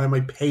pay-per-view? Why am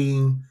I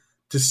paying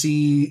to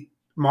see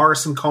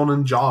Morris and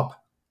Conan job?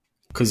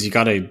 Because you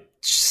got to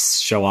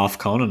show off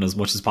Conan as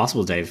much as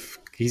possible, Dave.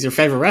 He's your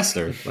favorite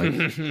wrestler. Like,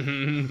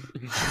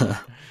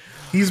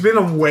 he's been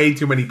on way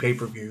too many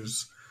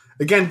pay-per-views.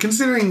 Again,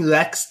 considering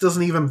Lex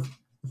doesn't even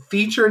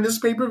feature in this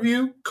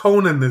pay-per-view,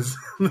 Conan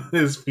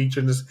is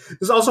featured in this. This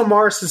is also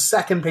Morris'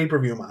 second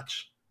pay-per-view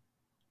match.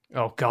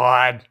 Oh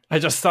God! I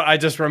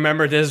just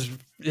remembered his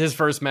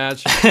first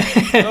match.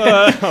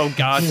 Oh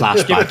God!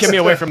 Get me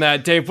away from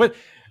that, Dave.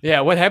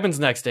 What happens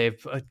next,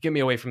 Dave? Get me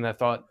away from that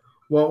thought.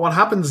 Well, what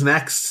happens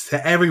next,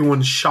 to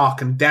everyone's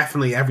shock, and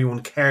definitely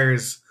everyone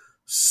cares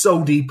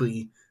so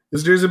deeply,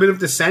 is there's a bit of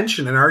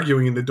dissension and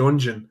arguing in the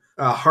Dungeon.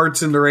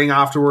 Hart's in the ring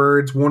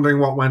afterwards, wondering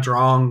what went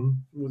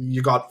wrong.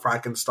 You got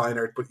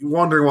Frankensteiner, but you're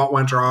wondering what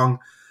went wrong.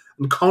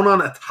 And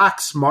Conan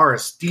attacks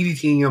Morris,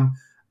 DDTing him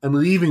and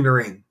leaving the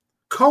ring.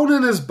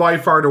 Conan is by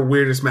far the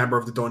weirdest member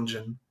of the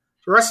Dungeon.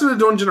 The rest of the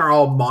Dungeon are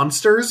all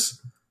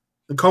monsters,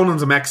 and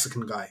Conan's a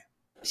Mexican guy.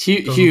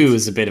 Hugh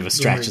is a bit of a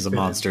stretch as a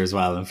monster as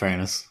well, in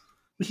fairness.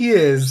 He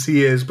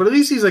is, but at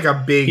least he's like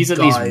a big He's at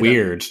guy least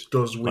weird.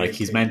 Does weird like,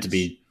 he's things. meant to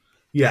be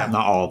not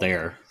all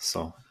there,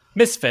 so...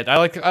 Misfit. I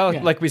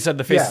like we said,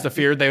 the Faces of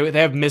Fear. They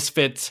have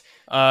Misfit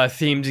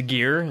themed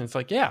gear. And it's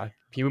like, yeah,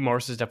 Hugh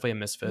Morris is definitely a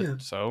misfit. Yeah.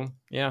 So,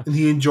 yeah. And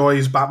he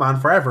enjoys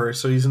Batman Forever,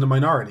 so he's in the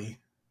minority.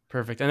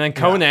 Perfect. And then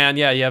Conan,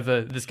 you have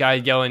this guy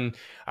yelling,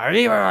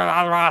 Arriba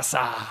la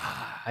raza.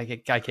 I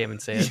can't even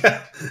say it.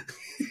 Yeah,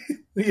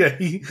 yeah,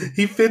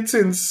 he fits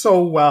in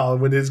so well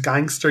with his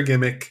gangster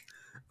gimmick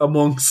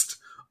amongst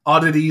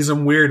oddities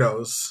and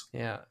weirdos.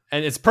 Yeah,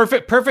 and it's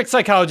perfect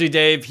psychology,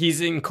 Dave.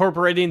 He's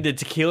incorporating the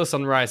Tequila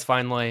Sunrise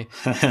finally.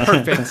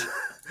 Perfect.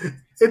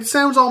 It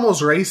sounds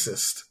almost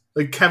racist.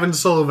 Like Kevin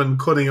Sullivan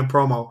cutting a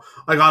promo.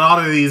 I got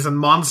oddities and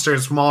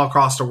monsters from all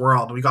across the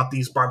world. We got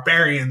these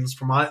barbarians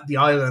from the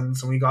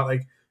islands, and we got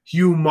like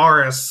Hugh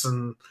Morris.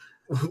 And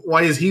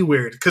why is he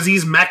weird? Because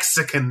he's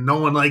Mexican. No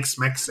one likes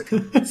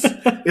Mexicans.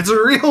 It's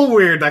real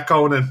weird that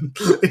Conan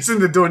is in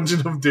the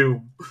Dungeon of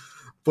Doom,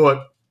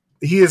 but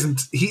he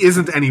isn't. He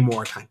isn't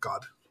anymore. Thank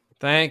God.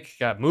 Thank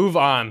God. Move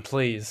on,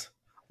 please.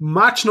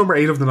 Match number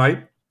 8 of the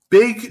night.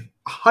 Big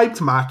hyped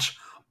match.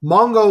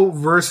 Mongo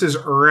versus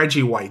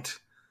Reggie White.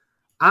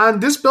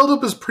 And this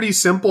build-up is pretty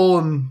simple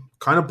and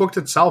kind of booked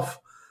itself.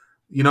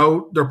 You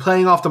know, they're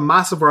playing off the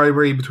massive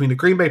rivalry between the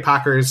Green Bay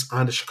Packers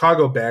and the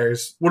Chicago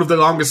Bears, one of the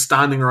longest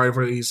standing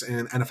rivalries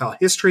in NFL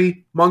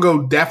history.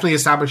 Mongo definitely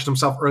established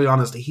himself early on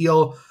as the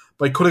heel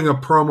by cutting a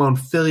promo in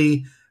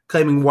Philly,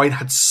 claiming White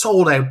had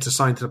sold out to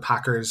sign to the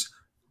Packers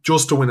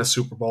just to win a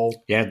Super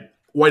Bowl. Yeah.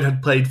 White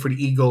had played for the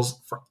Eagles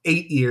for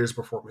 8 years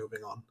before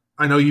moving on.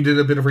 I know you did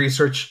a bit of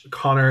research,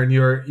 Connor, and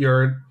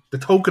you're the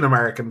token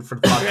American for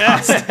the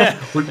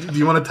podcast. Do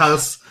you want to tell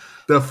us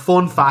the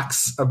fun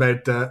facts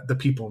about the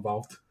people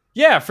involved?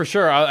 Yeah, for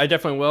sure. I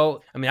definitely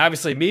will. I mean,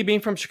 obviously, me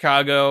being from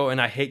Chicago and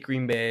I hate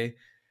Green Bay,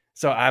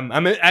 so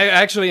I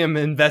actually am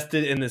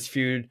invested in this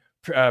feud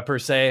per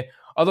se.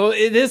 Although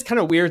it is kind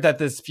of weird that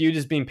this feud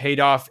is being paid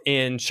off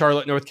in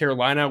Charlotte, North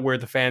Carolina, where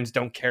the fans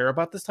don't care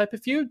about this type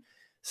of feud.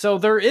 So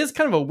there is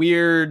kind of a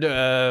weird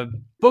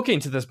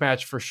booking to this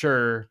match for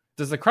sure.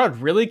 Does the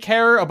crowd really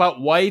care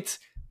about White,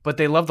 but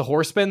they love the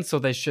Horsemen, so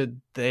they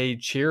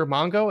cheer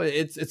Mongo?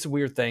 It's a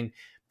weird thing.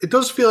 It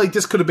does feel like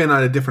this could have been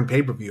on a different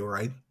pay-per-view,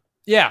 right?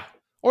 Yeah.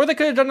 Or they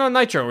could have done it on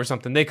Nitro or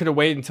something. They could have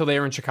waited until they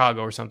were in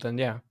Chicago or something,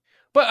 yeah.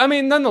 But, I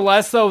mean,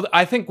 nonetheless, though,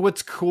 I think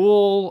what's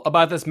cool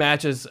about this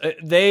match is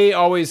they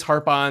always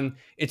harp on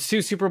it's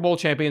 2 Super Bowl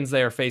champions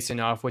they are facing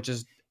off, which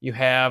is you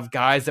have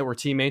guys that were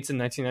teammates in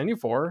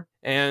 1994,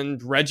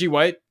 and Reggie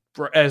White,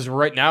 as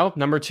right now,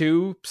 number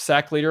 2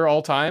 sack leader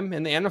all time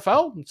in the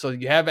NFL. So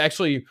you have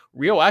actually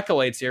real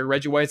accolades here.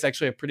 Reggie White's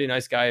actually a pretty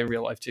nice guy in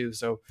real life, too.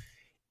 So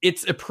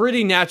it's a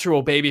pretty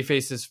natural baby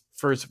faces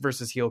first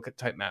versus heel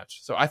type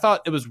match. So I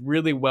thought it was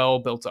really well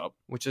built up,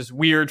 which is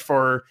weird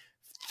for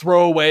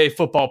throwaway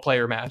football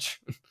player match.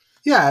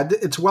 Yeah,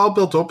 it's well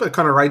built up. It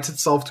kind of writes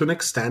itself to an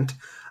extent.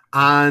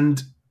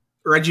 And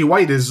Reggie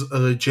White is a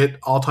legit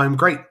all-time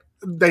great.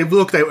 They've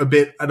looked out a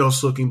bit at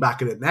us looking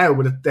back at it now,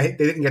 but they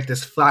didn't get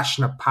this flash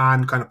in a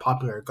pan kind of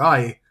popular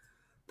guy.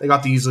 They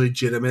got these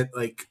legitimate,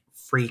 like,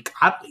 freak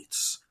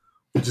athletes,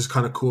 which is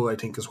kind of cool, I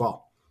think, as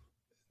well.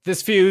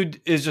 This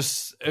feud is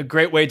just a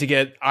great way to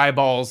get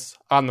eyeballs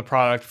on the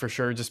product for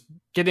sure. Just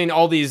getting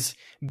all these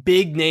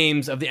big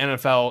names of the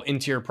NFL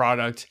into your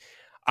product.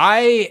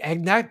 I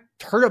had not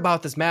heard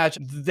about this match.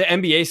 The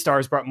NBA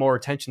stars brought more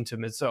attention to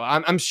it, so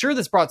I'm sure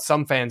this brought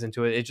some fans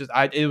into it.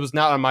 It was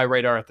not on my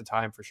radar at the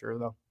time for sure,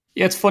 though.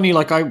 Yeah, it's funny.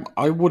 Like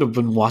I would have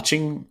been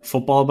watching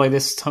football by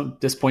this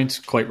point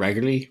quite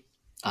regularly,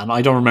 and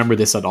I don't remember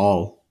this at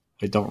all.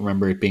 I don't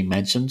remember it being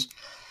mentioned.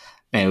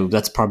 Now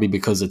that's probably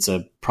because it's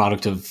a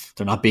product of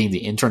there not being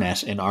the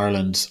internet in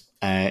Ireland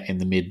in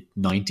the mid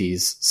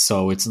 '90s,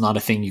 so it's not a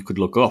thing you could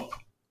look up.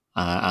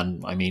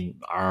 And I mean,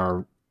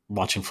 our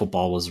watching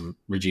football was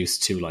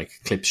reduced to like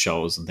clip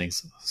shows and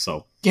things.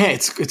 So yeah,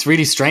 it's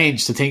really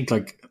strange to think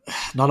like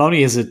not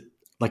only is it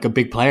like a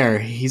big player,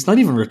 he's not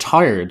even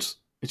retired,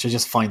 which I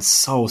just find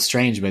so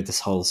strange about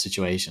this whole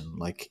situation.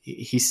 Like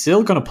he's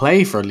still going to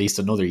play for at least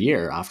another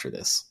year after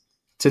this.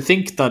 To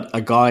think that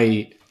a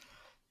guy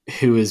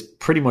who is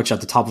pretty much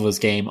at the top of his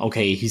game,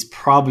 okay, he's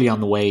probably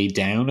on the way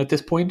down at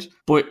this point,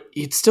 but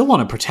you'd still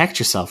want to protect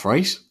yourself,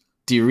 right?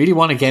 Do you really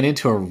want to get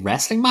into a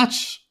wrestling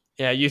match?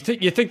 Yeah, you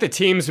think the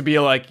teams would be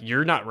like,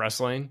 you're not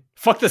wrestling.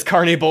 Fuck this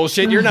carny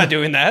bullshit. You're not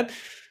doing that.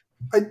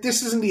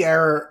 This isn't the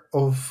era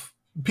of...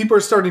 People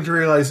are starting to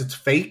realize it's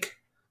fake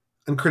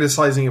and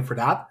criticizing it for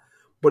that,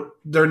 but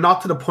they're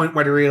not to the point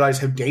where they realize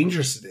how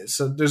dangerous it is.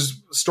 So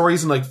there's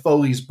stories in like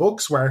Foley's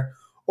books where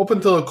up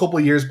until a couple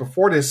of years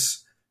before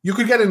this, you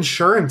could get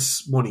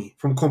insurance money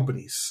from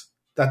companies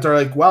that they're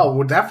like, well,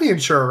 we'll definitely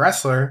insure a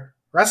wrestler.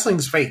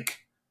 Wrestling's fake.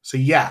 So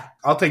yeah,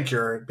 I'll take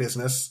your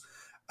business.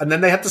 And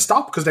then they had to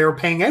stop because they were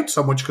paying out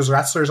so much because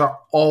wrestlers are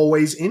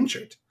always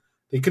injured.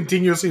 They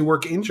continuously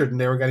work injured and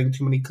they were getting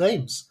too many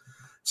claims.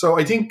 So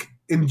I think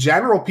in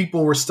general,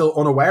 people were still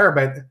unaware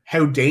about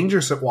how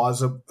dangerous it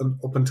was up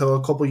until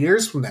a couple of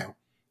years from now.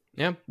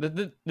 Yeah,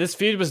 this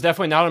feud was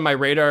definitely not on my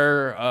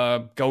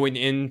radar going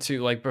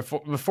into like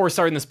before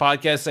starting this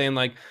podcast saying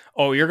like,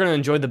 oh, you're going to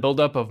enjoy the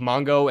buildup of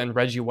Mongo and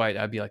Reggie White.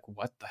 I'd be like,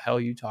 what the hell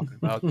are you talking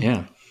about?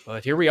 Yeah.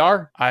 But here we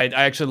are. I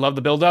actually love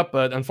the buildup,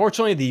 but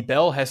unfortunately the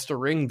bell has to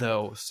ring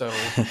though. So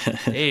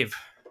Dave,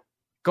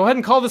 go ahead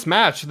and call this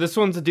match. This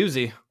one's a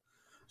doozy.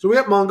 So we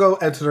get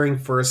Mongo out to the ring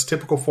first,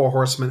 typical Four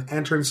Horsemen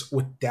entrance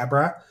with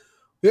Deborah.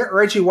 We get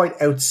Reggie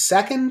White out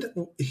second.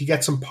 He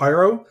gets some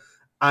pyro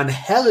and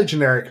hella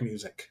generic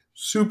music.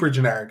 Super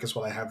generic is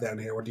what I have down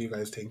here. What do you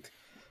guys think?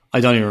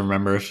 I don't even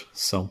remember it,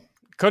 so...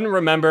 Couldn't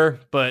remember,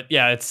 but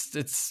yeah,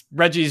 it's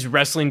Reggie's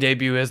wrestling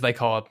debut, as they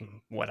call it.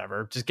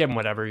 Whatever, just give him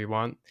whatever you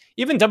want.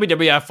 Even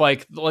WWF,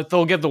 like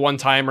they'll give the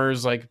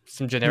one-timers like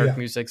some generic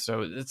music.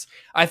 So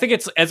I think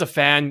it's, as a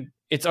fan,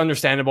 it's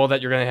understandable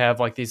that you're gonna have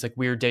like these like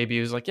weird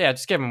debuts. Like, yeah,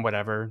 just give him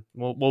whatever.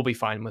 We'll be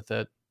fine with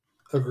it.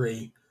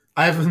 Agree.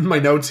 I have in my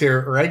notes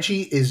here,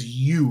 Reggie is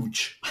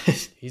huge.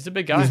 He's a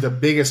big guy. He's the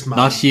biggest man.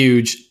 Not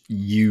huge,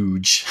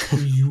 huge.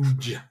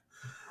 Huge.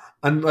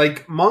 And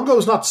like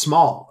Mongo's not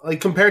small.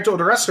 Like compared to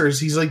other wrestlers,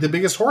 he's like the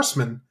biggest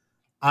horseman.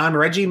 And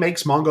Reggie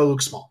makes Mongo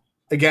look small.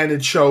 Again,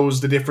 it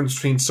shows the difference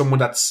between someone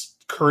that's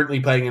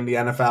currently playing in the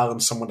NFL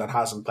and someone that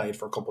hasn't played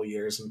for a couple of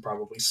years and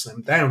probably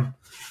slimmed down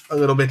a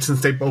little bit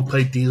since they both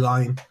played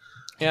D-line.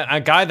 Yeah, a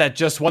guy that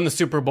just won the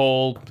Super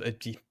Bowl,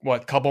 a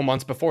couple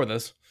months before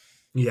this.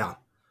 Yeah.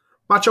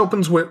 Match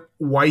opens with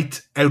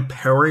White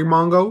outpowering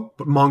Mongo,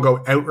 but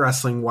Mongo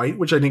out-wrestling White,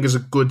 which I think is a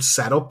good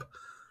setup.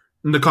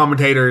 And the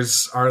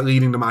commentators are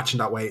leading the match in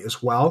that way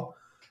as well.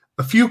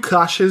 A few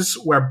clashes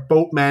where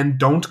both men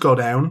don't go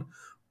down,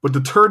 but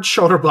the third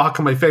shoulder block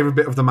on my favorite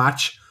bit of the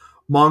match,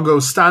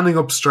 Mongo standing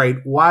up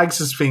straight, wags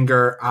his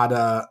finger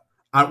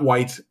at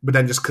White, but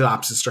then just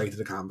collapses straight to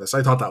the canvas.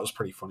 I thought that was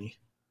pretty funny.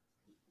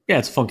 Yeah,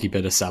 it's a funky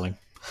bit of selling.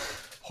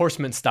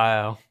 Horseman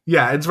style.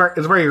 Yeah, it's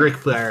very Ric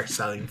Flair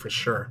selling for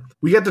sure.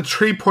 We get the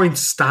 3-point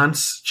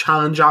stance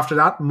challenge after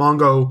that.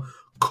 Mongo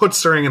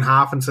cuts the ring in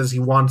half and says he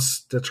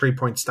wants the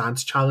 3-point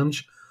stance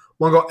challenge.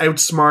 Mongo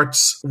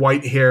outsmarts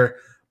White here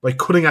by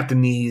cutting at the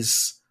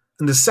knees.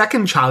 In the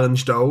second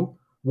challenge, though,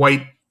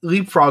 White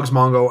leapfrogs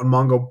Mongo and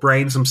Mongo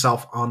brains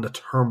himself on the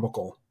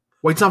turnbuckle.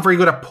 White's not very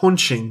good at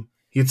punching.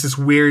 He hits this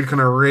weird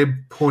kind of rib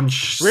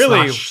punch. Really?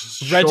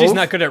 Reggie's Reggie's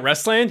not good at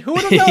wrestling? Who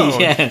would have known?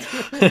 Yeah.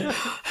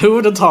 Who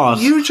would have thought?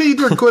 Usually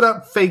they're good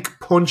at fake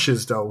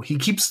punches, though. He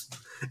keeps...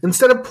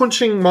 Instead of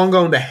punching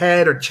Mongo in the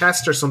head or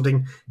chest or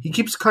something, he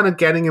keeps kind of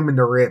getting him in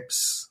the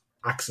ribs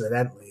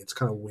accidentally. It's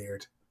kind of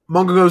weird.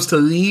 Mongo goes to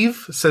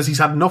leave, says he's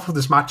had enough of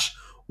this match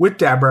with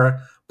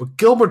Deborah, but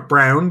Gilbert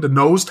Brown, the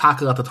nose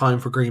tackle at the time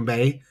for Green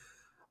Bay,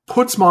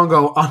 puts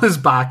Mongo on his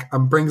back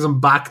and brings him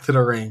back to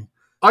the ring.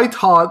 I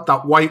thought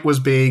that White was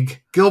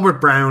big.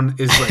 Gilbert Brown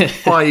is like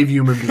 5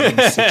 human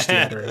beings stitched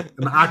together.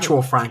 An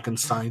actual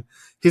Frankenstein.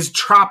 His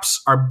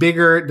traps are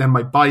bigger than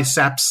my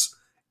biceps.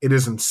 It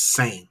is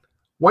insane.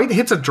 White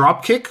hits a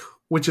drop kick,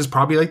 which is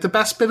probably like the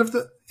best bit of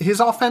his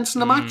offense in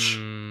the match.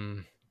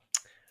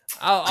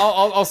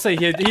 I'll say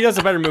he does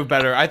a better move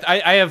better.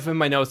 I have in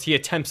my notes, he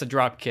attempts a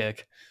drop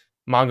kick.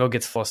 Mongo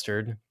gets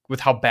flustered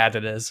with how bad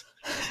it is.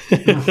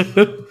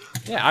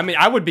 Yeah, I mean,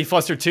 I would be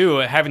flustered too,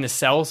 having to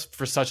sell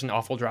for such an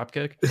awful drop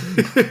kick.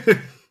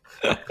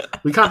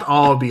 We can't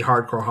all be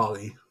hardcore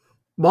Holly.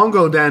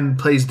 Mongo then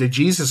plays the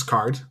Jesus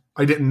card.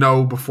 I didn't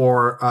know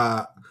before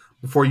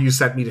you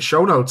sent me the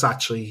show notes,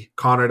 actually,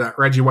 Connor, that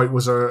Reggie White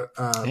was a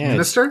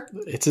minister.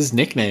 It's his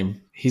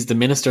nickname. He's the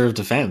Minister of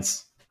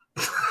Defense.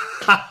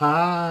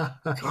 God,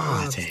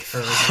 Dave.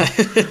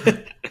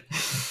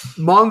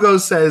 Mongo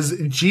says,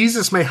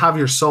 Jesus may have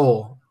your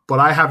soul, but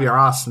I have your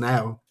ass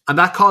now. And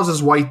that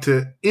causes White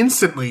to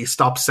instantly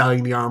stop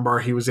selling the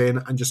armbar he was in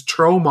and just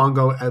throw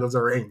Mongo out of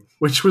the ring,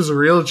 which was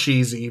real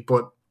cheesy,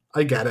 but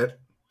I get it.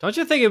 Don't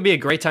you think it would be a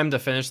great time to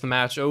finish the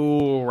match?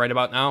 Oh, right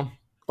about now?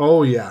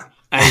 Oh, yeah.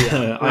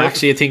 I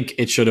actually think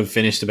it should have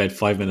finished about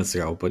 5 minutes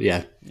ago, but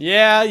yeah.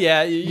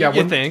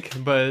 You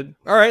think. But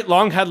all right,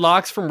 long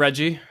headlocks from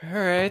Reggie. All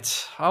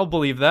right, I'll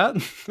believe that.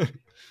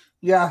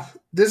 Yeah,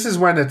 this is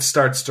when it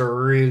starts to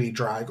really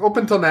drag. Up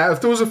until now,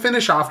 if there was a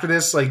finish after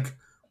this, like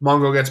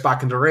Mongo gets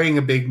back in the ring,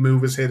 a big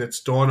move is hit,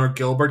 it's done, or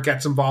Gilbert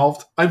gets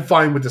involved, I'm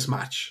fine with this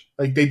match.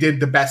 Like, they did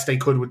the best they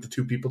could with the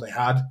two people they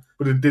had,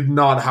 but it did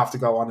not have to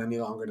go on any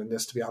longer than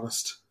this, to be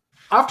honest.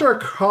 After a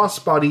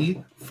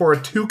crossbody for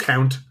a 2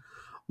 count,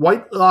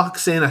 White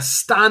locks in a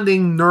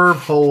standing nerve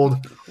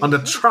hold on the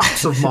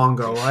traps of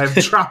Mongo. I have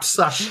traps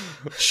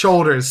 /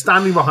 shoulders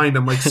standing behind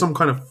him like some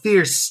kind of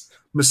fierce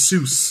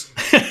masseuse.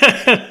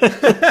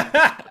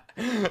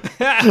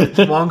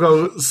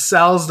 Mongo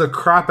sells the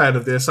crap out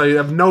of this. I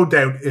have no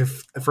doubt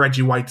if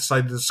Reggie White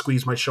decided to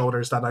squeeze my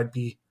shoulders that I'd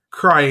be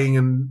crying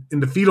in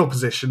the fetal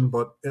position,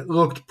 but it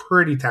looked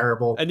pretty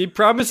terrible. And he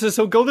promises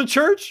he'll go to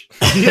church?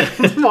 Yeah,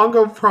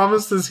 Mongo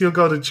promises he'll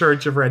go to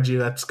church if Reggie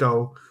lets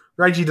go.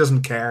 Reggie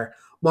doesn't care.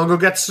 Mongo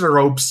gets to the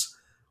ropes.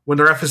 When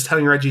the ref is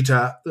telling Reggie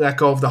to let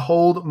go of the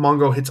hold,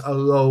 Mongo hits a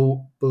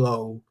low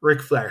blow,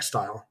 Ric Flair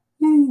style.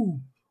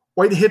 Woo!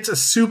 White hits a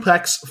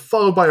suplex,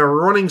 followed by a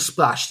running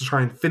splash to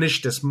try and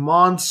finish this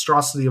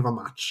monstrosity of a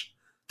match.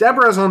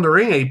 Deborah's on the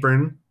ring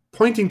apron,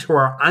 pointing to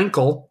her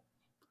ankle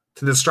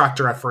to distract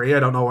the referee. I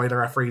don't know why the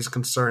referee is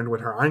concerned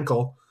with her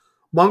ankle.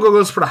 Mongo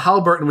goes for the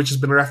Halberton, which has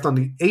been left on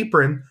the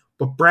apron,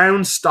 but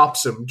Brown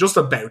stops him. Just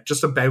about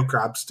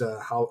grabs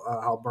the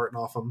Halberton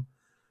off him.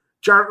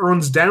 Jarrett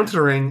runs down to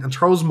the ring and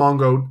throws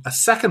Mongo a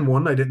second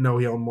one. I didn't know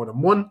he owned more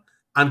than one.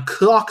 And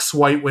clocks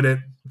White with it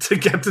to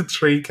get the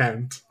 3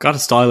 count. Got a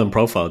style and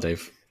profile,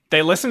 Dave.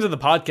 They listened to the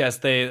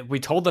podcast. We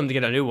told them to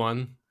get a new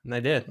one, and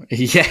they did.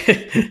 Yeah,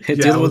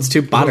 the other one's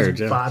too battered.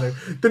 Battered.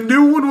 The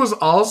new one was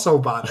also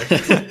battered.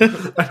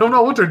 I don't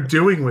know what they're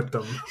doing with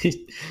them.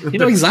 You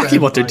know exactly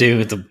what they're doing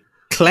with them.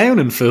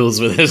 Clowning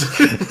fools with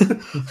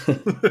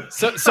it.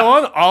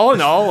 So all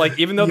in all, like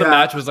even though the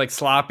match was like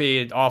sloppy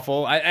and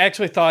awful, I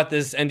actually thought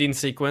this ending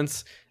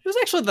sequence,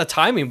 the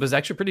timing was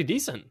actually pretty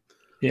decent.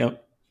 Yeah.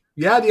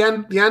 Yeah,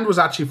 the end was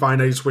actually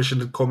fine. I just wish it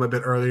had come a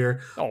bit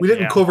earlier. We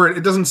didn't cover it.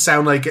 It doesn't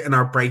sound like it in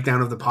our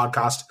breakdown of the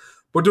podcast,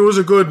 but there was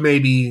a good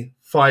maybe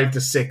 5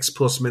 to 6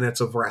 plus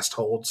minutes of rest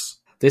holds.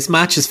 This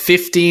match is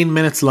 15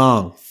 minutes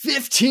long.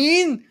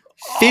 15?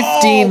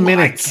 15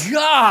 minutes. My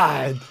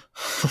God.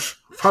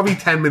 Probably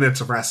 10 minutes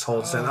of rest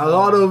holds then. A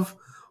lot of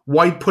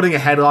White putting a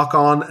headlock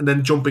on and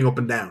then jumping up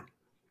and down.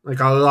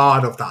 Like a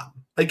lot of that.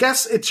 I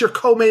guess it's your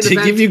co-main event.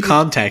 To give you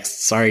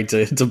context, sorry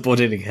to butt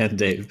in again,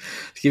 Dave.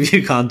 To give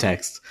you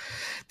context,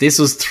 this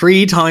was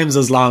 3 times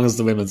as long as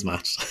the women's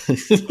match.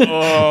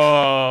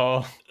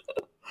 Oh.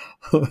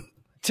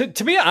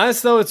 To be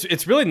honest, though,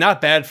 it's really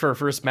not bad for a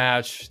first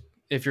match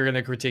if you're going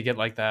to critique it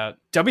like that.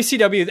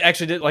 WCW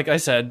actually did, like I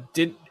said,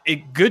 did a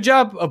good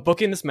job of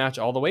booking this match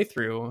all the way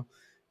through.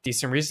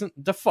 Decent reason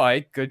to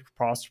fight, good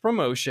cross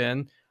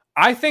promotion.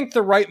 I think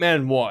the right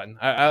man won.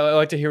 I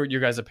like to hear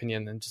your guys'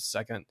 opinion in just a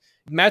second.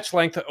 Match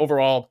length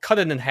overall, cut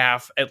it in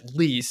half at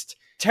least.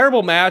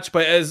 Terrible match,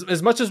 but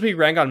as much as we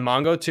rang on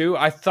Mongo too,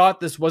 I thought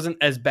this wasn't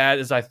as bad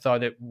as I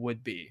thought it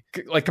would be.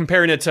 Like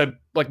comparing it to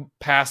like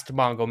past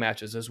Mongo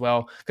matches as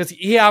well, because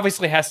he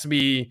obviously has to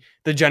be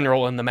the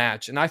general in the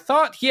match, and I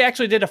thought he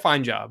actually did a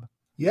fine job.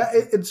 Yeah,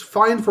 it's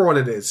fine for what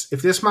it is.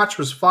 If this match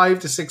was 5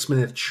 to 6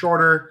 minutes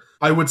shorter,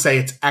 I would say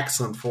it's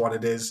excellent for what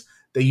it is.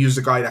 They used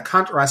a guy that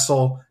can't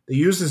wrestle. They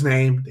used his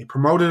name. They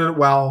promoted it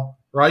well.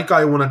 Right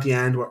guy won at the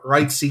end,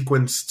 right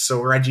sequenced,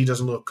 so Reggie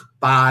doesn't look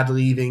bad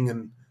leaving,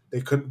 and they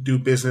could do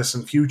business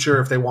in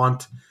future if they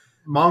want.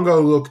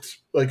 Mongo looked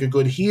like a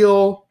good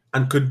heel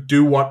and could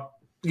do what,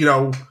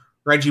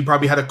 Reggie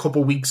probably had a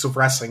couple weeks of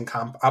wrestling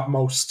camp at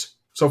most.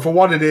 So for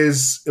what it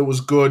is, it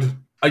was good.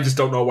 I just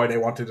don't know why they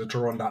wanted it to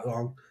run that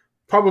long.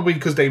 Probably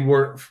because they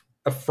were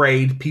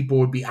afraid people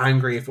would be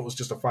angry if it was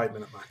just a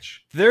 5-minute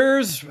match.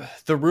 There's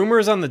the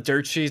rumors on the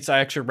dirt sheets I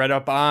actually read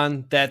up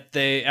on that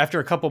they, after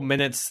a couple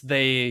minutes,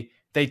 they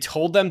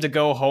told them to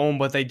go home,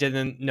 but they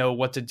didn't know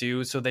what to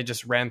do, so they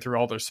just ran through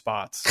all their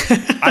spots.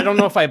 I don't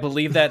know if I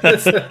believe that.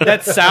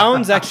 That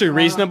sounds actually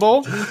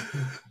reasonable.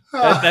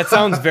 That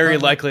sounds very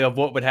likely of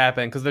what would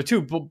happen, because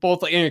they're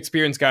both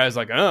inexperienced guys.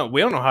 Like,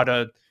 we don't know how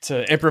to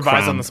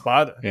improvise on the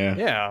spot.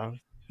 Yeah.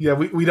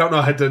 We don't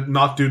know how to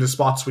not do the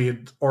spots we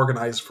had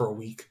organized for a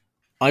week.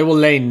 I will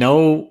lay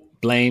no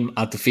blame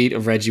at the feet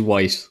of Reggie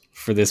White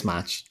for this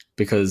match,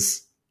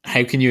 because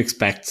how can you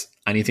expect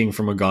anything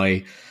from a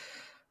guy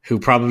who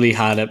probably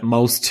had at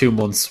most 2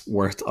 months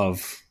worth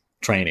of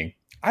training?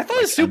 I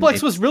thought his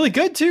suplex was really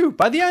good too.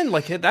 By the end,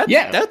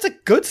 that's a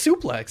good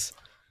suplex.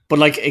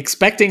 But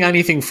expecting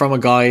anything from a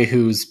guy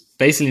who's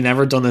basically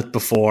never done it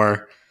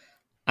before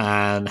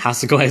and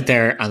has to go out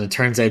there and it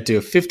turns out to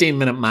a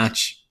 15-minute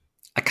match,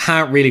 I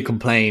can't really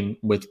complain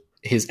with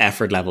his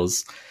effort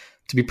levels.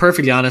 To be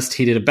perfectly honest,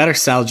 he did a better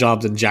sell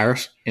job than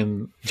Jarrett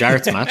in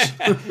Jarrett's match.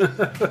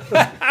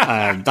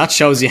 That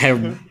shows you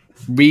how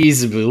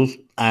reasonable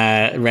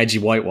Reggie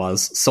White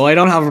was. So I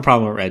don't have a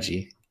problem with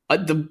Reggie.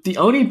 The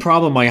only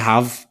problem I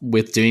have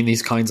with doing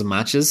these kinds of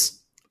matches,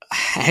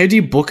 how do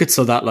you book it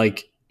so that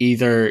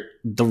either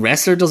the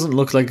wrestler doesn't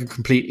look like a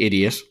complete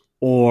idiot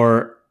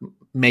or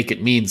make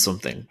it mean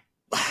something?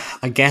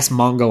 I guess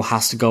Mongo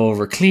has to go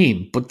over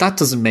clean, but that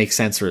doesn't make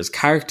sense for his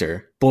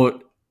character.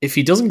 But if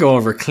he doesn't go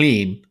over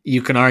clean,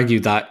 you can argue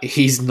that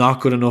he's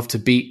not good enough to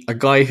beat a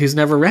guy who's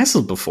never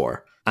wrestled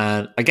before.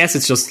 And I guess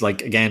it's just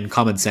again,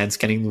 common sense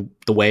getting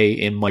the way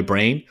in my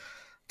brain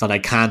that I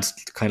can't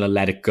kind of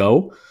let it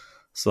go.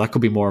 So that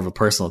could be more of a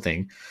personal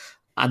thing.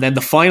 And then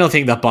the final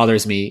thing that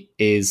bothers me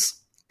is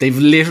they've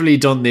literally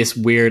done this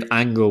weird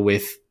angle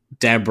with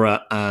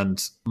Deborah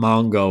and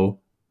Mongo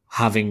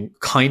having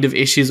kind of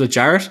issues with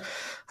Jarrett.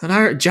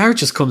 And Jarrett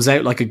just comes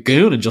out like a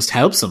goon and just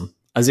helps him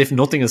as if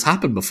nothing has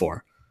happened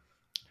before.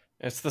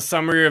 It's the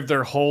summary of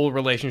their whole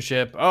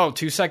relationship.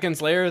 2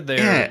 seconds later,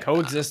 they're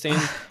coexisting.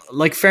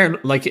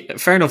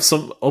 Fair enough.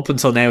 Some up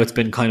until now, it's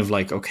been kind of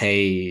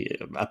okay,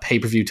 a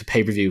pay-per-view to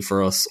pay-per-view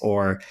for us,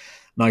 or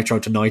Nitro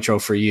to Nitro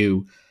for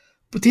you.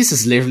 But this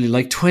is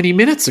literally 20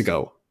 minutes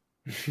ago,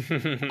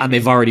 and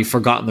they've already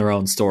forgotten their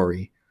own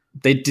story.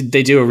 They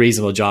do a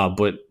reasonable job,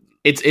 but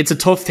it's a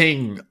tough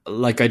thing.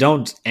 I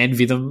don't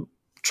envy them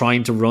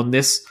trying to run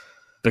this,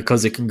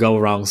 because it can go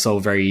wrong so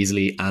very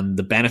easily, and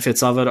the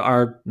benefits of it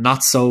are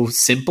not so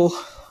simple,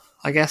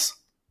 I guess.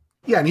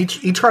 Yeah, and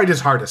he tried his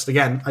hardest.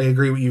 Again, I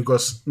agree with you,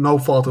 Gus. No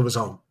fault of his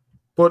own.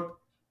 But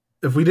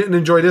if we didn't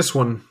enjoy this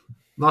one,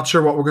 not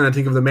sure what we're going to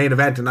think of the main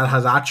event, and that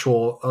has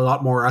a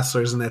lot more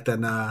wrestlers in it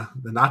than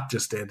that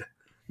just did.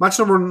 Match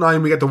number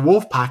 9, we get the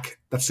Wolfpack,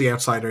 that's the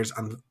Outsiders,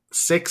 and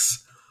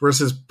 6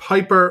 versus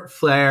Piper,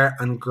 Flair,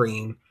 and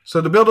Green.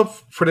 So the build-up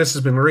for this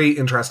has been really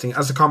interesting.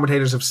 As the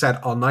commentators have said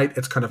all night,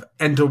 it's kind of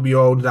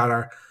NWO that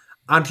are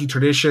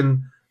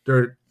anti-tradition.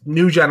 They're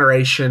new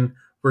generation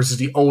versus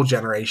the old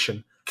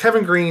generation.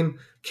 Kevin Green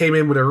came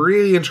in with a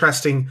really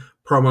interesting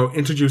promo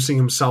introducing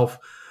himself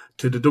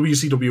to the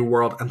WCW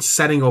world and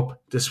setting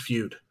up this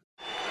feud.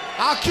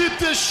 I'll keep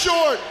this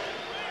short.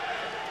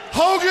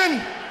 Hogan,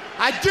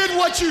 I did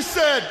what you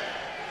said.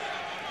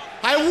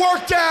 I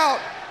worked out.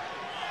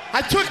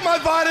 I took my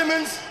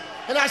vitamins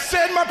and I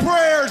said my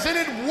prayers and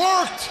it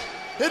worked.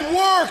 It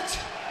worked.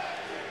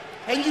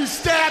 And you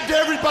stabbed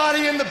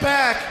everybody in the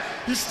back.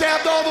 You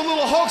stabbed all the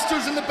little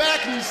Hulksters in the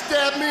back and you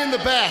stabbed me in the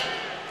back.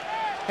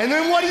 And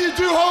then what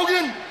do,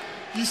 Hogan?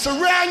 You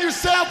surround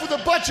yourself with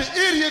a bunch of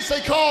idiots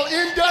they call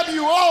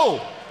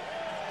NWO.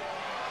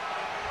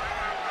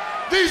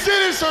 These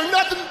idiots are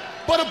nothing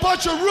but a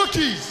bunch of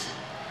rookies.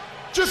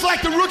 Just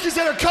like the rookies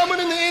that are coming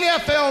in the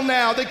NFL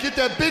now. They get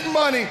that big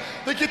money.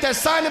 They get that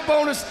signing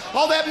bonus,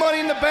 all that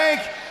money in the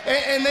bank,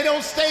 and they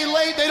don't stay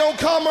late. They don't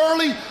come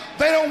early.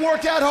 They don't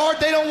work out hard.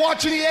 They don't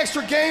watch any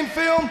extra game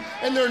film,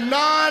 and they're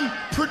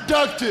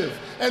non-productive,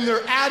 and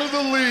they're out of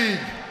the league.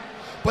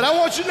 But I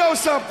want you to know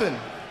something.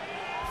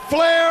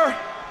 Flair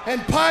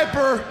and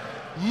Piper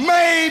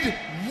made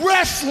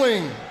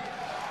wrestling.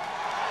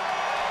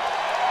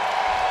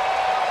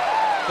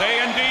 They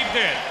indeed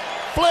did.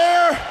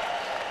 Flair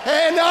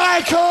and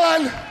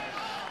Icon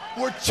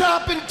were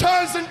chopping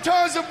tons and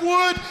tons of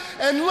wood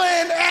and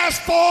laying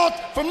asphalt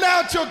from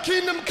now till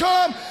Kingdom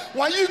Come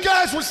while you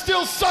guys were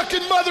still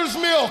sucking mother's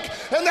milk.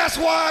 And that's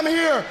why I'm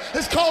here.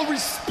 It's called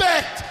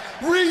respect.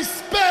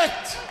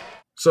 Respect.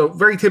 So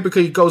very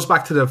typically it goes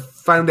back to the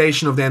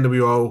foundation of the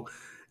NWO.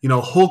 You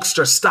know,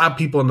 Hulkster stabbed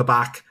people in the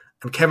back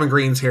and Kevin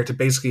Green's here to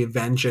basically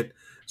avenge it.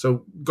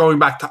 So going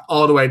back to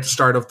all the way to the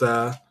start of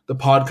the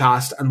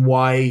podcast and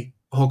why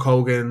Hulk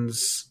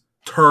Hogan's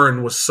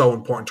turn was so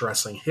important to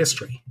wrestling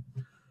history.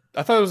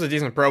 I thought it was a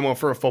decent promo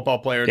for a football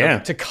player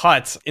to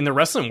cut in the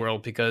wrestling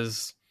world,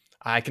 because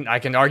I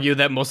can argue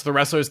that most of the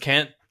wrestlers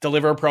can't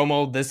deliver a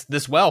promo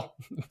this well.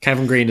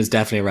 Kevin Green is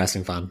definitely a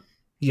wrestling fan.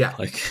 Yeah,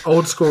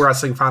 old school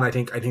wrestling fan. I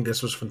think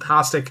this was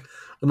fantastic.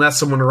 Unless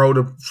someone wrote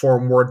it for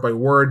him word by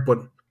word, but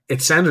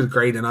it sounded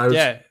great, and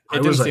it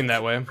didn't seem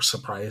that way.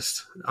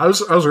 Surprised. I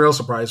was real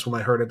surprised when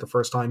I heard it the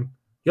first time.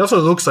 He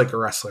also looks like a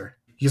wrestler.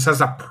 He just has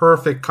that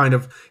perfect kind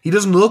of... He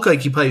doesn't look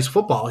like he plays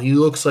football. He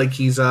looks like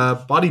he's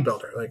a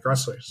bodybuilder, like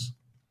wrestlers.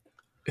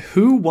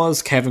 Who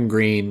was Kevin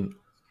Green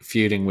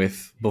feuding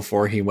with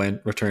before he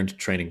returned to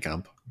training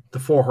camp? The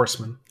Four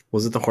Horsemen.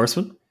 Was it the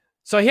Horsemen?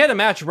 So he had a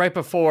match right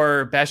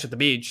before Bash at the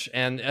Beach,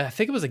 and I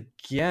think it was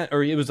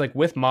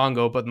with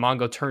Mongo, but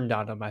Mongo turned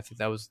on him. I think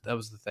that was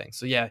the thing.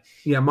 So yeah,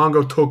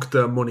 Mongo took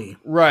the money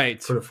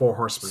right for the Four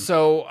Horsemen.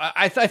 So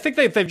I think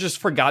they've just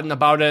forgotten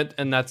about it,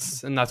 and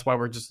that's why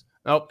we're just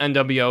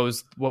NWO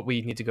is what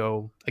we need to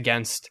go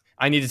against.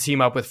 I need to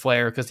team up with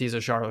Flair because he's a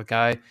Charlotte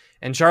guy,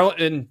 and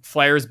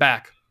Flair is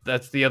back.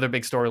 That's the other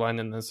big storyline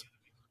in this.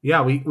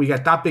 Yeah, we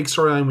get that big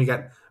storyline. We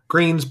get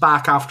Green's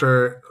back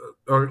after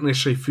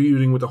initially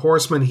feuding with the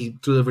Horsemen. He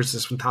delivers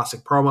this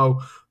fantastic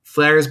promo.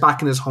 Flair is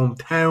back in his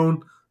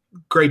hometown.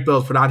 Great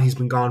build for that. He's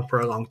been gone for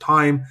a long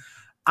time.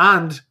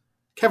 And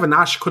Kevin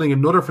Nash cutting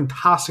another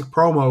fantastic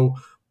promo,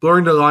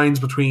 blurring the lines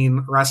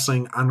between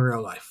wrestling and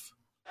real life.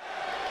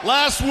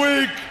 Last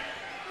week,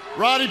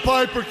 Roddy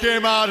Piper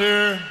came out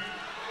here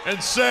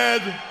and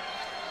said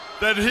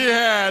that he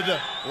had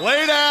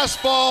laid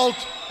asphalt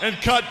and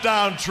cut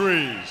down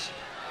trees.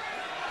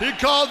 He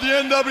called the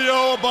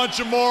NWO a bunch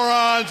of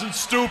morons and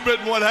stupid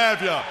and what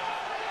have you.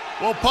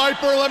 Well,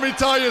 Piper, let me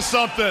tell you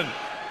something.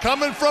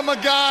 Coming from a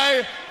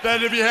guy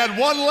that if he had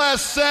one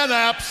less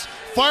synapse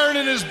firing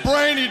in his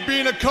brain, he'd be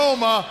in a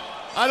coma,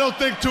 I don't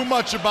think too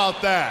much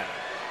about that.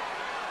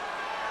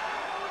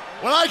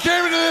 When I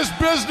came into this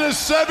business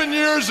 7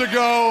 years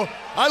ago,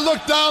 I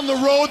looked down the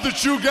road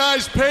that you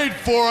guys paid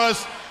for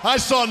us. I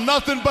saw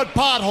nothing but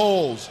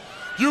potholes.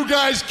 You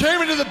guys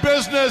came into the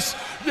business,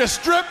 you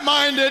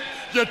strip-minded,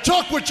 you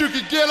took what you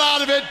could get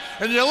out of it,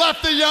 and you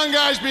left the young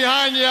guys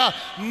behind you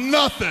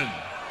nothing.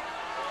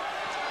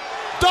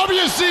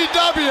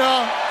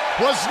 WCW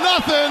was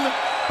nothing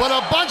but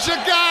a bunch of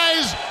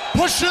guys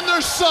pushing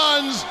their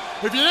sons.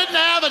 If you didn't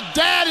have a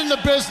dad in the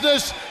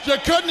business, you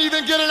couldn't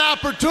even get an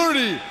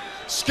opportunity.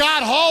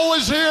 Scott Hall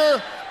was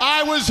here,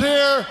 I was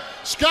here.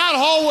 Scott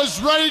Hall was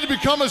ready to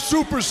become a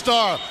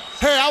superstar.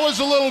 Hey, I was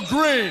a little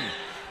green,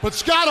 but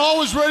Scott Hall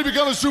was ready to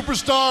become a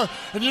superstar,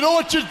 and you know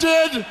what you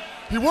did?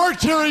 He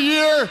worked here a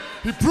year,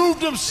 he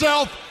proved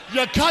himself,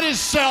 you cut his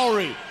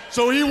salary,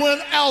 so he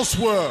went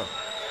elsewhere.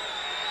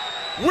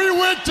 We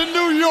went to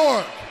New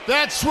York,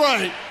 that's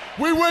right.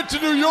 We went to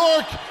New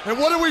York, and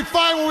what did we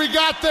find when we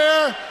got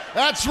there?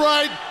 That's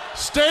right,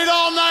 stayed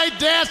all night,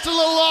 danced a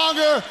little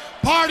longer,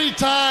 party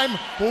time.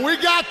 When we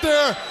got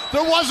there,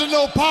 there wasn't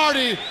no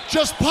party,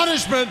 just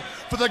punishment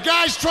for the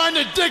guys trying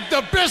to dig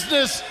the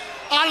business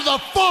out of the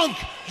funk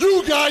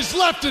you guys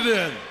left it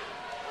in.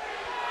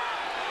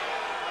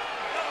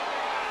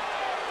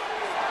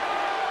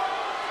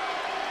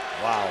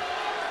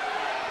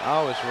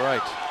 Oh, is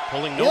right.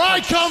 Pulling no Where I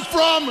punches. come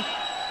from,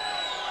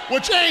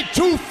 which ain't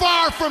too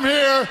far from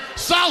here,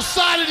 south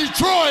side of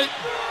Detroit.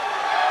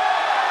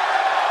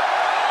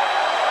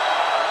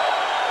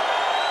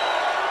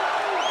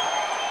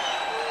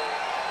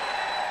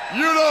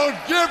 You don't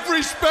give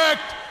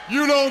respect,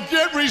 you don't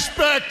get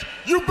respect,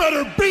 you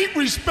better beat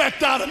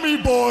respect out of me,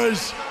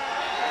 boys.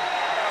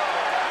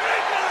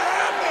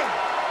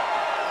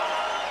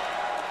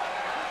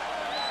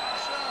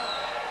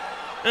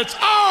 It's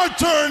our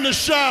turn to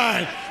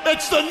shine.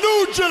 It's the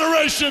new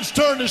generation's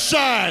turn to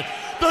shine.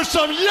 There's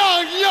some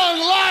young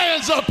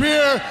lions up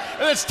here,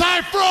 and it's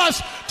time for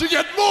us to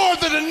get more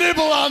than a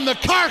nibble on the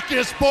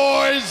carcass,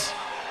 boys.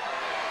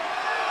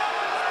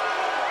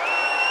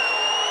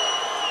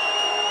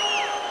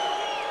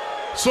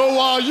 So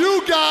while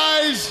you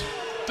guys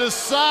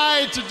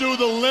decide to do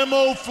the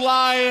limo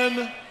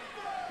flying,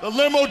 the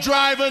limo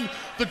driving,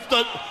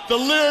 the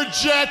Lear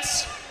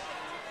jets,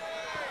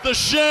 the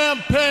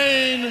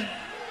champagne,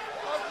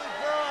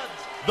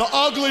 the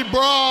ugly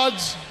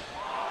broads,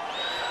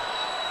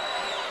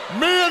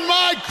 me and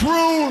my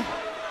crew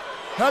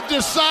have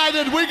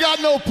decided we got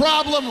no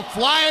problem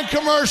flying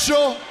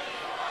commercial.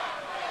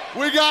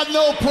 We got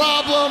no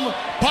problem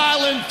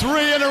piling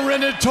 3 in a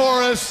rented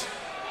Taurus.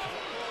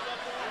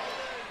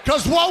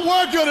 Because what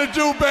we're going to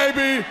do,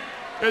 baby,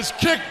 is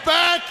kick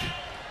back,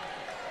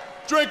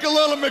 drink a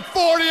little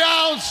McForty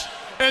ounce,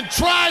 and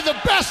try the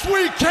best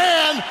we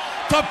can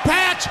to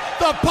patch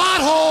the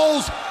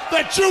potholes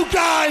that you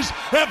guys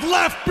have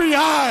left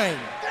behind.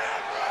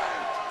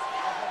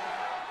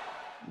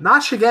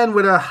 Nash again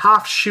with a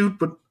half shoot,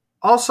 but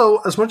also,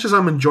 as much as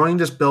I'm enjoying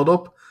this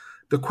build-up,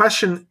 the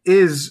question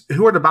is,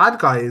 who are the bad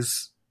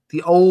guys?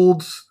 The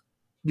old,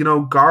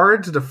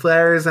 guards, the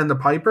Flairs and the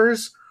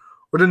Pipers?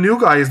 Or the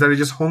new guys that are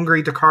just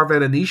hungry to carve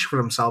out a niche for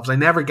themselves? I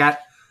never get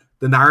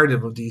the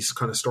narrative of these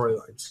kind of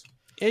storylines.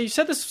 Yeah, you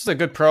said this was a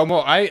good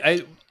promo.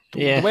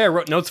 The way I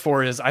wrote notes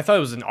for it is I thought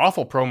it was an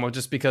awful promo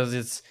just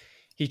because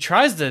he's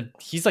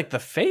like the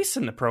face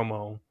in the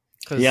promo.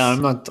 Yeah,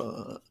 I'm not.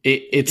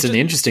 It's an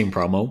interesting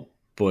promo,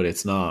 but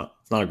it's not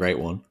a great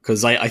one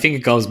because I think it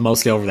goes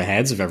mostly over the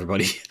heads of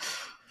everybody.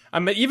 I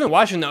mean, even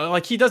watching,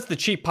 like, he does the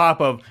cheap pop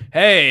of,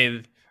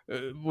 hey,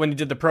 when he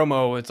did the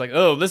promo, it's like,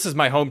 oh, this is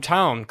my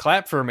hometown,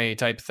 clap for me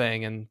type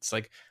thing. And it's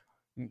like,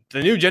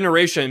 the new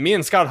generation, me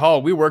and Scott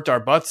Hall, we worked our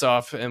butts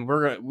off and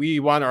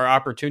we want our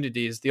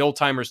opportunities. The old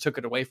timers took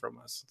it away from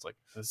us. It's like,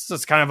 this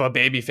is kind of a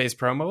babyface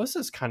promo. This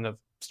is kind of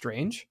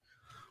strange.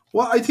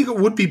 Well, I think it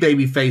would be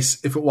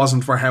babyface if it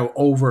wasn't for how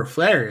over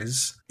Flair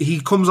is. He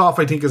comes off,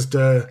 I think, as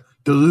the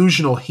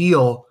delusional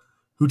heel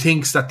who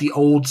thinks that the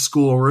old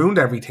school ruined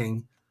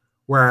everything,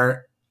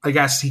 where I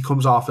guess he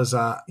comes off as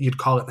you'd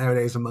call it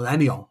nowadays, a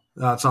millennial.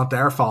 It's not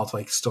their fault,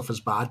 like, stuff is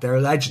bad. They're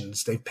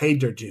legends. They've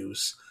paid their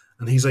dues.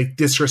 And he's, like,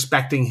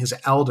 disrespecting his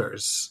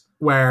elders,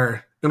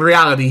 where in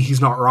reality,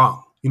 he's not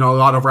wrong. A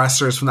lot of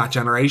wrestlers from that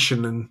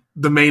generation, and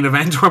the main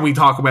event when we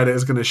talk about it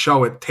is going to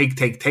show it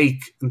take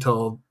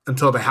until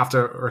they have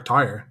to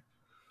retire.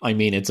 I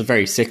mean, it's a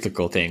very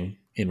cyclical thing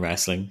in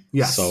wrestling.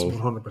 Yes, so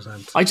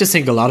 100%. I just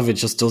think a lot of it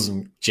just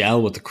doesn't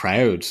gel with the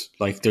crowd.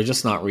 Like, they're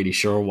just not really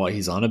sure what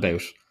he's on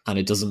about, and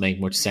it doesn't make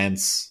much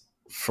sense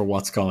for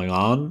what's going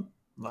on.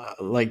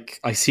 Like,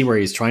 I see where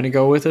he's trying to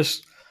go with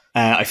it.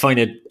 I find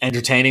it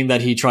entertaining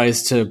that he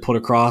tries to put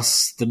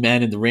across the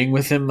men in the ring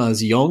with him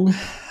as young,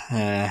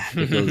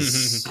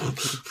 because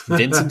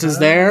Vincent is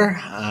there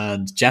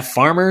and Jeff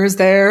Farmer is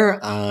there,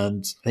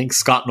 and I think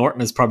Scott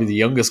Norton is probably the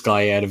youngest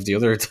guy out of the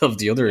others.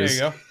 There you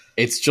go.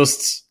 It's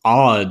just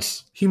odd.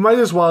 He might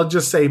as well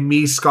just say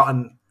me, Scott,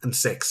 and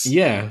Six.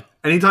 Yeah.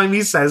 Anytime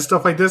he says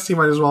stuff like this, he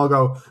might as well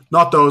go,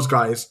 not those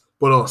guys,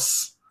 but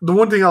us. The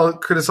one thing I'll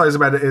criticize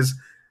about it is,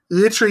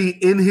 literally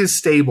in his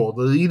stable,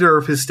 the leader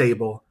of his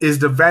stable is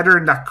the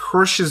veteran that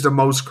crushes the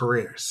most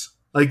careers.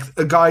 Like,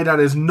 a guy that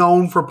is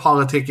known for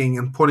politicking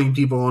and putting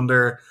people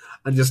under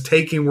and just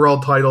taking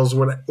world titles,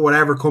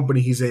 whatever company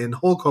he's in.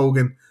 Hulk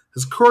Hogan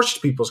has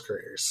crushed people's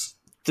careers.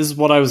 This is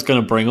what I was going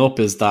to bring up,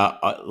 is that,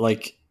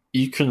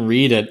 you can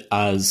read it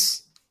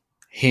as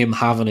him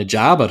having a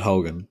jab at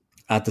Hogan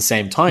at the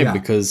same time,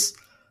 because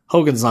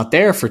Hogan's not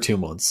there for 2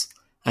 months.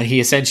 And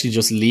he essentially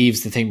just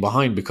leaves the thing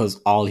behind because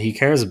all he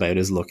cares about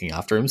is looking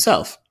after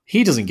himself.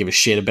 He doesn't give a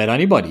shit about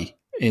anybody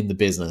in the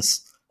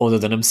business other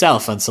than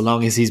himself, and so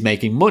long as he's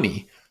making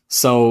money.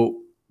 So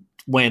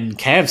when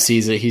Kev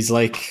sees it, he's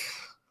like,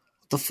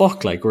 what the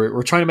fuck? Like,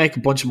 we're trying to make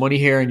a bunch of money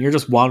here and you're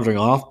just wandering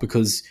off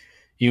because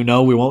we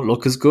won't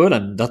look as good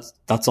and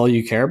that's all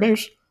you care about?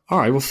 All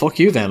right, well, fuck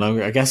you then.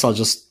 I guess I'll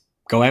just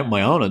go out on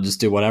my own and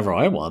just do whatever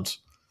I want.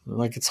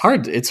 Like, it's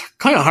hard. It's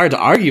kind of hard to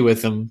argue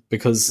with him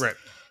because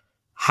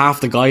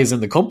half the guys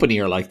in the company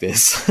are like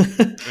this.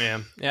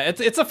 Yeah.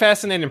 It's a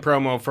fascinating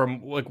promo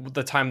from like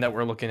the time that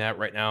we're looking at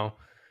right now.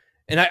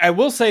 And I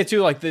will say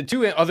too, like, the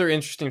two other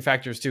interesting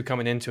factors too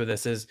coming into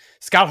this is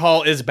Scott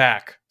Hall is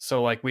back.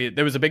 So like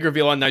there was a big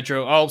reveal on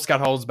Nitro. Oh,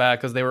 Scott Hall is back,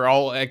 because they were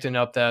all acting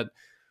up that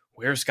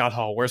where's Scott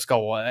Hall? Where's Scott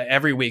Hall?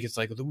 Every week it's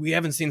like, we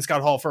haven't seen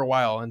Scott Hall for a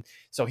while. And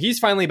so he's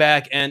finally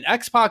back, and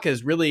X-Pac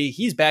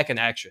he's back in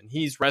action.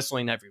 He's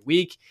wrestling every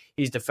week.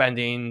 He's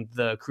defending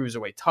the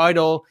Cruiserweight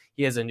title.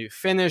 He has a new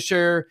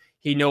finisher.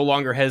 He no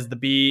longer has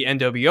the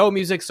NWO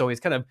music, so he's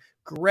kind of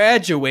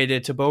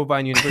graduated to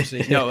Bovine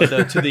University.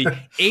 To the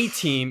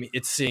A-Team,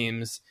 it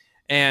seems.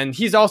 And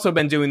he's also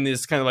been doing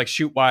this kind of like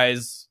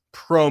shoot-wise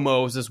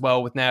promos as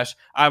well with Nash.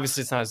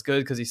 Obviously, it's not as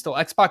good because he's still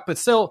X-Pac, but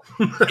still,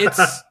 it's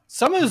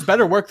some of his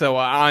better work, though,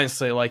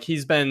 honestly. Like,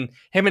 him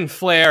and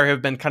Flair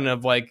have been kind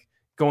of like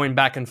going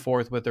back and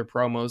forth with their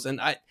promos.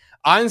 And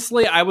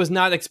I was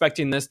not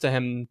expecting this to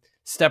him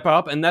step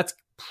up, and that's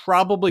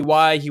probably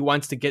why he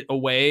wants to get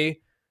away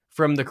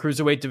from the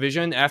Cruiserweight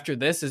division after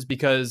this, is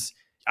because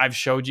I've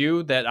showed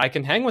you that I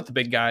can hang with the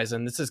big guys,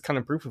 and this is kind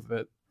of proof of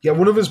it. Yeah,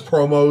 one of his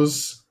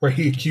promos where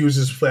he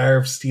accuses Flair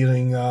of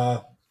stealing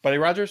Buddy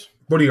Rogers,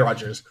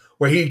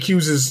 where he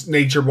accuses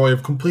Nature Boy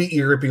of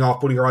completely ripping off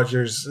Buddy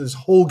Rogers'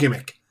 whole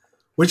gimmick,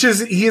 which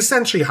is he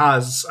essentially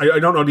has. I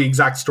don't know the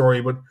exact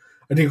story, but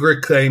I think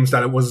Rick claims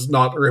that it was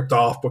not ripped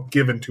off but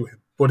given to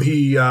him. But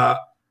he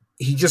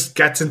just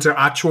gets into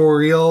actual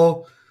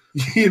real,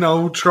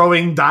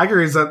 throwing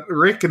daggers at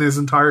Rick in his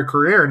entire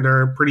career, and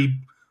they're pretty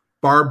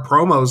barbed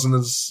promos. And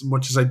as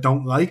much as I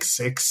don't like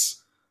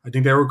Six, I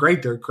think they were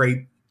great. They're a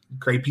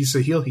great piece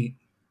of heel heat.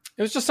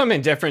 It was just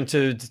something different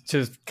to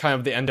kind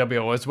of the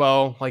NWO as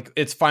well. Like,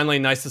 it's finally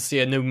nice to see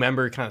a new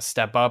member kind of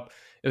step up.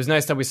 It was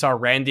nice that we saw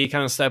Randy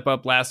kind of step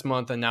up last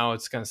month, and now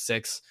it's kind of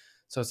Six.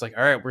 So it's like,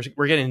 all right,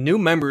 we're getting new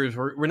members.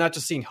 We're not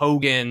just seeing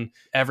Hogan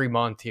every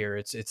month here.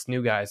 It's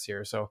new guys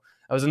here. So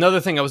that was another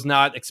thing I was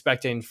not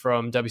expecting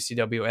from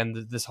WCW and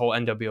this whole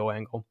NWO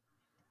angle.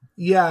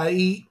 Yeah,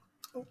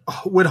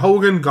 with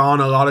Hogan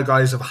gone, a lot of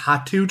guys have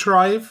had to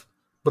thrive,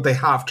 but they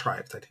have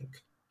thrived, I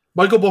think.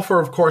 Michael Buffer,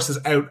 of course, is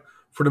out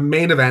for the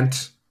main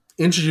event,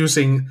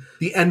 introducing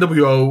the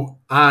NWO,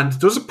 and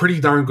does a pretty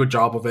darn good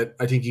job of it.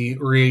 I think he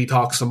really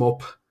talks them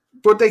up.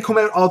 But they come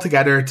out all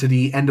together to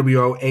the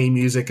NWO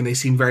music, and they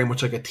seem very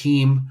much like a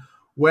team,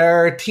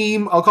 where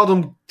I'll call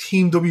them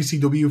Team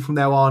WCW from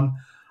now on,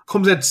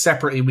 comes out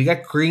separately. We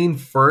get Green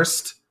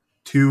first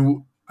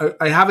to,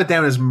 I have it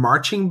down as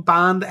marching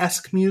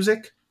band-esque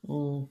music.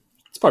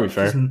 It's probably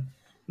fair.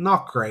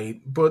 Not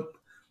great, but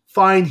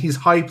fine. He's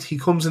hyped. He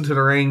comes into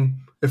the ring.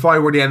 If I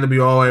were the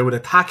NWO, I would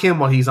attack him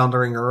while he's on the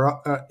ring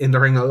in the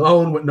ring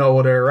alone with no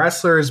other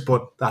wrestlers,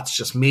 but that's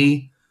just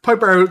me.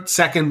 Piper out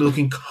second,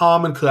 looking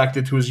calm and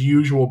collected to his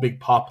usual big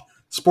pop,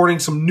 sporting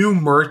some new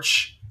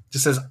merch,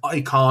 just says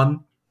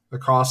Icon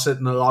across it,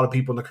 and a lot of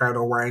people in the crowd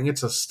are wearing it,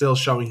 so still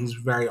showing he's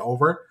very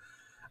over.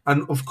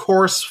 And of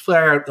course,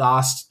 Flair out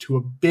last to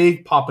a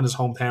big pop in his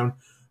hometown,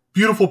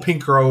 beautiful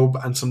pink robe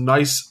and some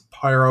nice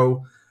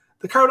pyro.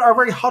 The crowd are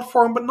very hot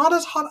for him, but not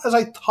as hot as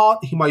I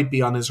thought he might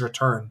be on his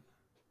return.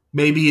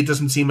 Maybe it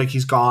doesn't seem like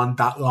he's gone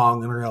that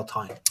long in real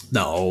time.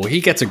 No,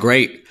 he gets a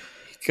great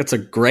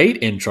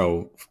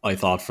intro, I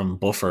thought, from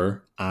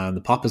Buffer, and the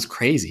pop is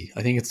crazy.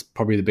 I think it's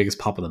probably the biggest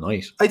pop of the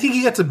night. I think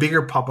he gets a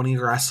bigger pop when he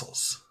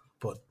wrestles,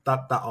 but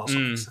that also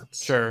makes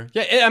sense. Sure.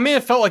 Yeah, I mean,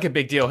 it felt like a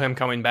big deal, him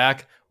coming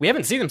back. We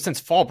haven't seen him since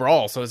Fall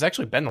Brawl, so it's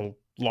actually been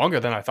longer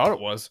than I thought it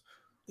was.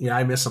 Yeah,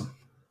 I miss him.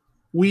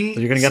 You're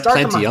going to get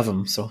plenty of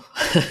them, so.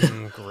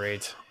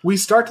 Great. We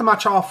start the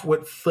match off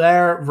with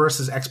Flair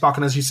versus X-Pac,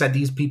 and as you said,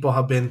 these people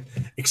have been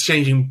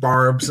exchanging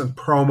barbs and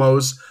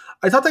promos.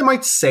 I thought they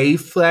might save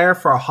Flair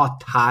for a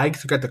hot tag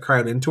to get the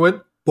crowd into it,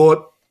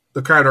 but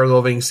the crowd are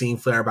loving seeing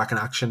Flair back in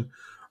action.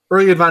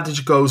 Early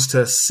advantage goes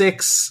to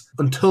Six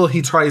until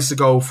he tries to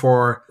go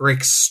for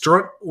Rick's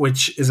strut,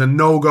 which is a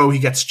no-go. He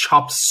gets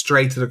chopped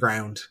straight to the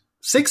ground.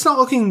 Six not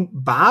looking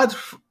bad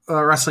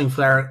wrestling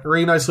Flair.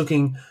 Really nice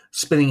looking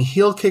spinning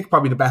heel kick,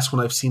 probably the best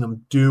one I've seen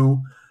him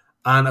do,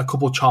 and a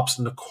couple chops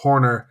in the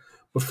corner.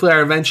 But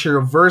Flair eventually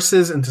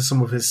reverses into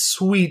some of his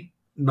sweet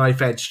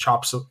knife-edge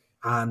chops,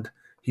 and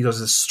he does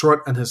his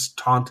strut and his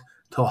taunt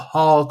till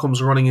Hall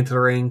comes running into the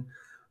ring,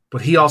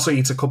 but he also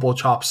eats a couple of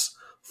chops.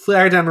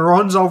 Flair then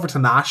runs over to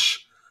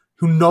Nash,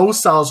 who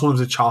no-sells one of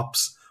the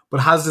chops,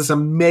 but has this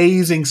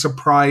amazing,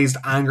 surprised,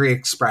 angry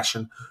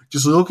expression,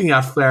 just looking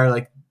at Flair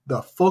like,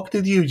 the fuck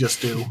did you just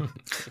do?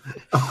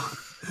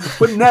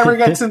 But never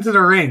gets into the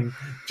ring.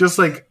 Just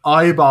like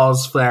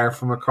eyeballs Flair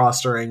from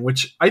across the ring,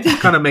 which I think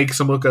kind of makes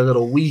him look a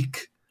little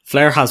weak.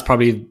 Flair has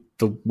probably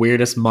the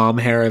weirdest mom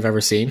hair I've ever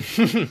seen.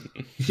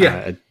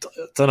 Yeah. I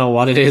don't know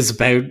what it is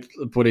about,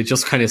 but it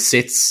just kind of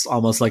sits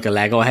almost like a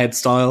Lego head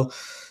style.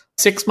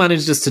 Six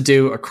manages to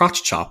do a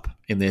crotch chop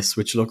in this,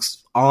 which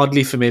looks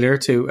oddly familiar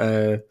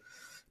to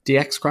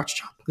DX crotch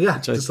chop. Yeah,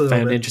 which I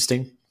found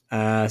interesting.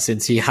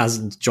 Since he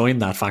hasn't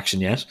joined that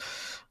faction yet.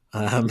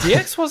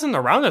 DX wasn't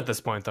around at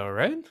this point, though,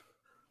 right?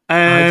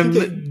 I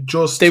think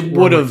they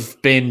would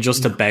have been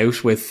just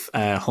about with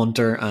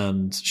Hunter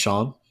and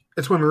Sean.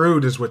 It's when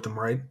Rude is with them,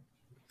 right?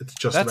 It's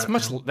just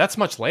that's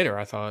much later,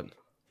 I thought.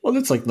 Well,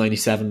 it's like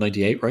 97,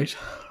 98, right?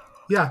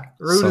 Yeah,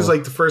 Rude is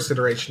like the first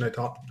iteration, I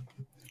thought.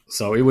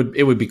 So it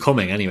would be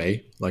coming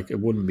anyway. Like, it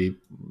wouldn't be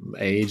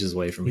ages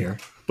away from here.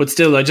 But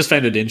still, I just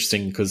found it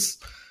interesting because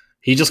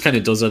he just kind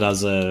of does it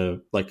as a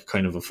like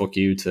kind of a fuck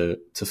you to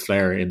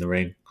Flair in the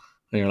ring,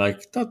 and you're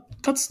like,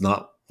 that's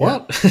not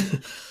what. Yeah.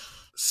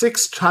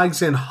 Six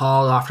tags in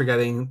Hall after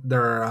getting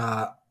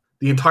their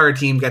the entire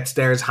team gets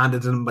theirs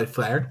handed to them by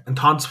Flair and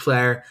taunts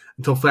Flair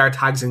until Flair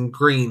tags in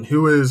Green,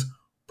 who is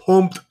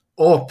pumped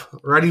up,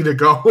 ready to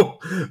go,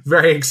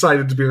 very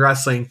excited to be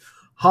wrestling.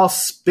 Hall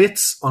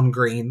spits on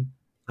Green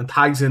and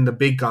tags in the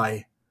big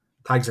guy,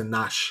 tags in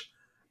Nash.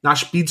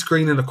 Nash beats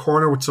Green in the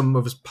corner with some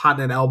of his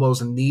patented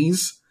elbows and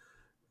knees.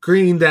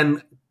 Green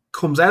then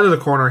comes out of the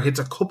corner, hits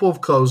a couple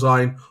of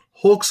clothesline,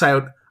 hulks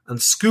out,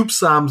 and scoop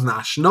slams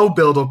Nash. No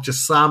build-up,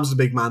 just slams the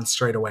big man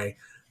straight away.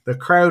 The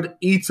crowd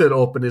eats it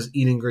up and is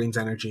eating Green's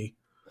energy.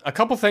 A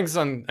couple things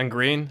on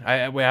Green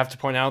we have to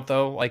point out,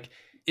 though. Like,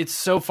 it's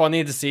so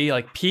funny to see,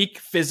 like, peak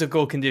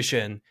physical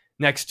condition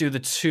next to the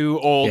two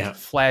old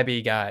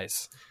flabby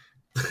guys.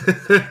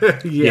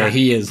 Yeah,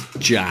 he is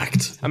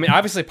jacked. I mean,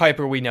 obviously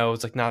Piper, we know,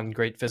 is like not in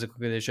great physical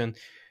condition.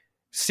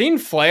 Seeing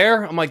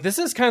Flair, I'm like, this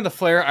is kind of the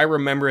Flair I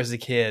remember as a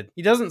kid.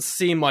 He doesn't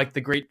seem like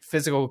the great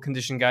physical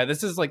condition guy.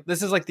 This is like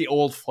the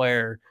old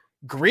Flair.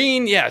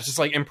 Green, yeah, it's just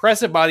like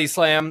impressive body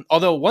slam.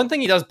 Although one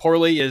thing he does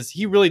poorly is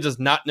he really does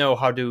not know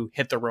how to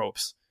hit the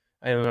ropes.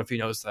 I don't know if you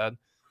noticed that.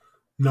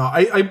 No,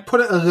 I put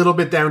it a little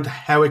bit down to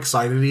how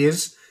excited he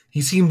is.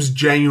 He seems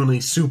genuinely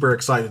super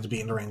excited to be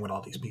in the ring with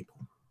all these people.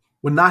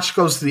 When Nash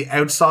goes to the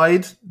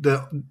outside,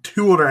 the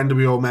two other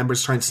NWO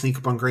members try and sneak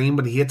up on Green,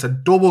 but he hits a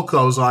double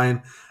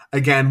clothesline.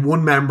 Again,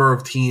 one member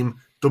of Team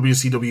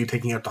WCW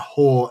taking out the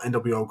whole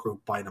NWO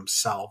group by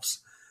themselves.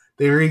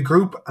 They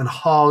regroup and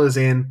Hall is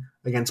in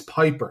against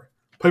Piper.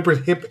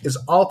 Piper's hip is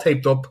all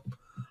taped up.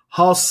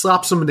 Hall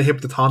slaps him in the hip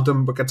to taunt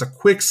him, but gets a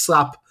quick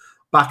slap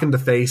back in the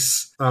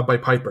face by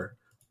Piper.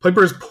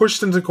 Piper is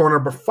pushed into the corner,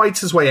 but fights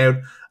his way out,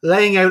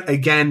 laying out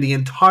again the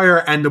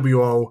entire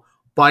NWO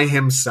by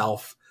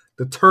himself.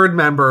 The third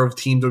member of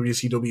Team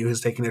WCW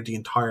has taken out the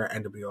entire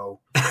NWO.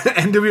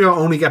 NWO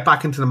only get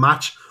back into the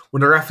match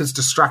when the ref is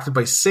distracted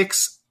by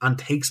Six and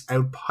takes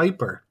out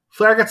Piper.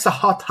 Flair gets the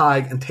hot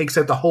tag and takes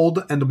out the whole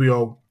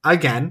NWO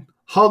again.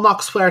 Hall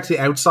knocks Flair to the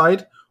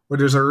outside, where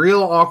there's a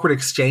real awkward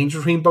exchange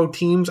between both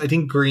teams. I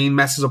think Green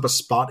messes up a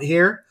spot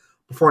here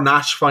before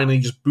Nash finally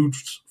just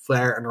boots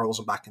Flair and rolls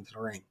him back into the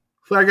ring.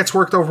 Flair gets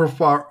worked over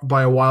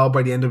by a while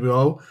by the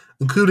NWO,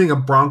 including a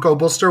Bronco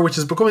Buster, which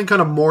is becoming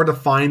kind of more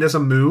defined as a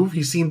move.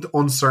 He seemed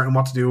uncertain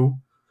what to do.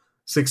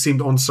 Six seemed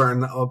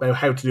uncertain about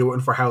how to do it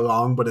and for how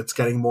long, but it's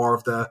getting more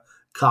of the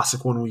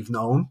classic one we've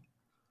known.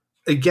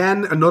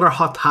 Again, another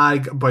hot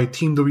tag by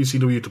Team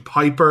WCW to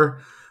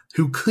Piper,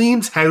 who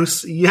cleans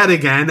house yet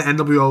again.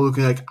 NWO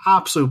looking like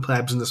absolute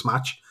plebs in this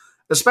match.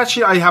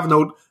 Especially, I have a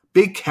note,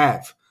 Big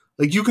Kev.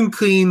 Like, you can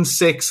clean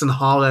Six and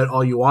Hall out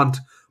all you want,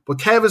 but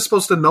Kev is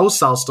supposed to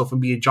no-sell stuff and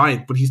be a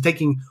giant, but he's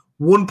taking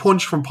one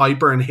punch from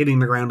Piper and hitting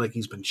the ground like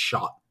he's been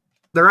shot.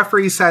 The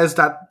referee says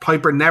that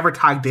Piper never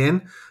tagged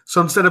in,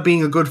 so instead of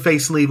being a good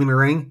face and leaving the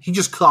ring, he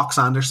just clocks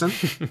Anderson.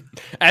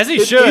 As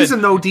he should. It is a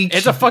no DQ.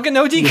 It's a fucking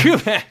no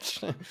DQ match.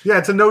 Yeah,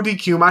 it's a no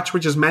DQ match,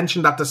 which is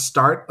mentioned at the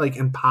start, like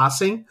in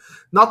passing.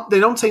 They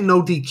don't say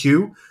no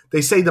DQ.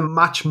 They say the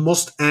match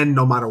must end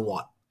no matter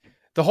what.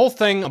 The whole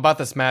thing about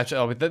this match,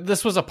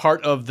 this was a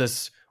part of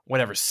this,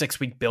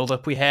 6-week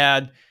buildup we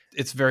had.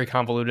 It's very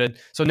convoluted.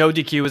 So no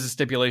DQ is a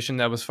stipulation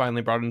that was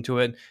finally brought into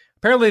it.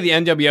 Apparently the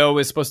NWO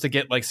is supposed to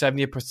get like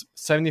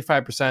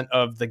 75%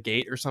 of the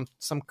gate or some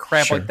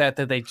crap like that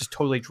they just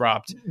totally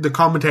dropped. The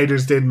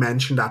commentators did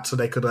mention that, so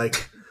they could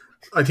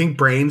I think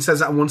Brain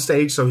says at one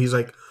stage, so he's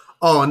like,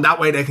 oh, and that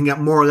way they can get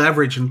more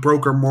leverage and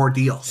broker more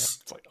deals.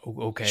 Yeah, it's like,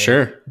 okay.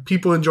 Sure.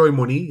 People enjoy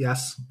money.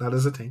 Yes, that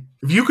is a thing.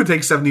 If you could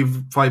take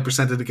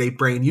 75% of the gate,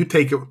 Brain, you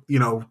take it,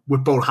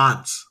 with both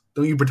hands.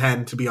 Don't you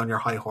pretend to be on your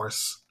high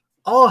horse.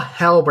 All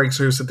hell breaks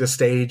loose at this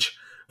stage.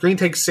 Green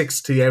takes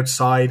Six to the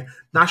outside.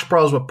 Nash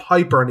brawls with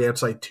Piper on the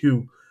outside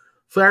too.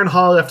 Flair and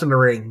Hall left in the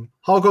ring.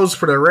 Hall goes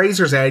for the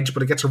Razor's Edge,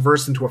 but it gets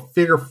reversed into a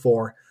figure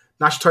four.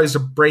 Nash tries to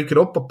break it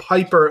up, but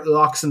Piper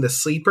locks in the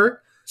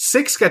sleeper.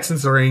 Six gets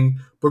into the ring,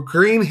 but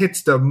Green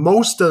hits the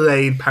most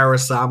delayed power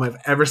slam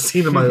I've ever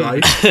seen in my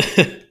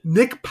life.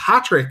 Nick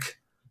Patrick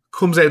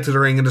comes out to the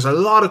ring, and there's a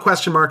lot of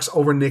question marks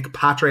over Nick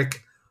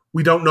Patrick.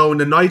 We don't know in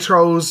the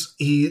Nitros.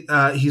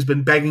 He's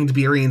been begging to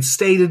be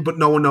reinstated, but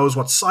no one knows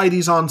what side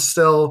he's on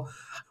still.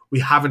 We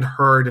haven't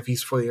heard if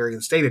he's fully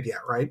reinstated yet,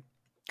 right?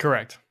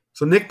 Correct.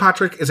 So Nick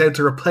Patrick is out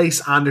to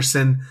replace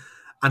Anderson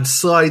and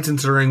slides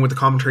into the ring with the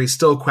commentary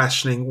still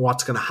questioning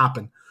what's going to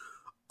happen.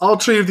 All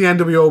three of the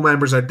NWO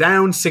members are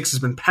down. Six has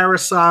been power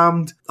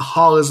slammed.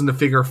 Hall is in the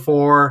figure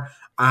four,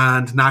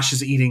 and Nash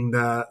is eating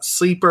the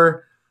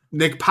sleeper.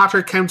 Nick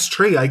Patrick counts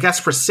three. I guess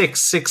for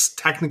Six, Six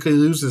technically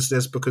loses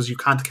this because you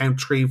can't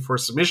count three for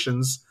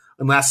submissions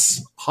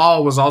unless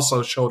Hall was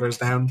also shoulders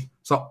down.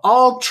 So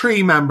all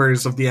three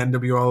members of the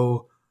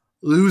NWO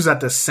lose at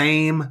the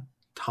same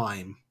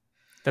time.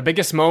 The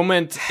biggest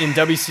moment in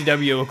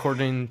WCW,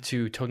 according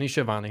to Tony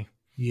Schiavone.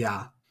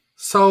 Yeah.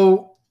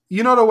 So,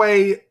 the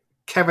way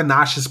Kevin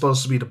Nash is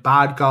supposed to be the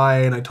bad guy,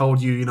 and I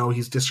told you,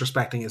 he's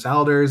disrespecting his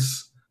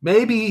elders.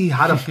 Maybe he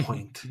had a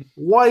point.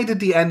 Why did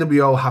the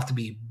NWO have to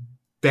be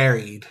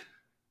buried?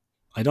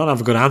 I don't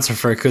have a good answer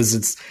for it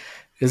because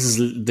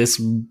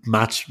this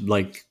match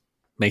like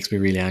makes me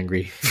really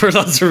angry for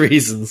lots of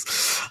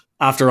reasons.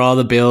 After all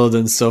the build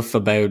and stuff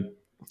about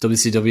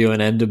WCW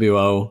and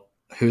NWO,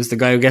 who's the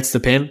guy who gets the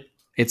pin?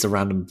 It's a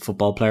random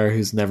football player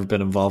who's never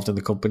been involved in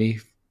the company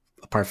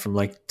apart from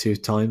like 2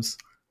 times.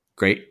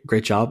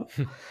 Great job.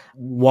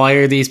 Why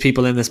are these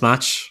people in this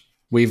match?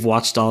 We've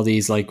watched all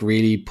these like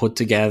really put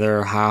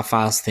together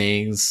half-assed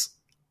things,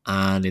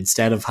 and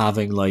instead of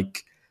having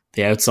like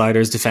the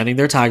Outsiders defending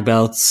their tag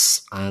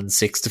belts and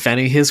Six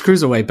defending his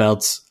cruiserweight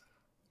belts,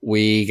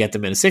 we get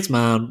them in a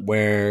 6-man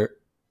where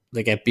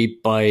they get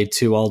beat by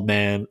 2 old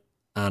men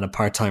and a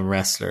part-time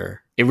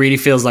wrestler. It really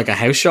feels like a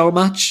house show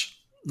match.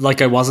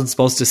 Like I wasn't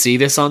supposed to see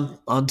this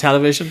on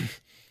television.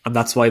 And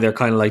that's why they're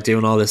kind of like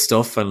doing all this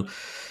stuff. And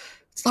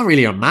it's not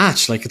really a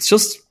match. Like it's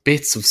just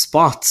bits of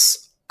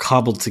spots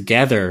cobbled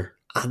together.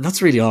 And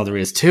that's really all there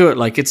is to it.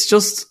 Like it's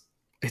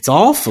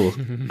awful.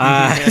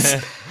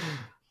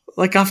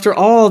 Like after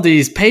all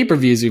these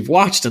pay-per-views we've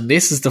watched, and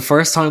this is the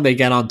first time they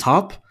get on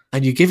top,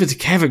 and you give it to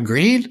Kevin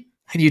Green,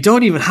 and you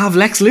don't even have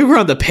Lex Luger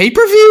on the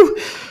pay-per-view?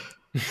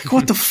 Like,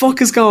 what the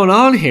fuck is going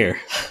on here?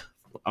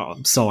 Oh,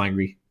 I'm so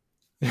angry.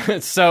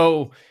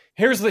 So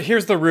here's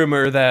the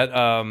rumor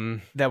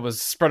that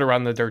was spread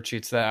around the dirt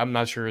sheets that I'm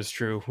not sure is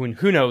true.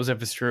 Who knows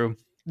if it's true?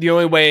 The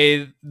only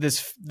way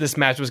this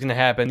match was going to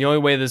happen, the only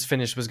way this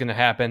finish was going to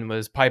happen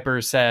was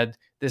Piper said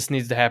this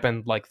needs to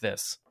happen like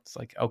this. It's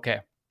like,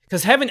 okay.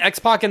 Because having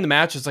X-Pac in the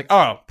match is like,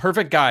 oh,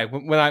 perfect guy.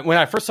 When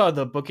I first saw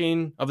the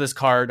booking of this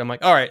card, I'm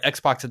like, all right,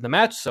 X-Pac's in the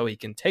match, so he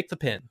can take the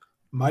pin.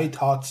 My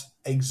thoughts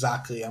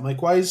exactly. I'm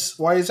like, why is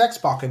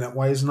X-Pac in it?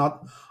 Why is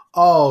not?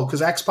 Oh,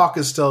 because X-Pac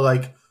is still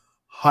like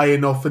high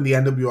enough in the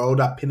NWO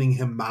that pinning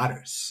him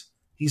matters.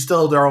 He's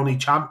still their only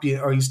champion,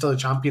 or he's still a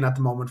champion at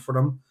the moment for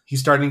them.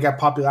 He's starting to get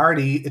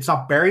popularity. It's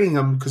not burying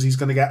him because he's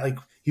gonna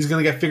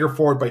get figure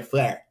forward by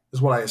Flair,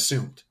 is what I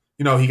assumed.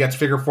 You know, he gets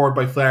figure forward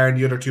by Flair and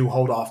the other 2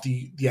 hold off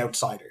the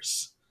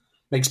Outsiders.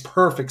 Makes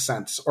perfect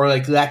sense. Or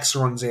like Lex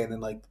runs in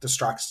and like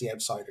distracts the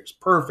Outsiders.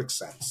 Perfect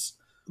sense.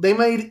 They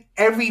made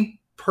every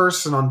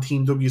person on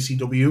Team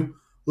WCW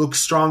look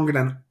stronger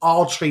than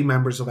all 3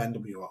 members of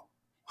NWO.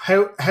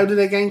 How do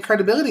they gain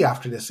credibility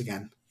after this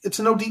again? It's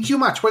a no DQ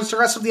match. Where's the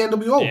rest of the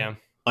NWO? Yeah.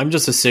 I'm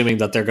just assuming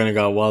that they're going to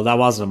go, well, that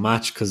wasn't a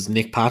match because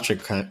Nick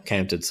Patrick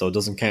counted, so it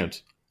doesn't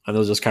count. And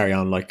they'll just carry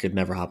on like it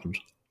never happened.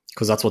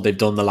 Because that's what they've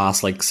done the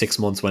last like 6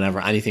 months whenever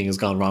anything has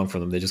gone wrong for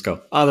them. They just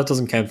go, oh, that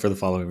doesn't count for the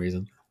following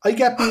reason. I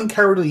get being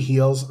cowardly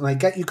heels, and I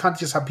get you can't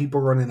just have people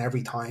running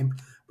every time.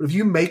 But if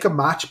you make a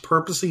match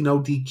purposely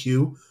no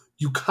DQ,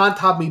 you can't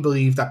have me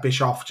believe that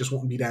Bischoff just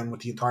wouldn't be down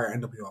with the entire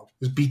NWO.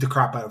 Just beat the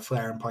crap out of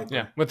Flair and Piper.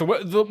 Yeah, with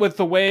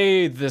the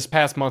way this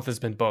past month has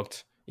been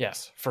booked,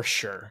 yes, for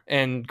sure.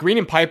 And Green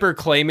and Piper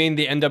claiming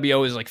the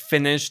NWO is like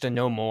finished and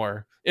no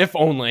more. If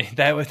only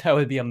that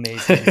would be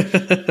amazing.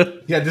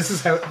 Yeah, this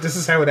is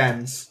how it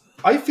ends.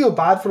 I feel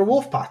bad for the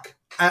Wolfpack.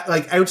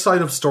 Like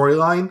outside of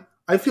storyline,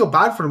 I feel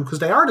bad for them because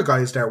they are the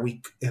guys there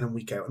week in and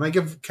week out. And I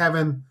give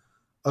Kevin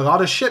a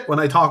lot of shit when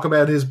I talk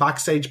about his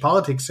backstage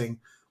politicsing.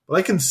 But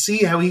I can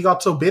see how he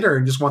got so bitter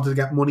and just wanted to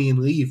get money and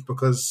leave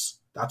because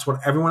that's what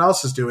everyone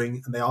else is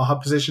doing. And they all have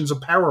positions of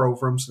power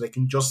over him so they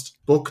can just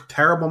book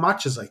terrible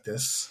matches like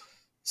this.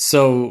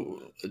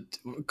 So,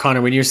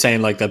 Connor, when you're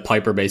saying like that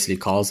Piper basically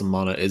calls him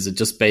on it, is it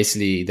just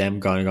basically them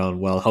going on,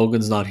 well,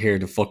 Hogan's not here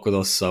to fuck with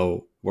us,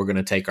 so we're going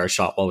to take our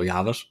shot while we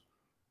have it?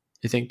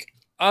 You think?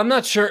 I'm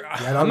not sure.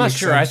 Yeah, I'm not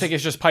sure. sense. I think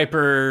it's just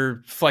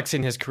Piper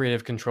flexing his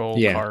creative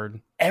control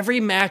card.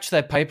 Every match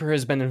that Piper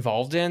has been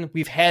involved in,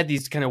 we've had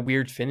these kind of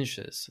weird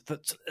finishes.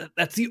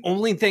 That's the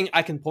only thing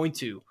I can point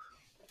to.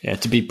 Yeah,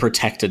 to be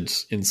protected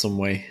in some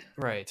way.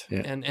 Right.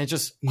 Yeah. And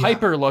just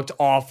Piper looked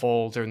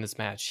awful during this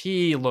match.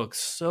 He looked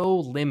so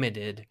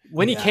limited.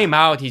 When he came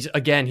out, he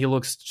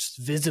looks just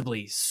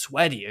visibly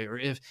sweaty.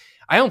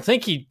 I don't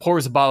think he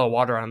pours a bottle of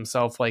water on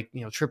himself like,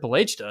 Triple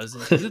H does.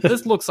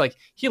 This looks like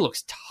he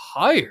looks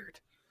tired.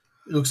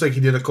 It looks like he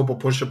did a couple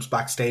push-ups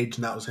backstage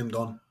and that was him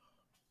done.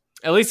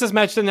 At least this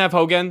match didn't have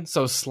Hogan,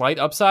 so slight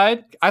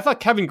upside. I thought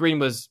Kevin Green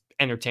was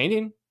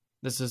entertaining.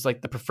 This is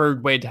like the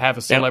preferred way to have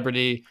a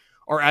celebrity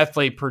or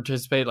athlete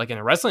participate like in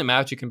a wrestling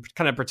match. You can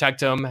kind of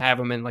protect him, have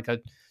him in like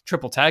a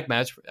triple tag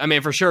match. I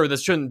mean, for sure,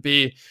 this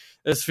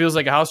feels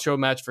like a house show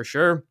match for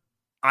sure.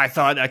 I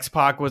thought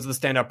X-Pac was the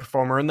standout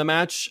performer in the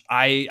match.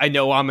 I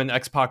know I'm an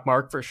X-Pac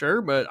mark for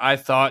sure, but I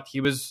thought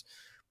he was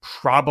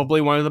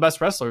probably one of the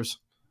best wrestlers.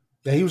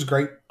 Yeah, he was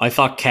great. I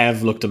thought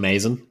Kev looked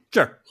amazing.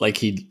 Sure. Like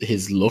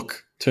his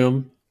look to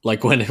him.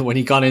 Like when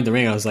he got in the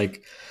ring, I was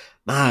like,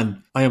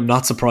 man, I am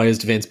not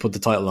surprised Vince put the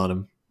title on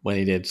him when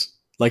he did.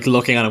 Like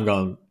looking at him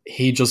going,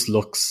 he just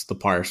looks the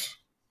part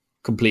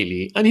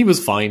completely. And he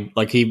was fine.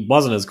 Like he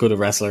wasn't as good a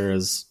wrestler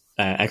as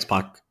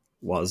X-Pac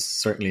was,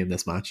 certainly in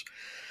this match.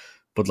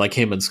 But like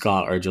him and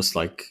Scott are just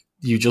like,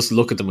 you just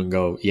look at them and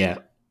go, yeah,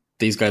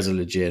 these guys are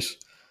legit.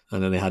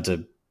 And then they had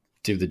to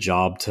do the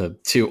job to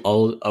two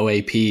old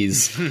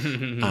OAPs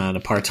and a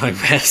part-time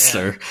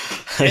wrestler.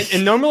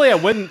 And normally I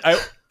wouldn't.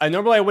 I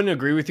normally I wouldn't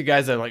agree with you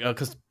guys that like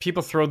because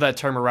people throw that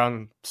term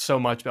around so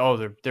much.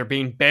 Oh, they're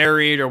being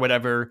buried or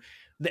whatever.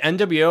 The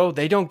NWO,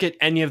 they don't get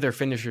any of their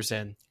finishers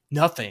in.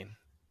 Nothing.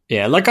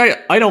 Yeah, like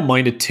I don't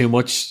mind it too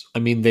much. I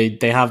mean,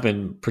 they have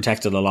been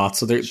protected a lot,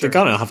 so they're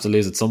gonna have to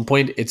lose at some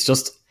point. It's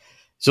just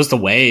the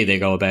way they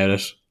go about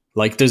it.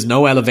 Like, there's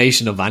no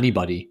elevation of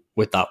anybody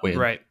with that win.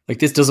 Right. Like,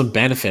 this doesn't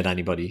benefit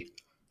anybody.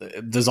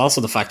 There's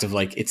also the fact of,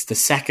 like, it's the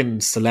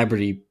second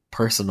celebrity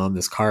person on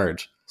this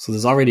card. So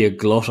there's already a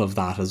glut of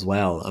that as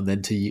well. And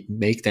then to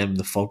make them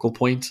the focal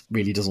point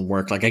really doesn't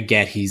work. Like, I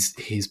get he's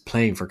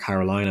playing for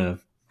Carolina.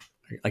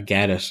 I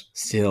get it.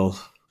 Still.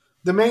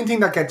 The main thing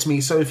that gets me,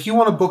 so if you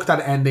want to book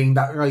that ending,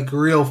 that like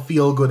real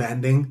feel-good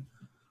ending,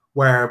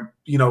 where,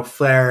 you know,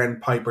 Flair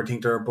and Piper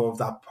think they're above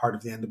that part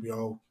of the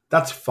NWO,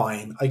 that's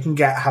fine. I can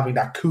get having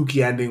that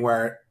kooky ending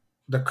where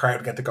the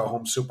crowd get to go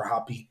home super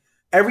happy.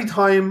 Every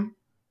time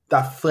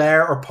that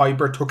Flair or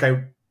Piper took out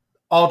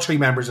all three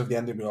members of the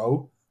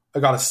NWO, I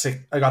got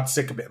sick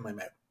a bit in my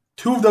mouth.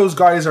 Two of those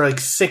guys are like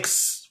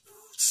 6'6"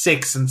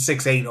 and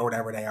 6'8" or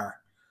whatever they are.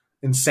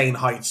 Insane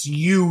heights,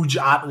 huge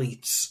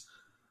athletes.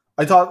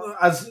 I thought,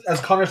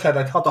 as Connor said,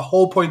 I thought the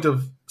whole point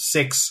of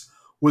 6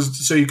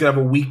 was so you could have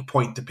a weak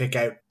point to pick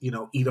out, you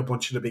know, eat a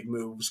bunch of the big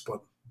moves.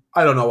 But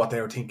I don't know what they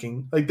were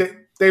thinking. Like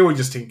they were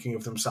just thinking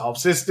of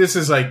themselves. This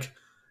is like,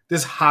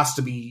 this has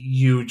to be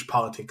huge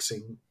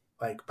politicsing,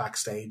 like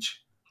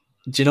backstage.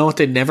 Do you know what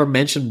they never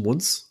mentioned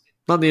once?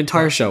 Not in the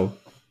entire show.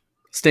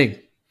 Sting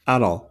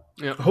at all.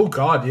 Yeah. Oh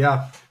God,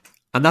 yeah.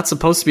 And that's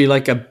supposed to be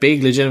like a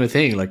big legitimate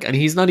thing. Like, and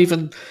he's not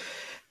even.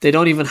 They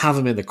don't even have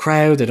him in the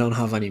crowd. They don't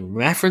have any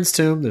reference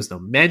to him. There's no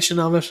mention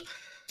of it.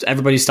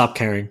 Everybody stopped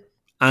caring.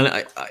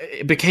 And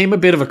it became a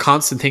bit of a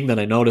constant thing that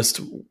I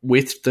noticed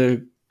with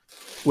the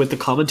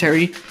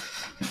commentary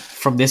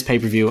from this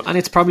pay-per-view. And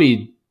it's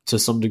probably to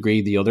some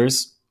degree the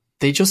others.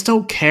 They just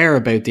don't care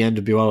about the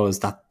NWO as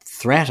that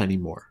threat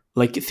anymore.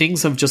 Like,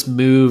 things have just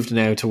moved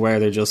now to where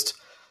they're just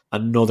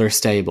another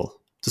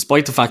stable.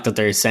 Despite the fact that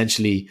they're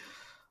essentially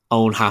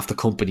own half the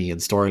company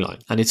and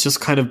storyline, and it's just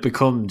kind of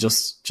become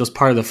just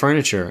part of the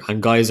furniture,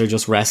 and guys are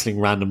just wrestling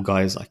random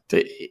guys. Like,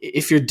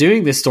 if you're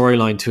doing this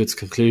storyline to its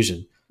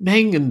conclusion,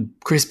 Meng and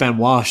Chris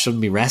Benoit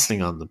shouldn't be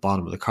wrestling on the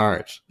bottom of the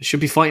card. They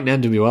should be fighting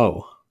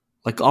NWO.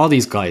 Like, all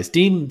these guys,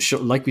 Dean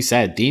like we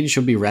said, Dean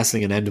should be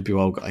wrestling an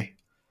NWO guy.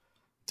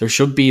 There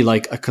should be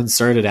like a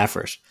concerted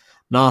effort,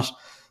 not,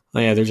 oh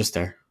yeah, they're just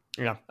there.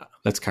 Yeah.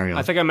 Let's carry on.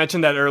 I think I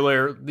mentioned that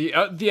earlier. The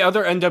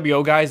other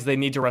NWO guys, they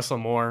need to wrestle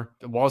more.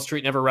 Wall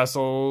Street never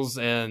wrestles,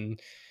 and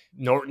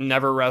Norton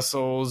never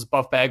wrestles.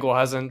 Buff Bagwell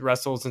hasn't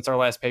wrestled since our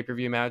last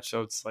pay-per-view match.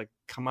 So it's like,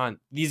 come on.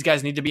 These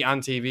guys need to be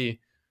on TV.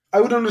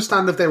 I would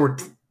understand if they were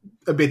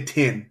a bit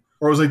thin,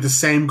 or it was like the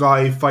same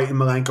guy fighting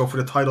Malenko for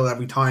the title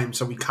every time,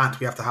 so we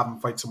have to have him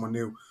fight someone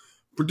new.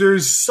 But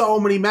there's so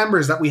many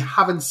members that we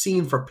haven't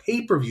seen for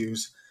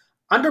pay-per-views,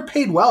 and they're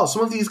paid well.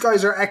 Some of these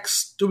guys are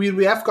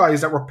ex-WWF guys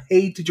that were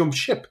paid to jump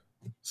ship.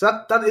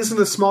 So that isn't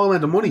a small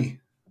amount of money.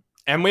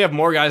 And we have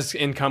more guys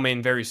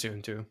incoming very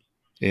soon, too.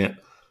 Yeah.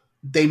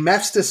 They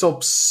messed this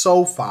up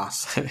so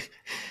fast.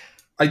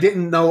 I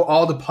didn't know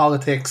all the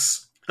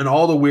politics and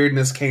all the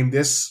weirdness came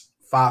this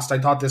fast. I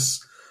thought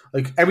this,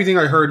 like, everything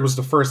I heard was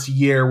the first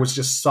year was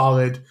just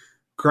solid,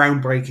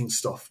 groundbreaking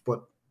stuff.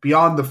 But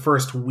beyond the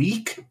first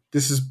week,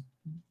 this has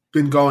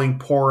been going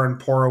poorer and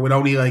poorer with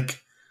only,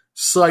 like,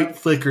 slight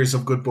flickers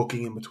of good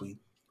booking in between.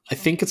 I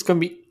think it's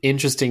going to be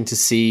interesting to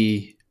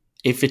see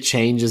if it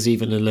changes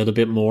even a little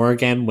bit more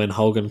again when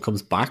Hogan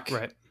comes back.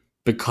 Right.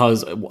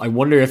 Because I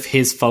wonder if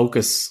his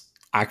focus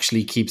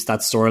actually keeps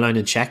that storyline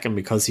in check, and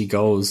because he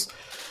goes,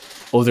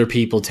 other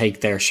people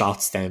take their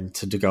shots then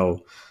to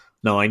go,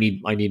 no, I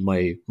need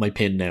my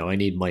pin now. I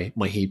need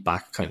my heat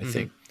back kind of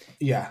thing.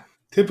 Yeah.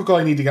 Typical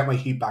I need to get my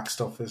heat back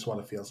stuff is what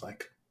it feels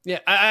like. Yeah,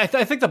 I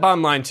think the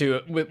bottom line too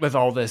with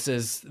all this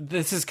is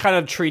kind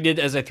of treated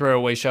as a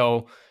throwaway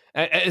show.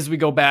 As we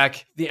go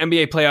back, the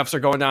NBA playoffs are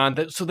going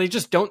on, so they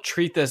just don't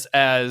treat this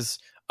as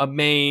a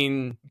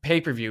main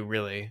pay-per-view,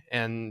 really.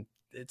 And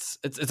it's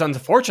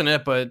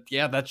unfortunate, but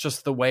yeah, that's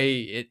just the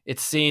way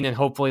it's seen, and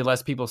hopefully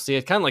less people see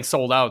it. Kind of like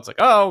Sold Out. It's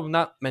like, oh,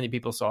 not many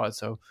people saw it,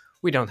 so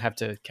we don't have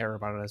to care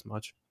about it as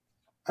much.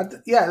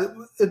 Yeah,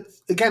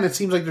 it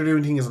seems like they're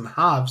doing things in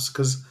halves,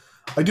 because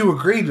I do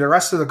agree the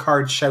rest of the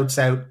card shouts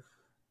out,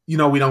 you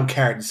know, we don't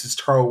care, this is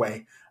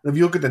throwaway. And if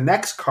you look at the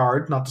next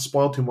card, not to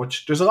spoil too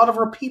much, there's a lot of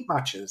repeat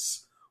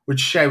matches, which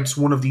shouts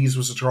one of these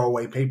was a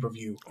throwaway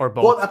pay-per-view. Or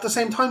both. But at the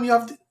same time, you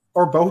have...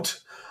 or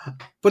both.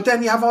 But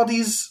then you have all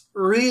these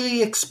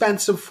really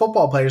expensive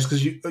football players,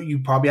 because you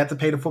probably have to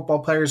pay the football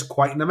players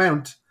quite an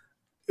amount.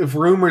 If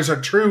rumors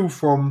are true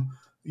from,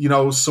 you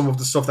know, some of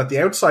the stuff that the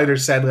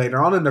Outsiders said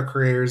later on in their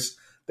careers,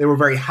 they were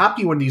very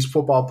happy when these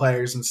football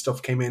players and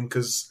stuff came in,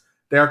 because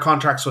their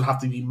contracts would have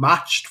to be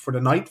matched for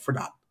the night for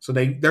that. So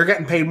they're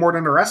getting paid more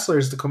than the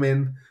wrestlers to come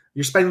in.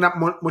 You're spending that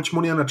much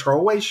money on a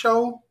throwaway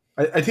show?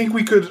 I think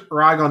we could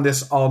rag on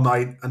this all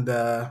night, and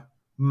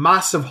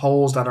massive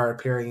holes that are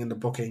appearing in the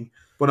booking.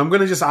 But I'm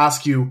going to just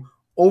ask you,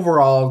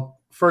 overall,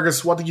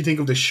 Fergus, what did you think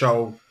of this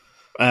show?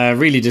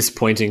 Really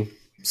disappointing.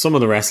 Some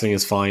of the wrestling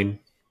is fine,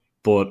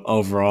 but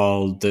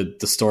overall, the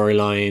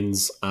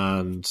storylines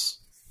and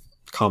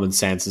common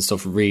sense and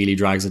stuff really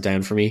drags it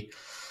down for me.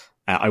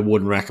 I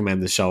wouldn't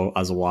recommend the show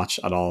as a watch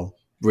at all.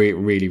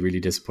 Really, really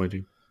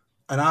disappointing.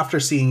 And after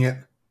seeing it,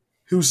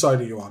 whose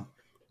side are you on?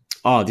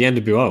 Oh, the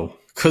NWO.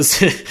 Because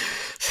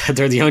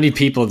they're the only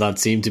people that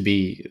seem to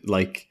be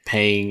like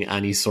paying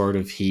any sort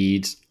of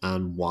heed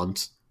and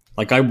want.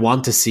 Like, I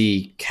want to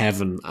see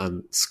Kevin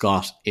and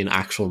Scott in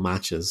actual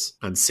matches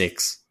and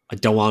Six. I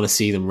don't want to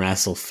see them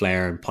wrestle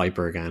Flair and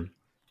Piper again.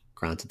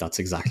 Granted, that's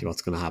exactly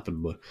what's going to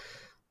happen, but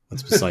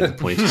that's beside the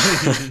point.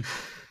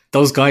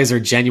 Those guys are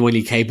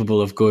genuinely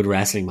capable of good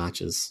wrestling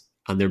matches,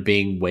 and they're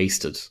being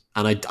wasted.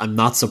 And I'm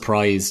not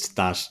surprised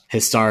that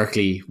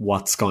historically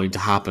what's going to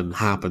happen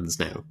happens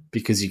now,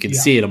 because you can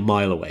see it a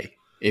mile away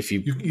if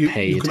you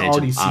pay you can attention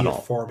already see at it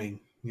all. forming.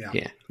 Yeah.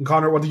 And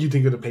Connor, what did you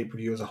think of the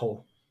pay-per-view as a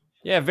whole?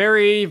 Yeah,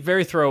 very,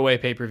 very throwaway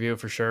pay-per-view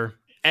for sure.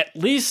 At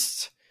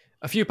least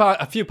a few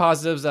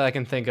positives that I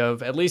can think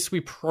of. At least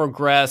we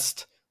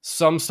progressed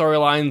some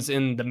storylines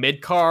in the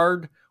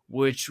mid-card,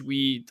 which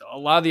a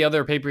lot of the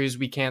other pay-per-views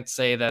we can't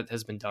say that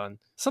has been done.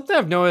 Something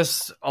I've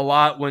noticed a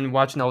lot when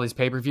watching all these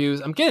pay-per-views,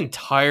 I'm getting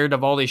tired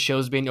of all these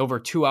shows being over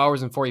 2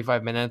 hours and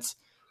 45 minutes.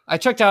 I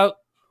checked out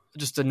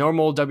just a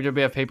normal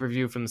WWF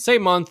pay-per-view from the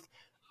same month,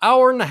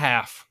 hour and a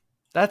half.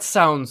 That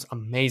sounds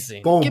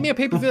amazing. Boom. Give me a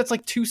pay-per-view that's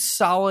like 2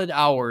 solid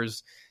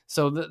hours.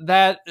 So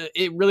that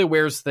it really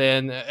wears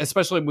thin,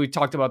 especially when we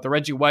talked about the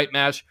Reggie White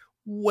match.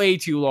 Way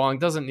too long.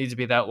 Doesn't need to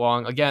be that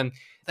long. Again,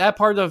 that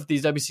part of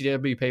these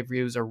WCW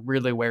pay-per-views are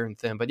really wearing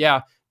thin. But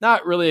yeah,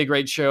 not really a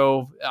great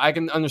show. I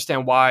can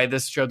understand why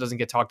this show doesn't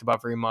get talked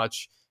about very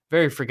much.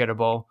 Very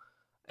forgettable.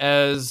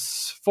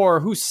 As for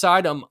whose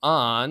side I'm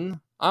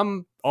on,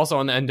 I'm also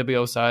on the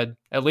NWO side.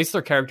 At least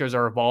their characters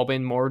are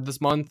evolving more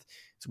this month.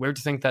 It's weird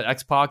to think that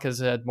X-Pac has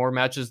had more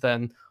matches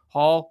than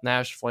Hall,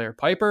 Nash, Flair,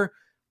 Piper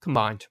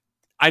combined.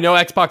 I know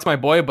X-Pac's my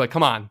boy, but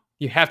come on.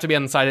 You have to be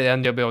on the side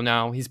of the NWO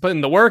now. He's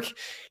putting the work.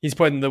 He's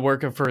putting the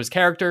work for his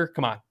character.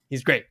 Come on.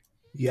 He's great.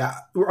 Yeah,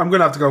 I'm going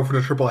to have to go for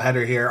the triple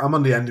header here. I'm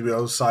on the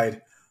NWO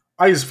side.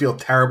 I just feel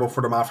terrible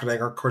for them after they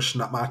got crushed in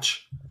that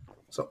match.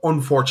 So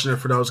unfortunate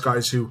for those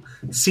guys who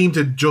seem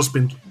to just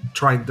been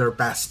trying their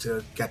best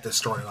to get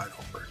this storyline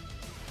over.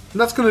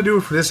 And that's going to do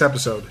it for this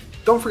episode.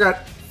 Don't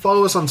forget,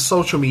 follow us on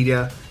social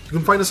media. You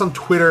can find us on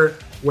Twitter,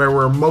 where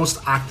we're most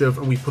active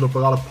and we put up a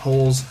lot of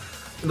polls.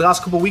 In the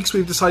last couple of weeks,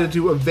 we've decided to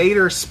do a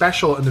Vader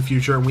special in the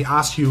future, and we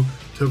asked you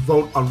to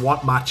vote on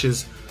what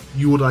matches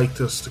you would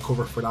like us to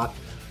cover for that.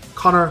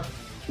 Connor,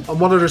 on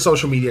what other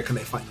social media can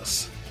they find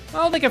us?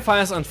 Well, they can find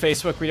us on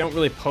Facebook. We don't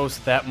really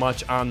post that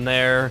much on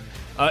there.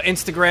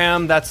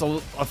 Instagram, that's a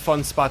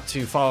fun spot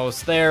to follow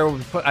us there.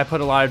 I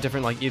put a lot of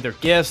different, like, either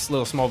GIFs,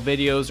 little small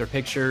videos, or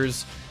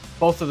pictures.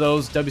 Both of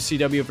those,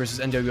 WCW versus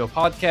NWO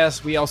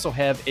podcast. We also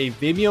have a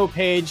Vimeo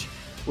page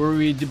where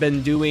we've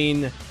been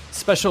doing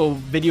special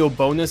video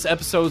bonus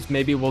episodes.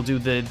 Maybe we'll do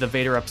the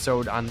Vader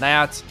episode on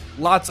that.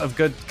 Lots of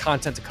good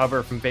content to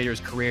cover from Vader's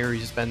career.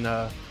 He's been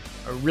a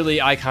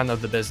really icon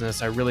of the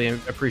business. I really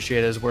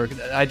appreciate his work.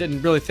 I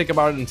didn't really think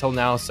about it until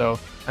now, so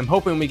I'm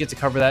hoping we get to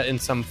cover that in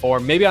some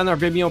form. Maybe on our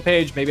Vimeo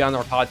page, maybe on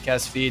our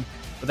podcast feed,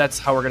 but that's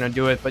how we're going to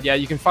do it. But yeah,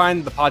 you can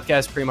find the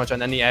podcast pretty much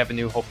on any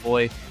avenue,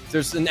 hopefully. If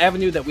there's an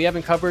avenue that we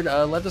haven't covered,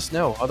 let us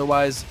know.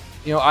 Otherwise,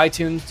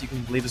 iTunes, you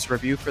can leave us a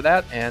review for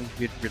that, and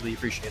we'd really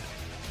appreciate it.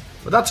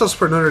 But that's us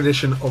for another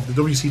edition of the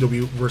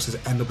WCW versus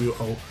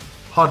NWO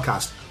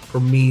podcast.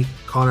 From me,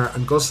 Connor,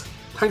 and Gus,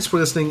 thanks for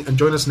listening, and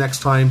join us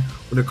next time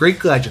when a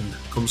great legend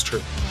comes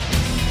true.